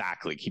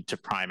 exactly. Keep to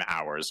prime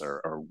hours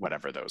or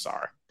whatever those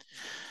are.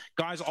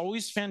 Guys,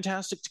 always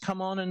fantastic to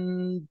come on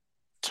and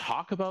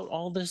talk about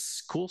all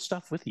this cool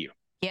stuff with you.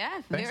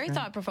 Yeah, very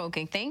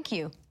thought-provoking. Thank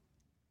you.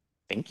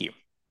 Thank you.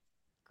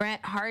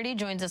 Grant Hardy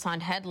joins us on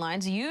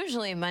Headlines,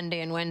 usually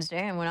Monday and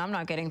Wednesday, and when I'm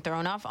not getting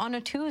thrown off, on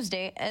a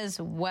Tuesday as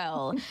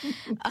well.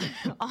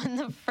 On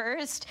the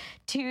first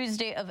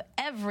Tuesday of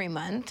every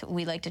month,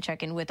 we like to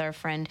check in with our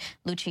friend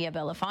Lucia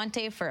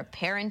Bellafante for a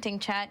parenting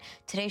chat.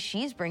 Today,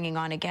 she's bringing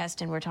on a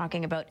guest, and we're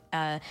talking about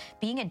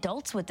being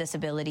adults with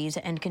disabilities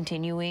and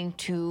continuing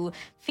to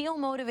feel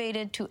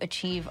motivated to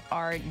achieve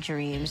our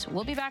dreams.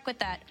 We'll be back with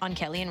that on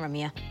Kelly and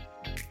Ramya.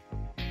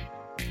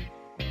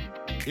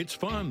 It's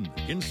fun,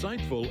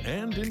 insightful,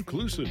 and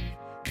inclusive.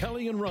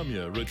 Kelly and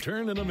Ramya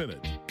return in a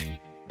minute.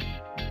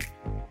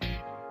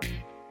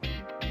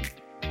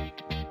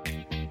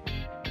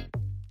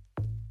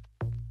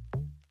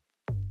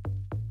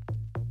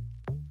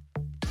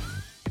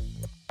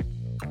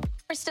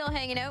 We're still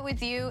hanging out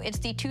with you. It's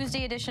the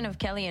Tuesday edition of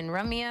Kelly and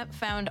Ramya,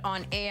 found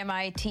on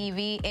AMI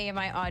TV,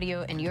 AMI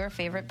Audio, and your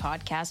favorite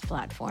podcast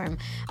platform.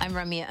 I'm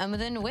Ramya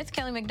Amudan with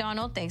Kelly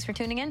McDonald. Thanks for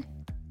tuning in.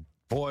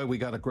 Boy, we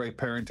got a great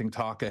parenting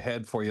talk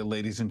ahead for you,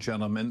 ladies and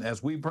gentlemen,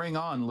 as we bring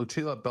on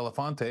Lucia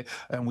Bellafante,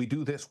 and we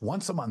do this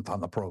once a month on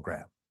the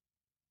program.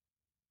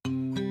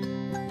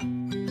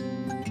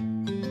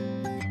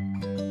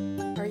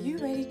 Are you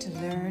ready to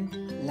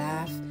learn,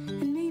 laugh,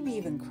 and maybe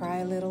even cry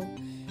a little?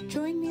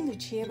 Join me,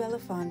 Lucia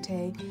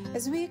Bellafante,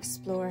 as we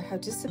explore how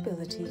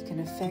disability can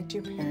affect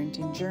your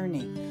parenting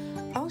journey.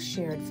 I'll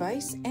share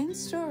advice and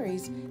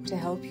stories to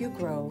help you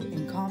grow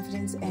in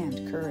confidence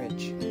and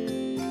courage.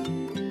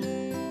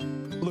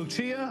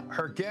 Lucia,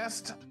 her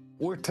guest,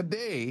 we're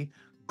today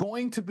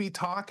going to be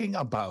talking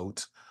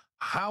about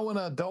how an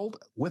adult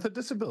with a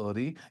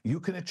disability, you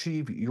can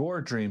achieve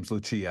your dreams,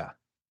 Lucia.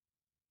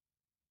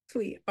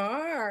 We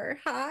are.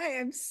 Hi,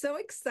 I'm so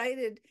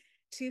excited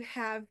to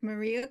have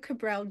Maria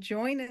Cabral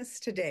join us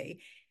today.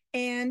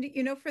 And,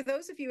 you know, for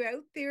those of you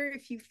out there,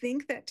 if you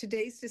think that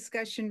today's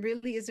discussion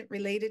really isn't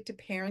related to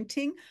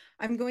parenting,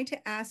 I'm going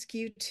to ask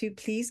you to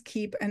please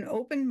keep an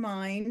open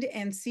mind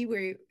and see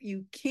where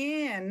you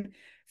can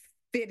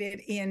fit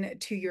it in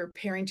to your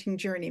parenting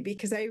journey,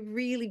 because I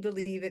really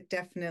believe it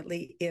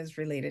definitely is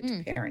related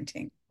to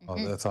parenting.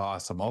 Oh, that's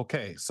awesome.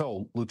 Okay,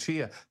 so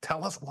Lucia,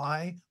 tell us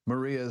why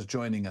Maria is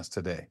joining us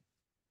today.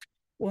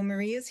 Well,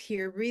 Maria's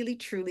here really,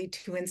 truly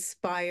to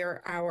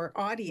inspire our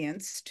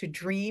audience to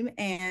dream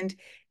and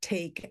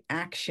take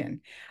action.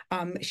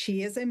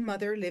 She is a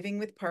mother living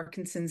with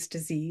Parkinson's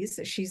disease.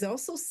 She's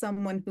also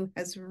someone who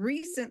has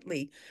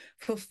recently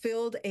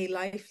fulfilled a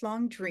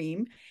lifelong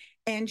dream,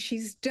 and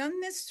she's done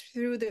this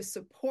through the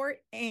support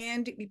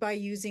and by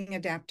using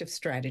adaptive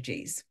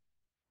strategies.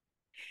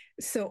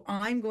 So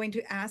I'm going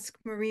to ask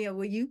Maria,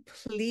 will you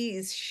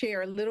please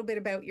share a little bit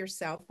about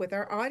yourself with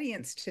our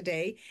audience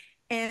today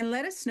and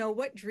let us know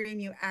what dream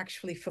you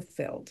actually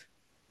fulfilled?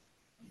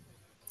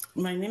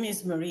 My name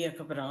is Maria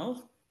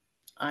Cabral.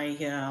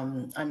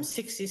 I'm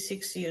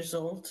 66 years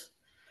old.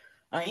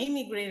 I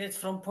immigrated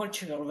from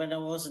Portugal when I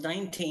was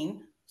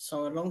 19,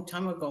 so a long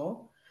time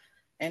ago,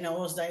 and I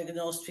was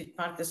diagnosed with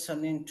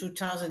Parkinson in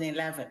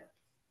 2011.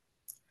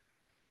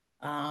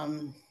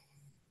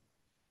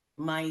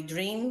 My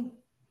dream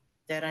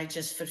that I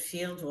just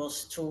fulfilled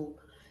was to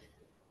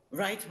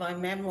write my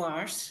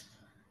memoirs,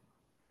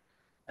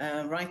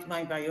 write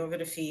my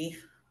biography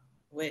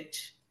with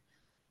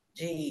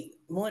the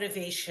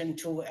motivation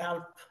to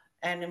help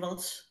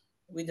animals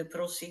with the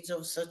proceeds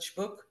of such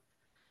book.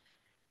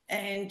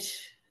 And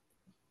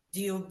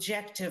the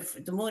objective,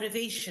 the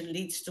motivation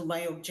leads to my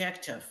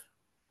objective,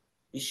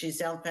 which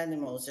is help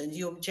animals. And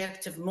the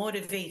objective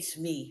motivates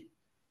me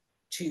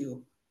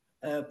to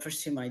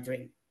pursue my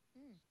dream.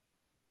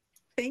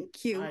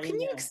 Thank you.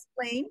 Can you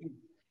explain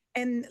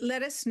and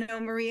let us know,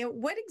 Maria,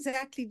 what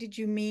exactly did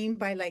you mean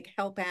by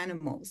help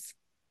animals?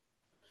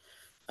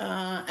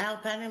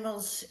 Help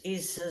animals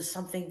is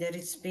something that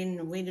it's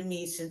been with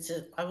me since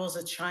I was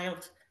a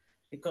child,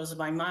 because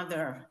my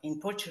mother in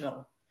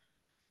Portugal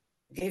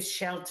gave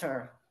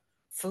shelter,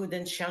 food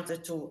and shelter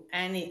to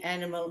any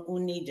animal who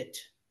needed,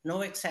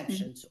 no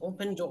exceptions,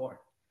 open door.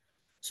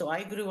 So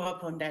I grew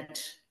up on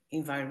that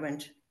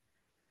environment.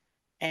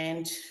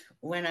 And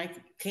when I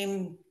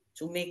came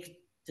to make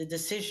the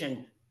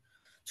decision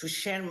to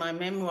share my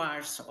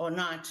memoirs or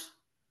not,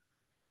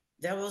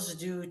 that was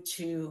due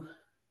to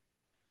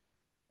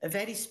a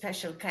very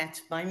special cat,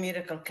 my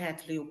miracle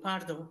cat,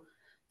 Leopardo,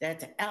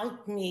 that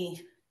helped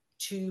me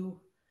to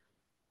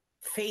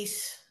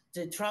face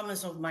the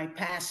traumas of my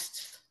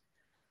past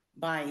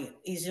by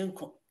his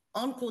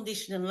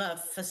unconditional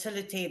love,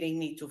 facilitating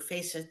me to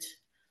face it,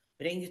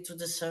 bring it to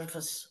the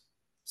surface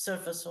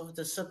of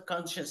the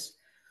subconscious,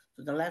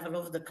 to the level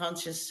of the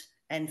conscious,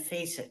 and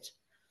face it.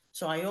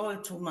 So I owe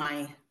it to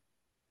my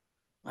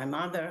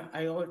mother,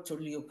 I owe it to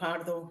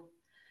Leopardo.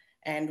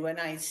 And when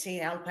I say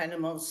help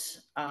animals,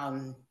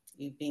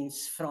 it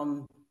means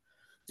from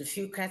the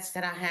few cats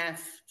that I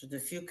have to the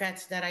few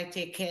cats that I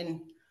take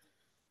in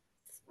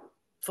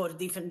for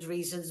different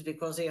reasons,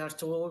 because they are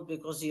too old,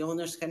 because the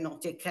owners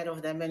cannot take care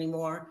of them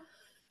anymore,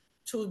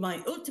 to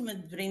my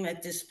ultimate dream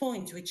at this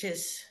point, which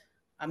is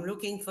I'm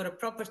looking for a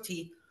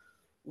property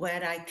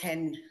where I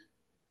can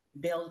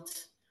build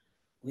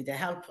with the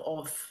help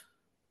of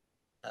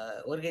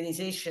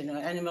organization, or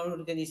animal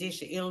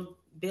organization, he'll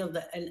build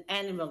an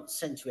animal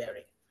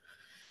sanctuary.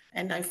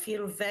 And I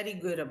feel very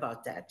good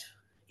about that.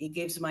 It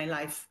gives my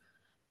life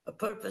a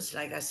purpose,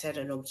 like I said,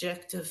 an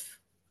objective,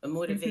 a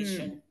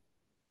motivation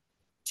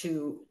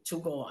to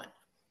go on.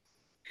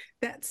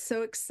 That's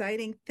so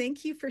exciting.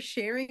 Thank you for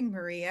sharing,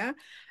 Maria.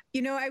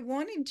 You know, I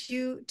wanted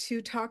you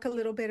to talk a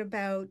little bit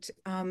about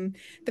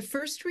the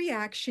first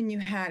reaction you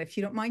had, if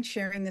you don't mind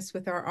sharing this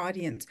with our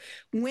audience,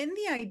 when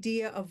the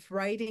idea of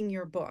writing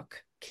your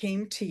book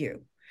came to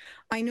you.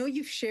 I know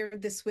you've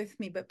shared this with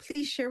me, but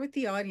please share with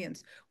the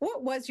audience.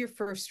 What was your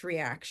first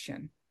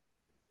reaction?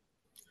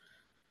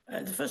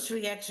 The first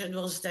reaction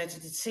was that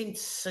it seemed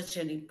such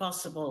an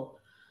impossible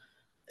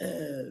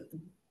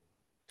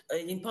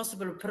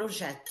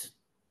project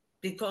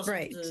because of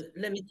the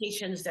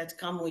limitations that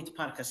come with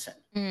Parkinson.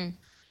 And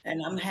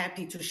I'm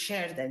happy to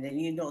share that, and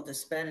you know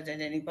this better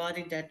than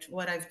anybody, that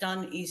what I've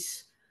done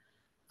is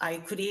I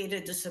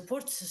created a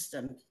support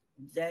system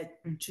that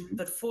to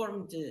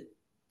perform the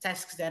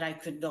tasks that I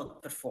could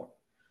not perform.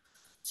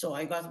 So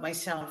I got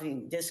myself,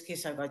 in this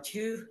case, I got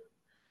you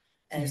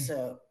as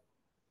a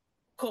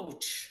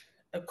coach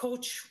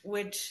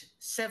with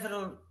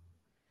several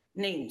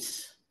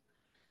names,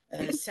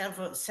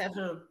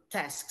 several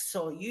tasks.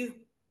 So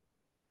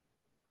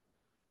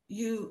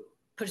you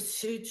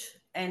pursued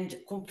and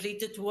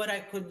completed what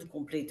I couldn't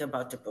complete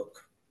about the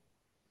book.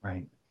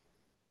 Right.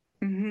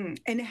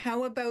 And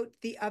how about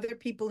the other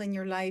people in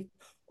your life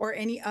or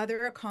any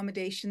other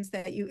accommodations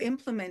that you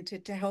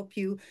implemented to help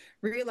you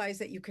realize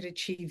that you could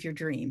achieve your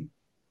dream?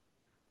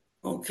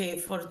 Okay,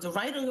 for the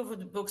writing of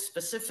the book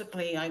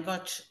specifically,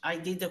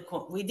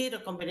 we did a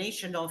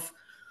combination of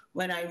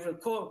when I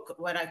record,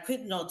 what I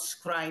could not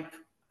scribe,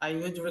 I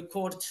would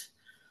record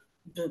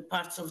the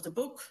parts of the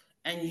book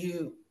and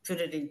you put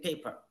it in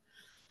paper.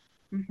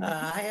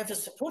 I have a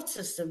support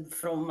system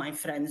from my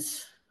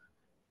friends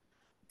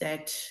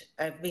that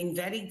have been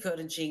very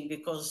encouraging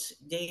because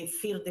they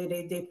feel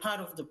that they're part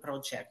of the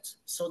project.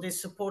 So they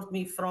support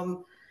me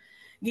from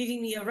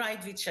giving me a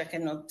ride, which I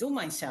cannot do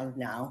myself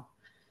now,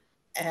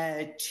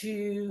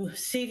 to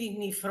saving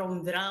me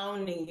from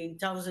drowning in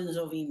thousands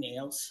of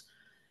emails,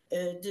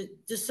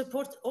 the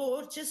support,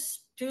 or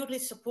just purely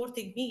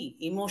supporting me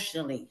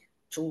emotionally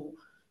to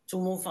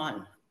move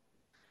on.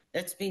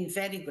 That's been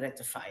very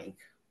gratifying.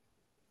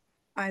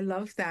 I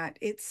love that.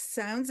 It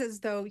sounds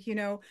as though, you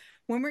know,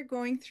 when we're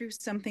going through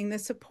something, the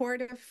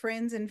support of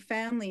friends and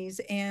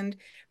families, and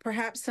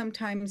perhaps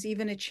sometimes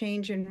even a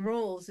change in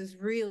roles, is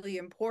really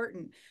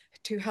important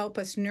to help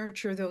us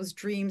nurture those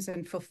dreams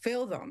and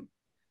fulfill them.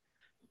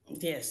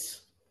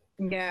 Yes.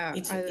 Yeah,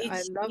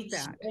 I love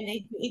that. And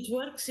it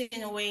works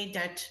in a way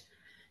that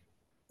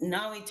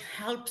now it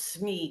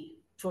helps me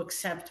to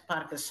accept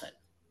Parkinson.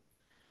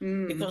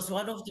 Because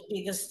one of the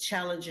biggest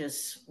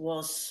challenges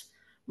was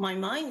my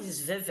mind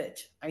is vivid.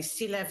 I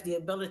still have the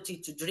ability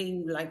to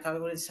dream like I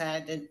always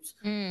had and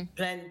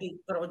plan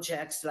big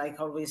projects like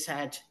I always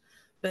had.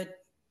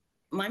 But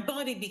my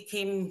body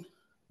became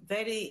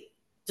very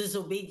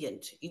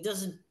disobedient. It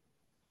doesn't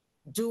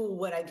do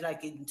what I'd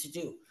like it to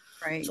do.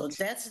 Right. So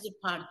that's the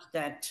part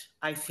that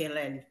I feel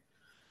in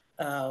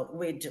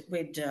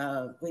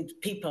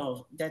with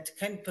people that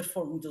can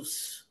perform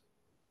those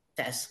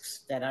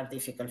tasks that are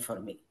difficult for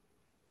me.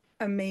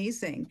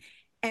 Amazing.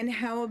 And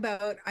how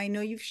about, I know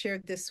you've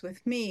shared this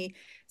with me,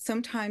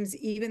 sometimes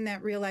even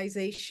that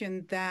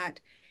realization that,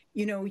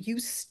 you know, you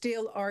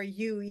still are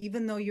you,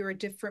 even though you're a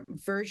different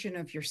version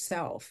of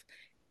yourself,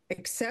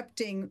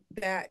 accepting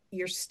that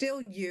you're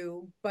still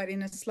you, but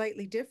in a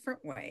slightly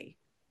different way.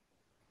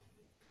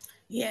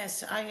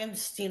 Yes, I am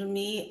still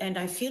me, and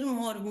I feel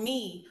more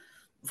me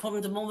from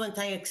the moment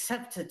I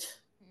accepted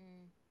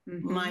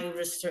my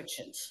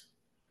restrictions.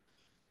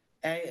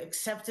 I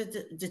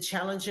accepted the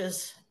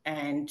challenges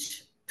and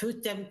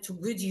put them to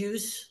good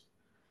use,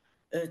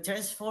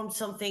 transformed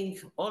something,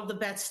 all the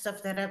bad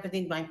stuff that happened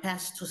in my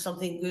past to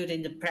something good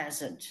in the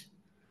present.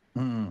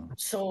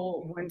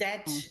 So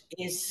that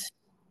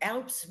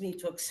helps me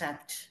to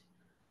accept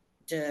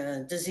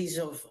the disease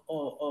of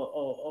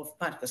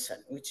Parkinson,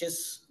 which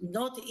is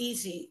not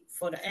easy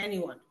for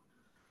anyone.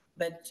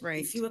 But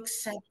if you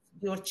accept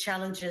your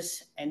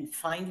challenges and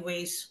find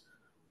ways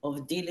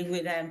of dealing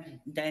with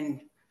them,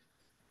 then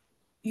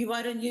you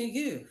are a new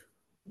you,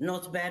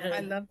 not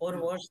better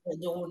or worse than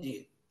the old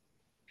you.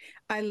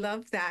 I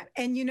love that.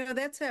 And, you know,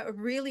 that's a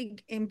really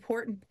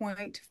important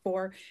point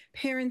for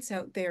parents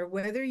out there,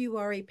 whether you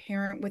are a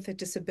parent with a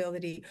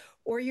disability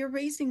or you're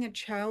raising a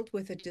child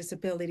with a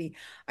disability.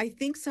 I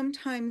think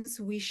sometimes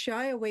we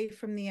shy away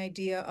from the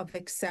idea of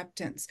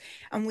acceptance.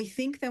 And we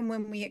think that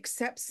when we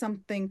accept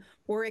something,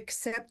 we're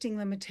accepting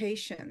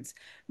limitations.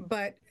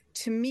 But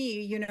to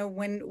me, you know,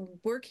 when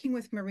working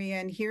with Maria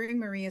and hearing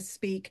Maria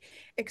speak,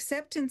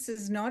 acceptance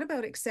is not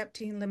about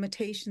accepting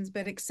limitations,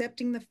 but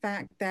accepting the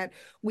fact that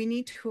we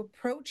need to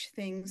approach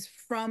things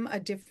from a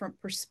different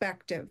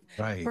perspective.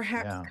 Right.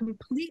 Perhaps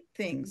complete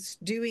things,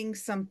 doing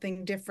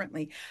something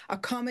differently,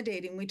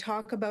 accommodating. We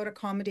talk about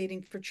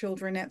accommodating for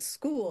children at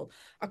school,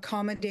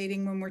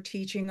 accommodating when we're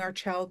teaching our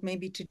child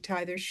maybe to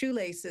tie their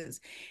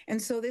shoelaces.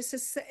 And so this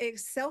is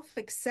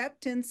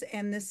self-acceptance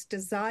and this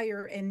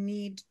desire and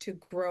need to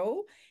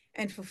grow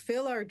and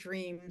fulfill our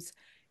dreams,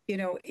 you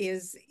know,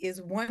 is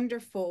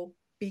wonderful,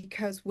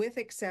 because with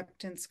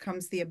acceptance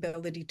comes the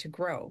ability to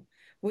grow.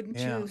 Wouldn't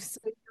you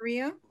say,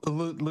 Maria?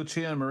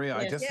 Lucia and Maria,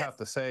 I just have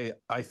to say,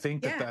 I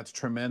think that that's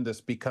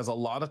tremendous, because a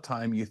lot of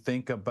time you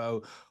think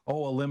about, a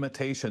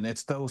limitation.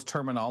 It's those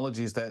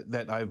terminologies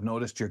that I've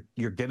noticed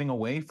you're getting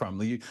away from.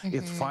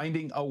 It's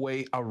finding a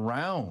way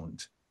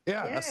around.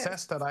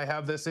 Assess that I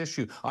have this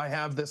issue. I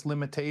have this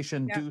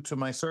limitation due to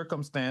my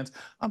circumstance.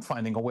 I'm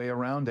finding a way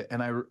around it.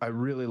 And I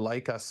really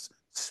like us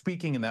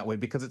speaking in that way,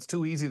 because it's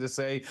too easy to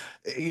say,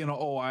 you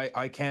know,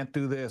 I can't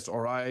do this,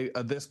 or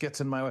this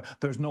gets in my way.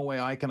 There's no way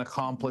I can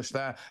accomplish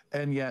that.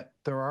 And yet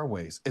there are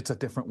ways. It's a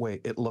different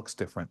way. It looks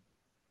different.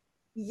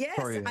 Yes,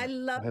 I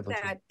love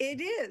that.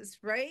 It is,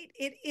 right?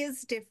 It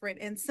is different.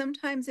 And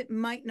sometimes it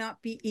might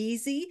not be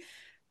easy.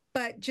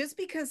 But just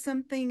because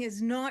something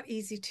is not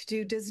easy to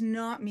do does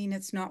not mean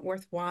it's not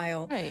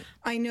worthwhile. Right.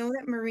 I know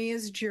that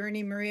Maria's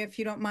journey, Maria, if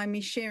you don't mind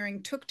me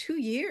sharing, took 2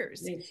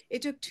 years. Yes.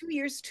 It took 2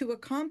 years to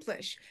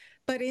accomplish.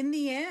 But in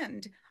the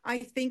end, I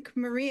think,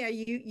 Maria,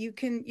 you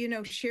can, you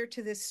know, share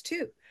to this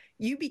too.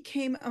 You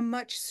became a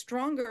much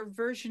stronger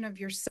version of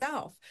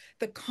yourself.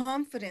 The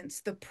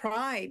confidence, the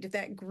pride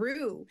that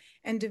grew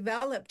and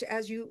developed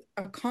as you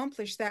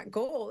accomplished that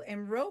goal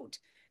and wrote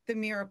The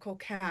Miracle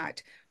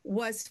Cat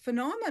was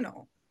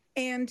phenomenal.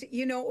 And,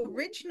 you know,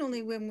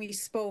 originally when we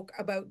spoke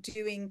about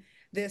doing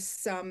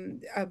this,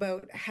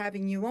 about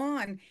having you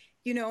on,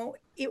 you know,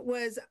 it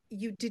was,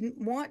 you didn't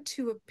want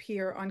to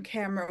appear on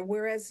camera,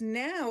 whereas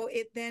now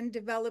it then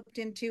developed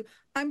into,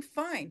 I'm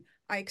fine.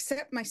 I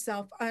accept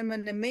myself. I'm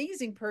an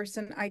amazing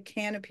person. I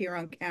can appear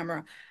on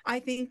camera. I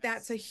think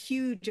that's a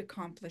huge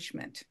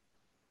accomplishment.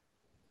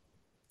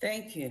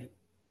 Thank you.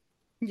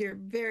 You're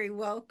very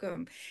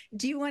welcome.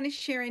 Do you want to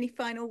share any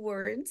final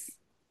words?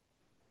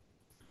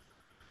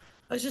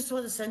 I just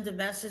want to send a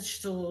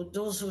message to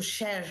those who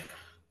share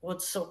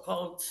what's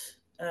so-called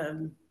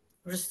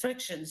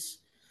restrictions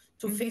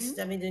to face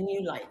them in a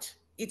new light.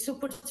 It's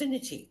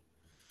opportunity.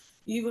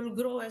 You will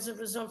grow as a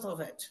result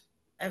of it.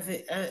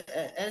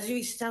 As you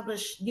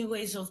establish new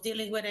ways of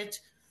dealing with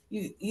it,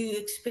 you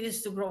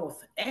experience the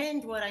growth.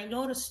 And what I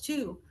noticed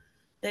too,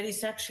 that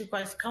is actually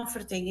quite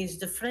comforting, is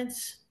the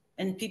friends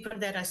and people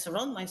that I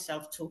surround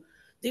myself to,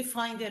 they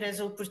find it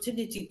as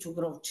opportunity to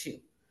grow too,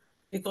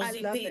 because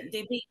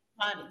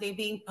they're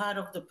being part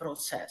of the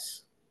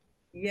process.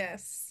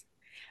 Yes.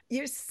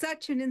 You're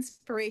such an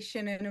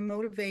inspiration and a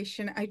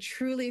motivation. I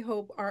truly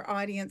hope our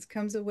audience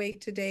comes away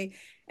today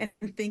and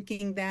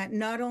thinking that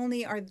not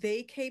only are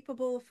they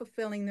capable of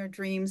fulfilling their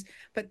dreams,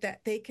 but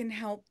that they can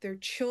help their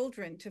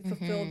children to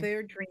fulfill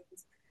their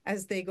dreams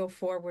as they go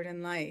forward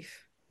in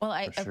life. Well,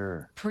 I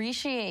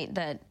appreciate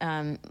that,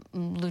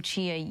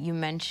 Lucia, you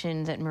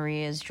mentioned that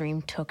Maria's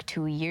dream took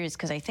 2 years,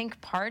 because I think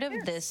part of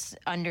this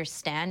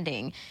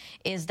understanding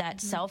is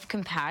that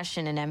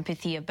self-compassion and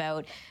empathy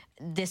about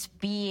this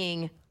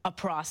being a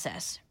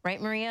process,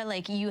 right, Maria?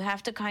 Like, you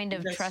have to kind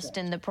of trust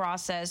in the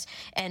process,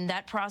 and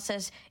that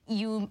process,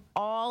 you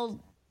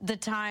all the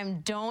time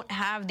don't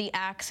have the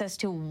access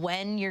to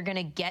when you're going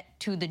to get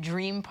to the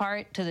dream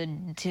part, to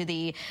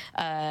the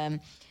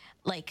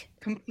like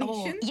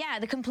completion.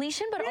 The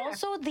completion, but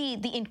also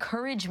the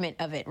encouragement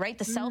of it, right?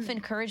 The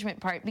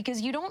self-encouragement part,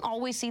 because you don't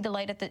always see the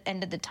light at the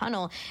end of the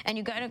tunnel, and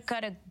you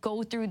gotta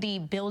go through the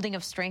building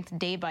of strength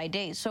day by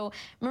day. So,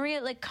 Maria,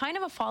 like, kind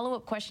of a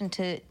follow-up question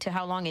to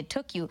how long it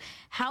took you.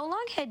 How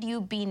long had you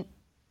been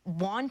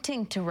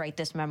wanting to write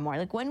this memoir?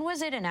 Like, when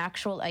was it an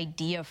actual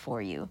idea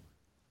for you?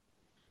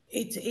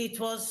 It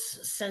was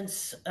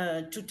since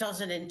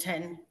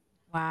 2010.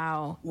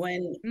 Wow.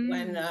 When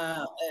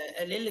a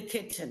little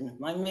kitten,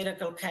 my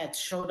miracle cat,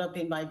 showed up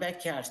in my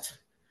backyard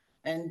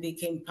and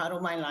became part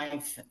of my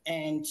life,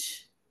 and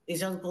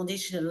his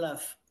unconditional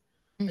love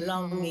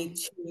allowed me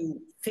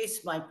to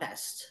face my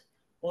past,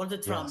 all the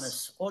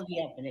traumas, all the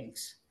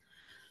happenings.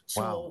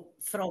 So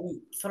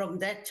from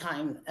that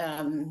time,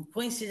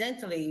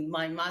 coincidentally,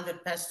 my mother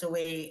passed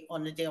away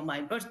on the day of my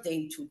birthday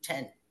in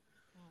 2010,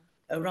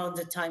 around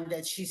the time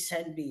that she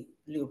sent me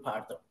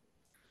Leopardo.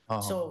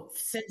 So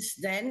since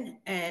then,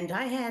 and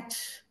I had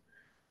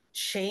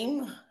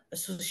shame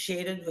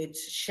associated with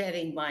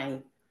sharing my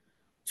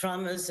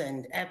traumas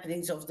and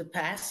happenings of the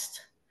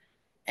past,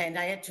 and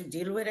I had to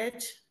deal with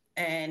it,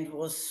 and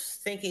was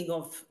thinking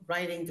of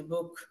writing the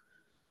book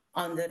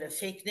under a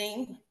fake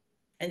name,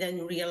 and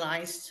then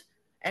realized,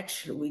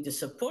 actually with the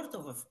support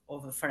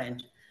of a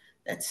friend,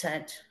 that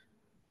said,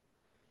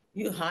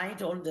 you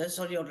hide all this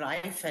all your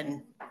life,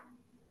 and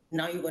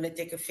now you're going to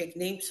take a fake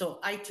name. So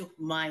I took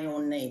my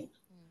own name.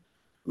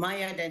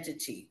 my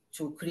identity,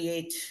 to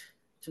create,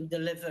 to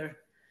deliver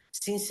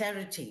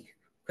sincerity,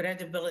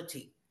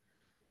 credibility.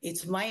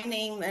 It's my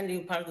name and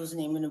Leopoldo's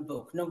name in a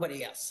book,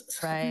 nobody else's.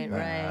 Right.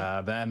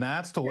 And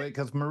that's the way,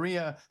 because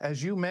Maria,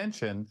 as you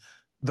mentioned,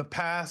 the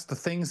past, the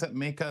things that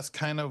make us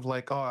kind of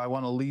like, oh, I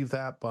want to leave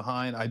that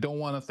behind. I don't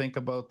want to think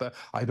about that.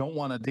 I don't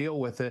want to deal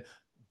with it.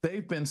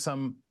 They've been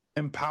some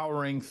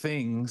empowering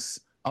things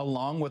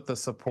along with the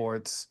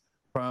supports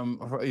from,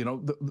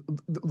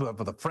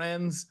 the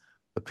friends,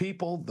 the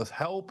people, the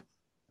help,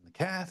 and the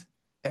cat.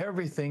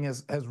 Everything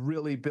has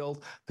really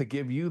built to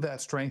give you that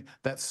strength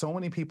that so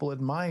many people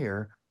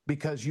admire,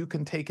 because you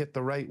can take it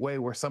the right way,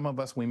 where some of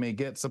us, we may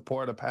get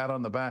support, a pat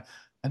on the back,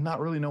 and not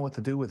really know what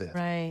to do with it.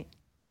 Right.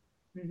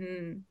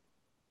 Mm-hmm.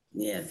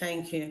 Yeah,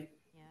 thank you.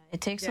 It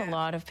takes a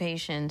lot of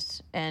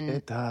patience, and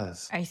it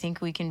does. I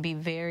think we can be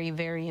very,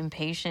 very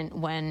impatient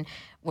when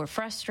we're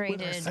frustrated.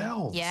 With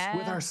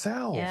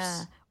ourselves.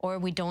 Yeah. Or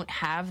we don't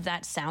have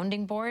that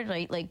sounding board,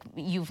 right? Like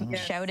you've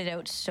shouted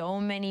out so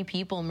many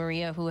people,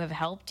 Maria, who have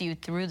helped you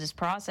through this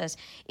process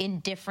in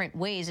different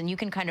ways. And you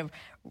can kind of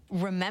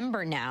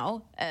remember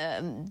now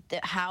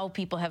how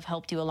people have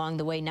helped you along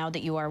the way now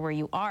that you are where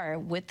you are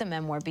with the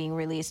memoir being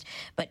released.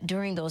 But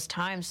during those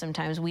times,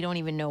 sometimes we don't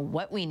even know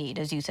what we need,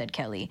 as you said,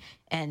 Kelly.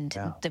 And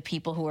the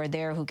people who are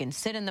there who can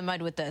sit in the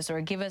mud with us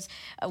or give us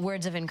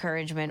words of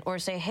encouragement or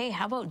say, hey,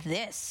 how about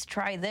this?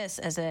 Try this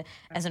as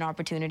an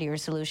opportunity or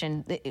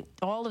solution.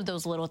 All of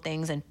those little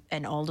things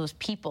and all those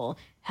people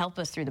help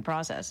us through the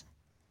process.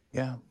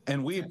 Yeah.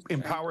 And we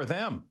empower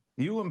them.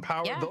 You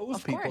empower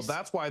those people. Course.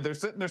 That's why they're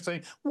sitting there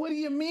saying, what do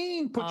you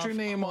mean? Put your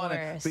name on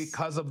it.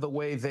 Because of the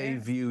way they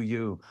view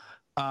you.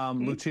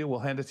 Lucia, we'll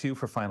hand it to you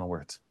for final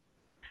words.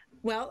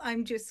 Well,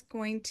 I'm just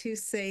going to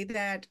say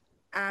that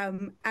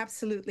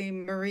absolutely,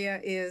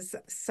 Maria is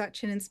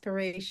such an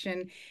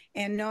inspiration.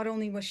 And not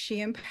only was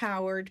she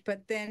empowered,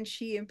 but then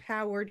she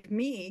empowered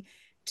me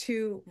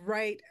to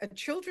write a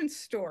children's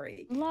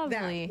story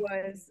that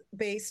was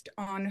based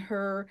on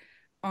her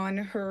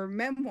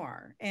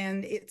memoir,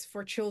 and it's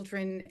for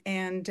children.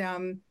 And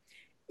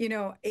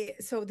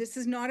so this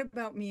is not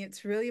about me.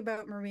 It's really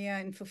about Maria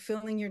and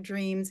fulfilling your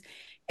dreams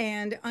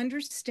and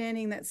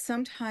understanding that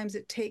sometimes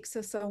it takes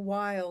us a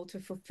while to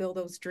fulfill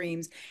those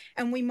dreams,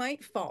 and we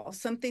might fall.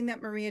 Something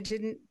that Maria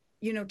didn't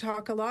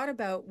talk a lot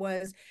about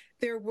was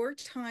there were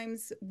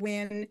times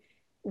when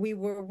we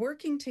were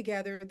working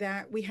together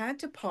that we had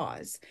to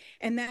pause,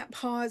 and that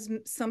pause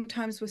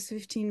sometimes was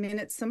 15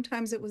 minutes,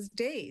 sometimes it was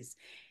days.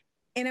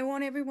 And I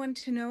want everyone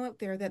to know out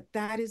there that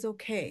that is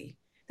okay.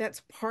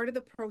 That's part of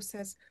the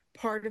process,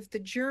 part of the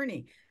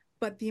journey.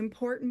 But the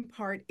important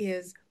part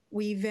is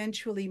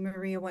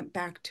Maria went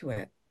back to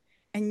it.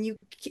 And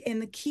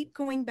the keep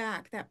going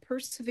back, that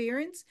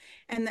perseverance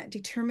and that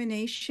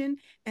determination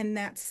and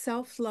that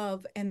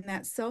self-love and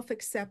that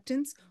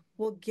self-acceptance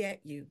will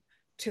get you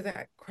to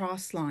that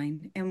cross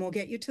line, and will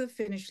get you to the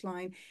finish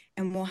line,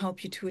 and will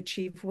help you to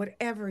achieve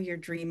whatever your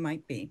dream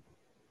might be.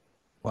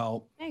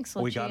 Well, thanks,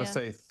 we got to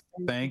say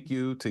thank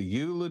you to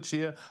you,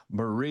 Lucia,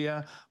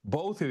 Maria,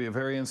 both of you,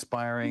 very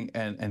inspiring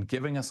and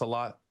giving us a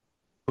lot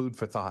food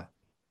for thought.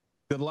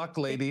 Good luck,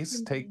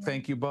 ladies.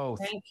 Thank you both.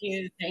 Thank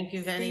you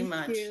very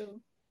much. Thank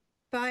you.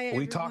 Bye,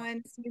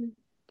 everyone.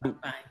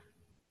 Bye.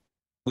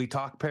 We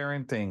talk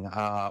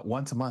parenting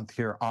once a month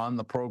here on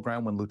the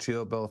program when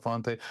Lucia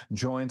Bellafante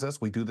joins us.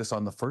 We do this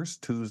on the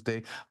first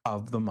Tuesday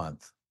of the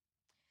month.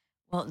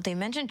 Well, they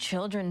mentioned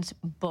children's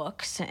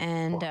books,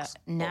 and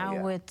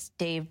now with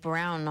Dave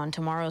Brown on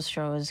tomorrow's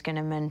show is going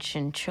to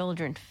mention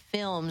children's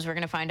films. We're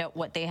going to find out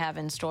what they have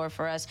in store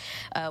for us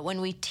when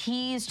we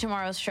tease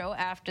tomorrow's show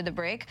after the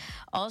break.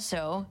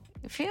 Also,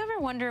 if you ever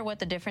wonder what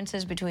the difference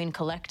is between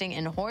collecting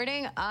and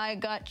hoarding, I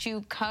got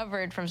you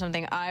covered from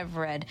something I've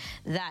read.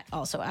 That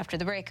also after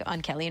the break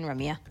on Kelly and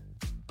Ramya.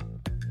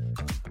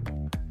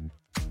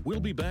 We'll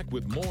be back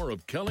with more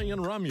of Kelly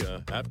and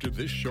Ramya after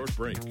this short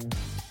break.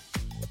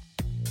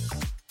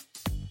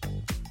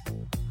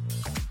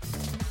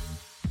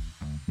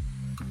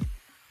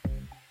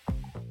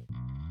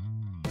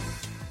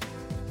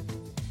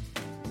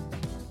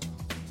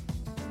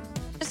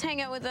 Hang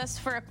out with us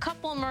for a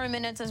couple more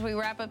minutes as we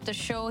wrap up the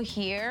show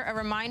here. A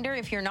reminder,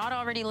 if you're not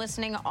already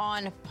listening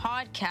on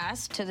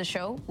podcast to the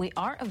show, we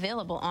are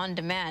available on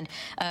demand.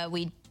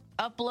 We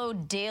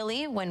upload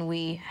daily when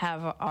we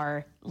have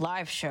our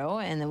live show,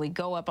 and then we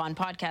go up on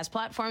podcast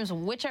platforms,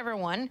 whichever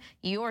one,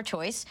 your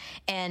choice.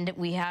 And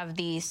we have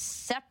the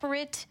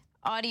separate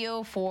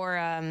audio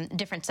for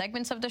different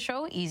segments of the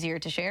show, easier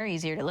to share,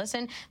 easier to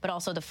listen, but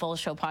also the full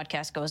show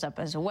podcast goes up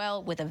as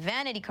well with a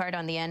vanity card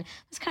on the end.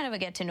 It's kind of a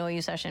get to know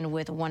you session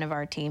with one of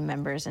our team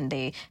members, and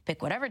they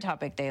pick whatever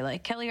topic they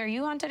like. Kelly, are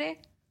you on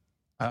today?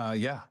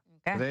 Yeah.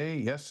 Okay. Today,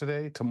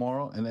 yesterday,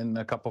 tomorrow, and then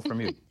a couple from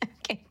you.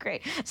 Okay,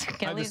 great. So I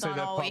Kelly's just say on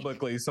that all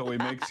publicly so we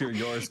make sure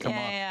yours come up.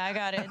 Yeah, I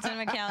got it. It's in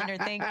my calendar.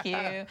 Thank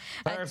you.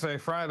 Thursday,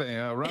 Friday,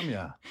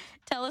 Ramya.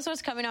 Tell us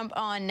what's coming up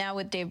on Now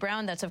with Dave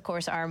Brown. That's, of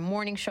course, our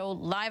morning show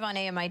live on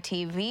AMI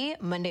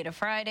TV, Monday to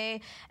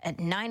Friday at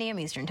 9 a.m.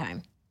 Eastern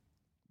Time.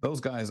 Those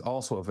guys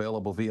also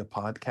available via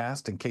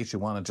podcast in case you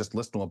want to just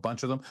listen to a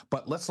bunch of them.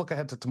 But let's look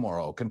ahead to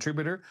tomorrow.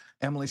 Contributor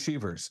Emily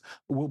Shevers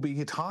will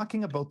be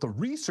talking about the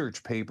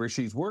research paper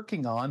she's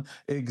working on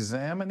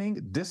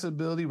examining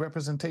disability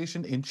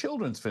representation in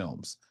children's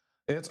films.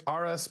 It's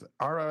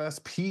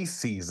RRSP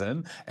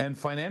season, and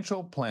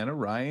financial planner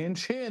Ryan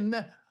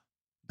Chin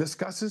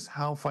discusses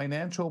how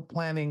financial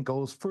planning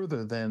goes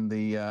further than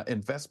the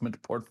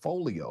investment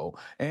portfolio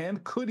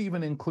and could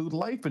even include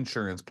life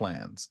insurance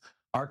plans.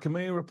 Our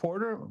community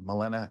reporter,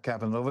 Milena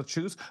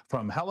Kavanovichus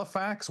from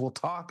Halifax, will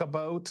talk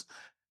about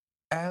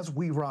As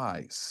We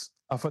Rise,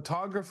 a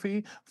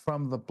photography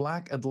from the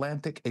Black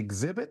Atlantic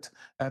exhibit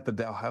at the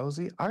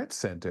Dalhousie Arts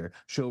Center.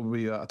 She'll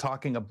be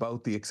talking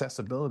about the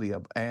accessibility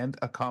of and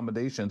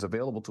accommodations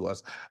available to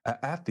us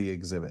at the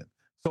exhibit.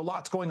 So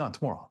lots going on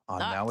tomorrow on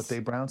Now with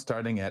Dave Brown,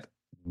 starting at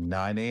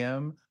 9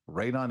 a.m.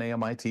 right on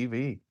AMI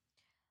TV.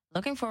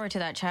 Looking forward to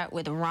that chat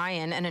with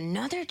Ryan and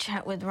another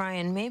chat with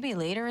Ryan maybe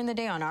later in the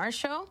day on our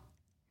show.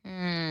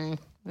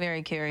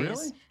 Very curious.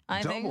 Really?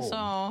 I think so.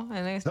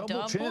 I think it's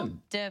double chin.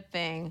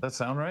 dipping. That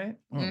sound right?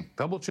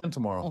 Double chin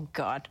tomorrow. Oh,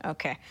 God.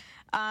 Okay.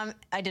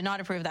 I did not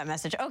approve that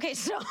message. Okay,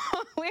 so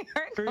we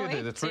are Sure going you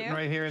did. It's to written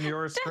right here in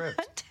your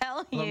script.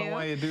 tell you. I don't know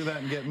why you do that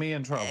and get me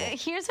in trouble.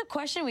 Here's a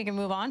question we can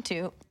move on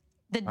to.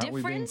 The Aren't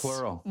we being difference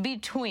plural?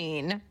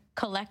 between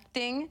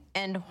collecting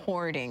and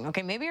hoarding.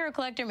 Okay, maybe you're a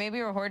collector, maybe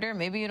you're a hoarder,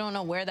 maybe you don't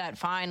know where that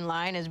fine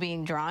line is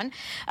being drawn.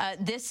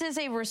 This is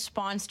a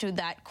response to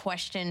that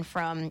question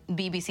from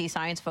BBC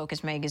Science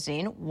Focus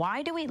magazine.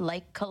 Why do we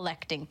like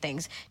collecting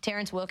things?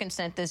 Terrence Wilkins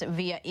sent this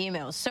via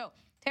email. So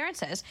Terrence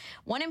says,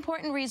 one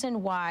important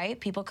reason why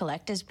people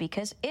collect is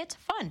because it's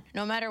fun.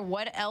 No matter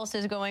what else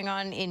is going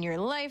on in your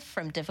life,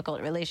 from difficult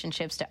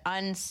relationships to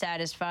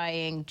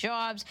unsatisfying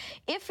jobs,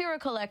 if you're a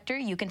collector,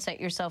 you can set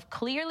yourself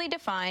clearly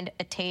defined,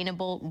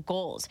 attainable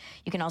goals.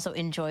 You can also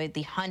enjoy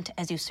the hunt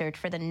as you search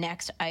for the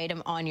next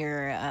item on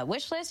your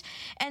wish list,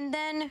 and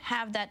then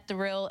have that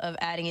thrill of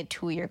adding it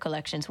to your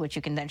collections, which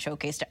you can then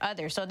showcase to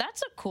others. So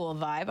that's a cool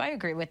vibe. I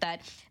agree with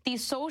that. The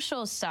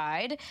social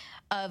side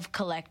of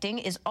collecting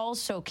is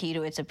also key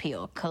to its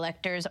appeal.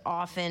 Collectors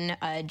often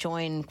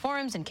join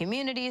forums and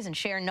communities and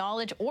share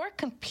knowledge or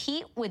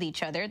compete with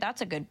each other.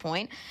 That's a good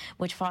point,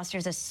 which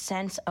fosters a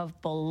sense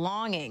of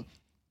belonging.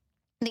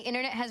 The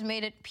internet has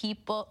made it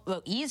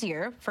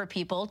easier for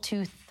people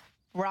to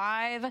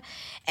thrive,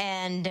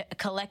 and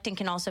collecting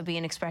can also be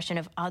an expression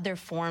of other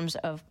forms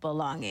of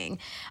belonging.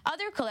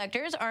 Other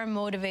collectors are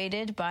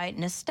motivated by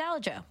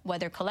nostalgia,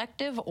 whether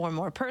collective or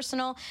more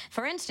personal.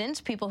 For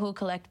instance, people who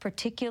collect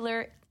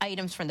particular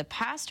items from the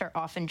past are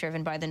often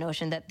driven by the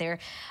notion that they're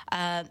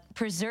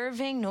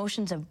preserving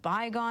notions of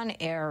bygone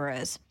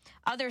eras.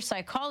 Other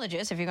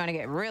psychologists, if you're going to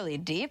get really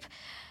deep,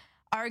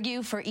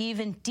 argue for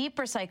even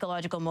deeper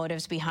psychological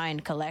motives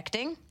behind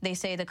collecting. They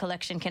say the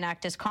collection can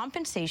act as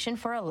compensation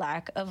for a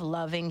lack of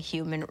loving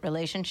human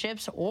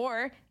relationships,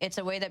 or it's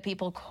a way that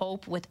people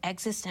cope with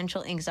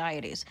existential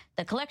anxieties.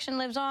 The collection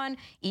lives on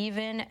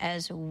even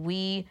as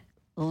we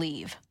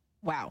leave.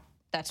 Wow,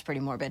 that's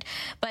pretty morbid.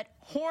 But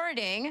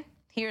hoarding,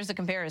 here's the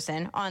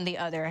comparison. On the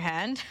other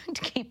hand,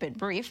 to keep it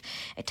brief,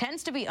 it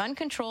tends to be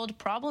uncontrolled,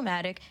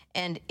 problematic,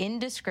 and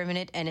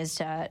indiscriminate, and is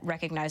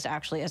recognized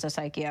actually as a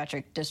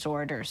psychiatric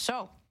disorder.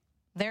 So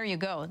there you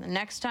go. The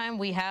next time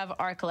we have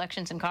our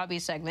Collections and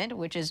Hobbies segment,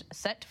 which is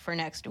set for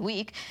next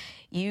week,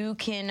 you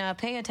can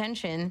pay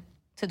attention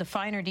to the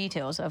finer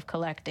details of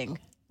collecting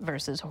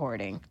versus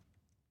hoarding.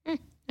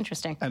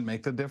 Interesting. And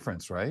make the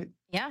difference, right?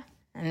 Yeah,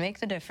 and make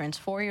the difference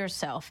for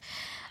yourself.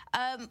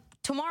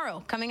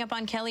 Tomorrow, coming up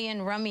on Kelly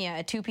and Ramya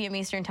at 2 p.m.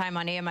 Eastern Time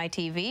on AMI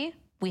TV,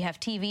 we have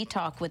TV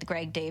Talk with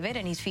Greg David,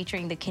 and he's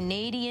featuring the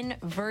Canadian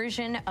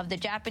version of the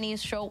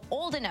Japanese show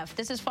Old Enough.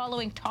 This is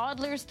following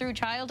toddlers through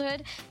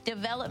childhood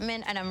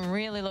development, and I'm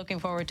really looking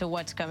forward to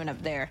what's coming up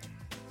there.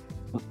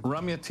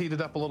 Ramya teed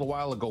it up a little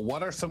while ago.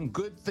 What are some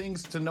good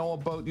things to know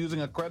about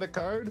using a credit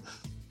card?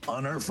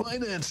 On our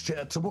finance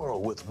chat tomorrow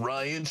with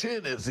Ryan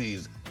Chin, as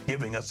he's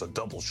giving us a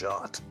double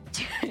shot.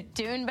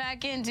 Tune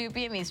back in 2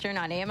 p.m. Eastern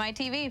on AMI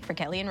TV for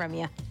Kelly and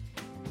Ramya.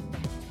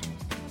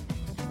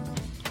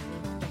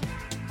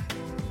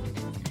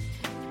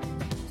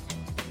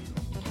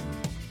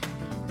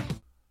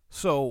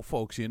 So,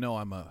 folks, you know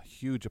I'm a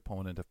huge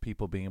opponent of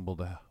people being able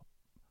to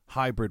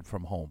hybrid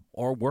from home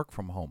or work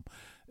from home.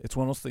 It's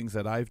one of those things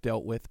that I've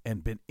dealt with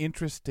and been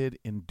interested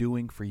in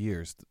doing for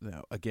years.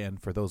 Now, again,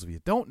 for those of you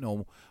who don't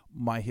know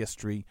my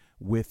history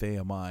with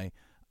AMI,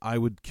 I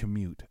would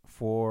commute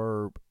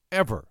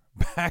forever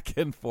back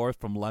and forth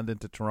from London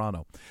to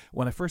Toronto.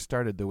 When I first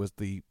started, there was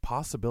the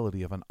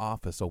possibility of an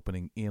office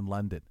opening in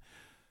London.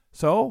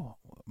 So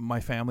my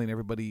family and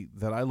everybody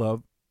that I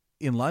love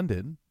in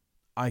London,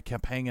 I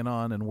kept hanging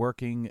on and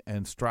working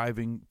and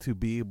striving to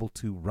be able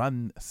to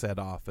run said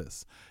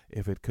office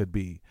if it could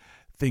be.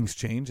 Things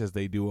change as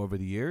they do over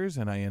the years,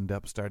 and I end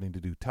up starting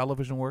to do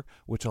television work,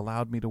 which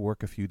allowed me to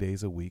work a few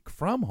days a week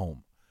from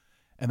home.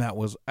 And that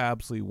was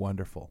absolutely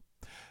wonderful.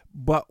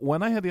 But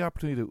when I had the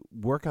opportunity to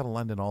work out of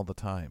London all the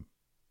time,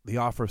 the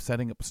offer of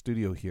setting up a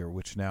studio here,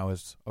 which now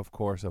has, of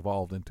course,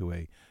 evolved into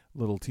a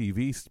little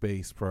TV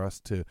space for us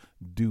to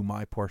do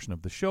my portion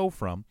of the show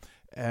from.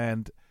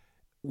 And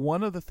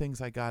one of the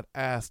things I got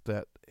asked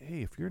that,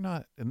 hey, if you're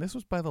not, and this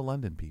was by the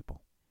London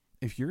people,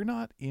 if you're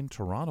not in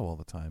Toronto all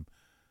the time,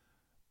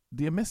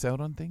 do you miss out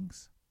on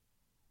things?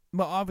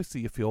 Well,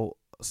 obviously you feel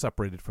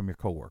separated from your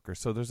coworkers,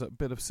 so there's a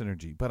bit of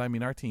synergy. But I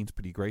mean, our team's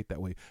pretty great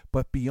that way.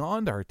 But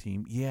beyond our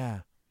team,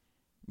 yeah,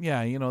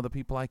 you know, the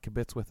people I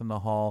kibitz with in the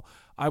hall,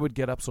 I would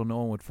get up so no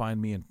one would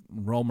find me and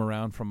roam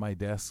around from my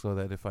desk, so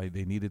that if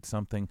they needed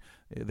something,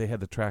 they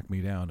had to track me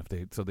down.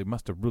 So they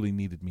must have really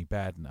needed me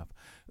bad enough.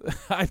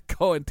 I'd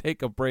go and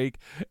take a break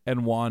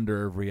and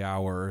wander every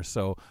hour or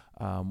so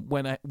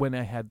when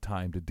I had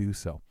time to do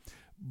so.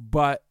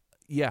 But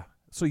yeah,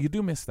 so you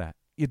do miss that.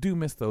 You do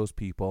miss those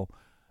people.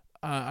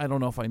 I don't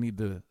know if I need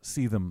to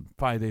see them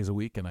 5 days a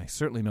week, and I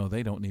certainly know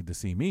they don't need to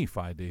see me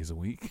 5 days a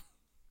week.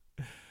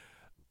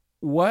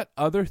 What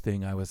other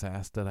thing I was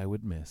asked that I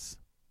would miss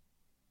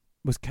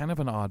was kind of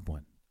an odd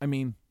one. I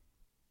mean,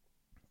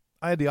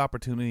 I had the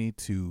opportunity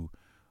to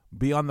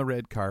be on the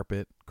red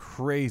carpet,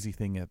 crazy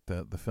thing at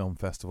the film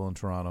festival in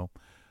Toronto,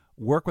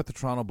 work with the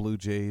Toronto Blue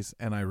Jays,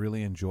 and I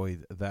really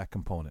enjoyed that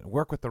component.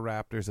 Work with the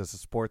Raptors as a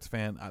sports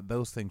fan,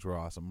 those things were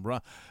awesome.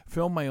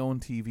 Film my own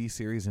TV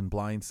series in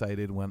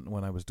Blindsided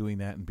when I was doing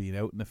that and being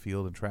out in the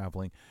field and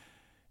traveling.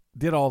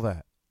 Did all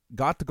that.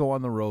 Got to go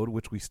on the road,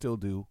 which we still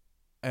do,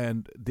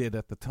 and did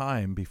at the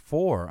time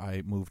before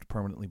I moved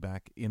permanently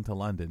back into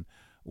London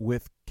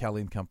with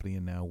Kelly and Company,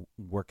 and now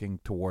working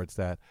towards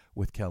that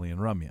with Kelly and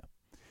Ramya.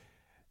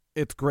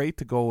 It's great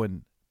to go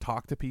and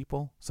talk to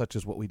people, such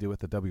as what we did with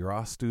the W.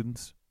 Ross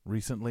students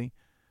recently,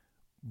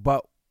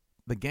 but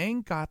the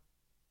gang got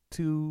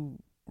to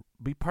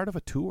be part of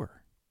a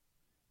tour,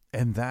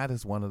 and that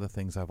is one of the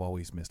things I've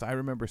always missed. I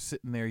remember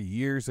sitting there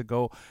years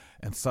ago,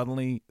 and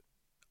suddenly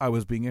I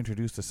was being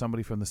introduced to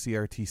somebody from the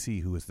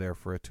CRTC who was there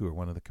for a tour,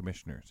 one of the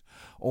commissioners,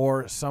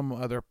 or some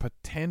other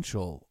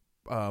potential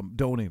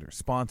donator,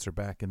 sponsor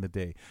back in the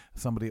day,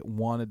 somebody that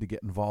wanted to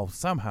get involved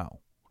somehow,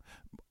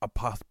 a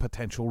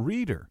potential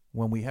reader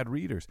when we had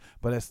readers.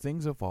 But as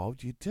things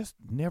evolved, you just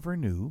never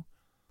knew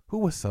who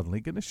was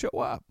suddenly going to show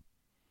up.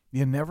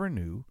 You never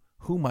knew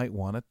who might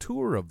want a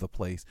tour of the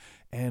place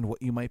and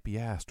what you might be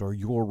asked, or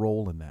your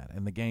role in that.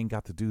 And the gang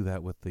got to do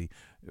that with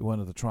one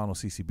of the Toronto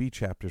CCB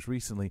chapters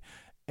recently,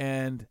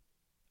 and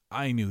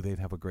I knew they'd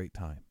have a great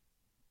time.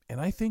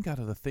 And I think out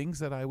of the things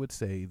that I would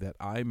say that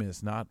I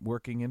miss not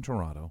working in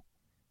Toronto,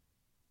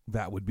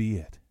 that would be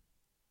it.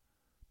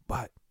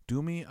 But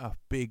do me a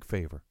big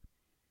favor.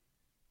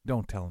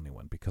 Don't tell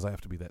anyone, because I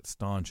have to be that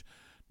staunch,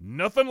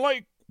 nothing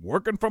like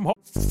working from home.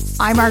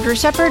 I'm Margaret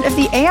Shepard of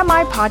the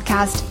AMI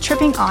podcast,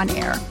 Tripping On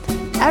Air.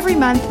 Every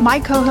month, my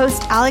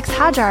co-host Alex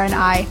Hajar and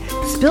I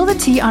spill the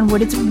tea on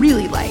what it's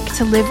really like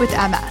to live with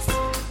MS.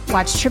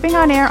 Watch Tripping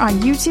On Air on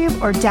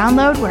YouTube or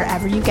download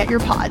wherever you get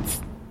your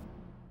pods.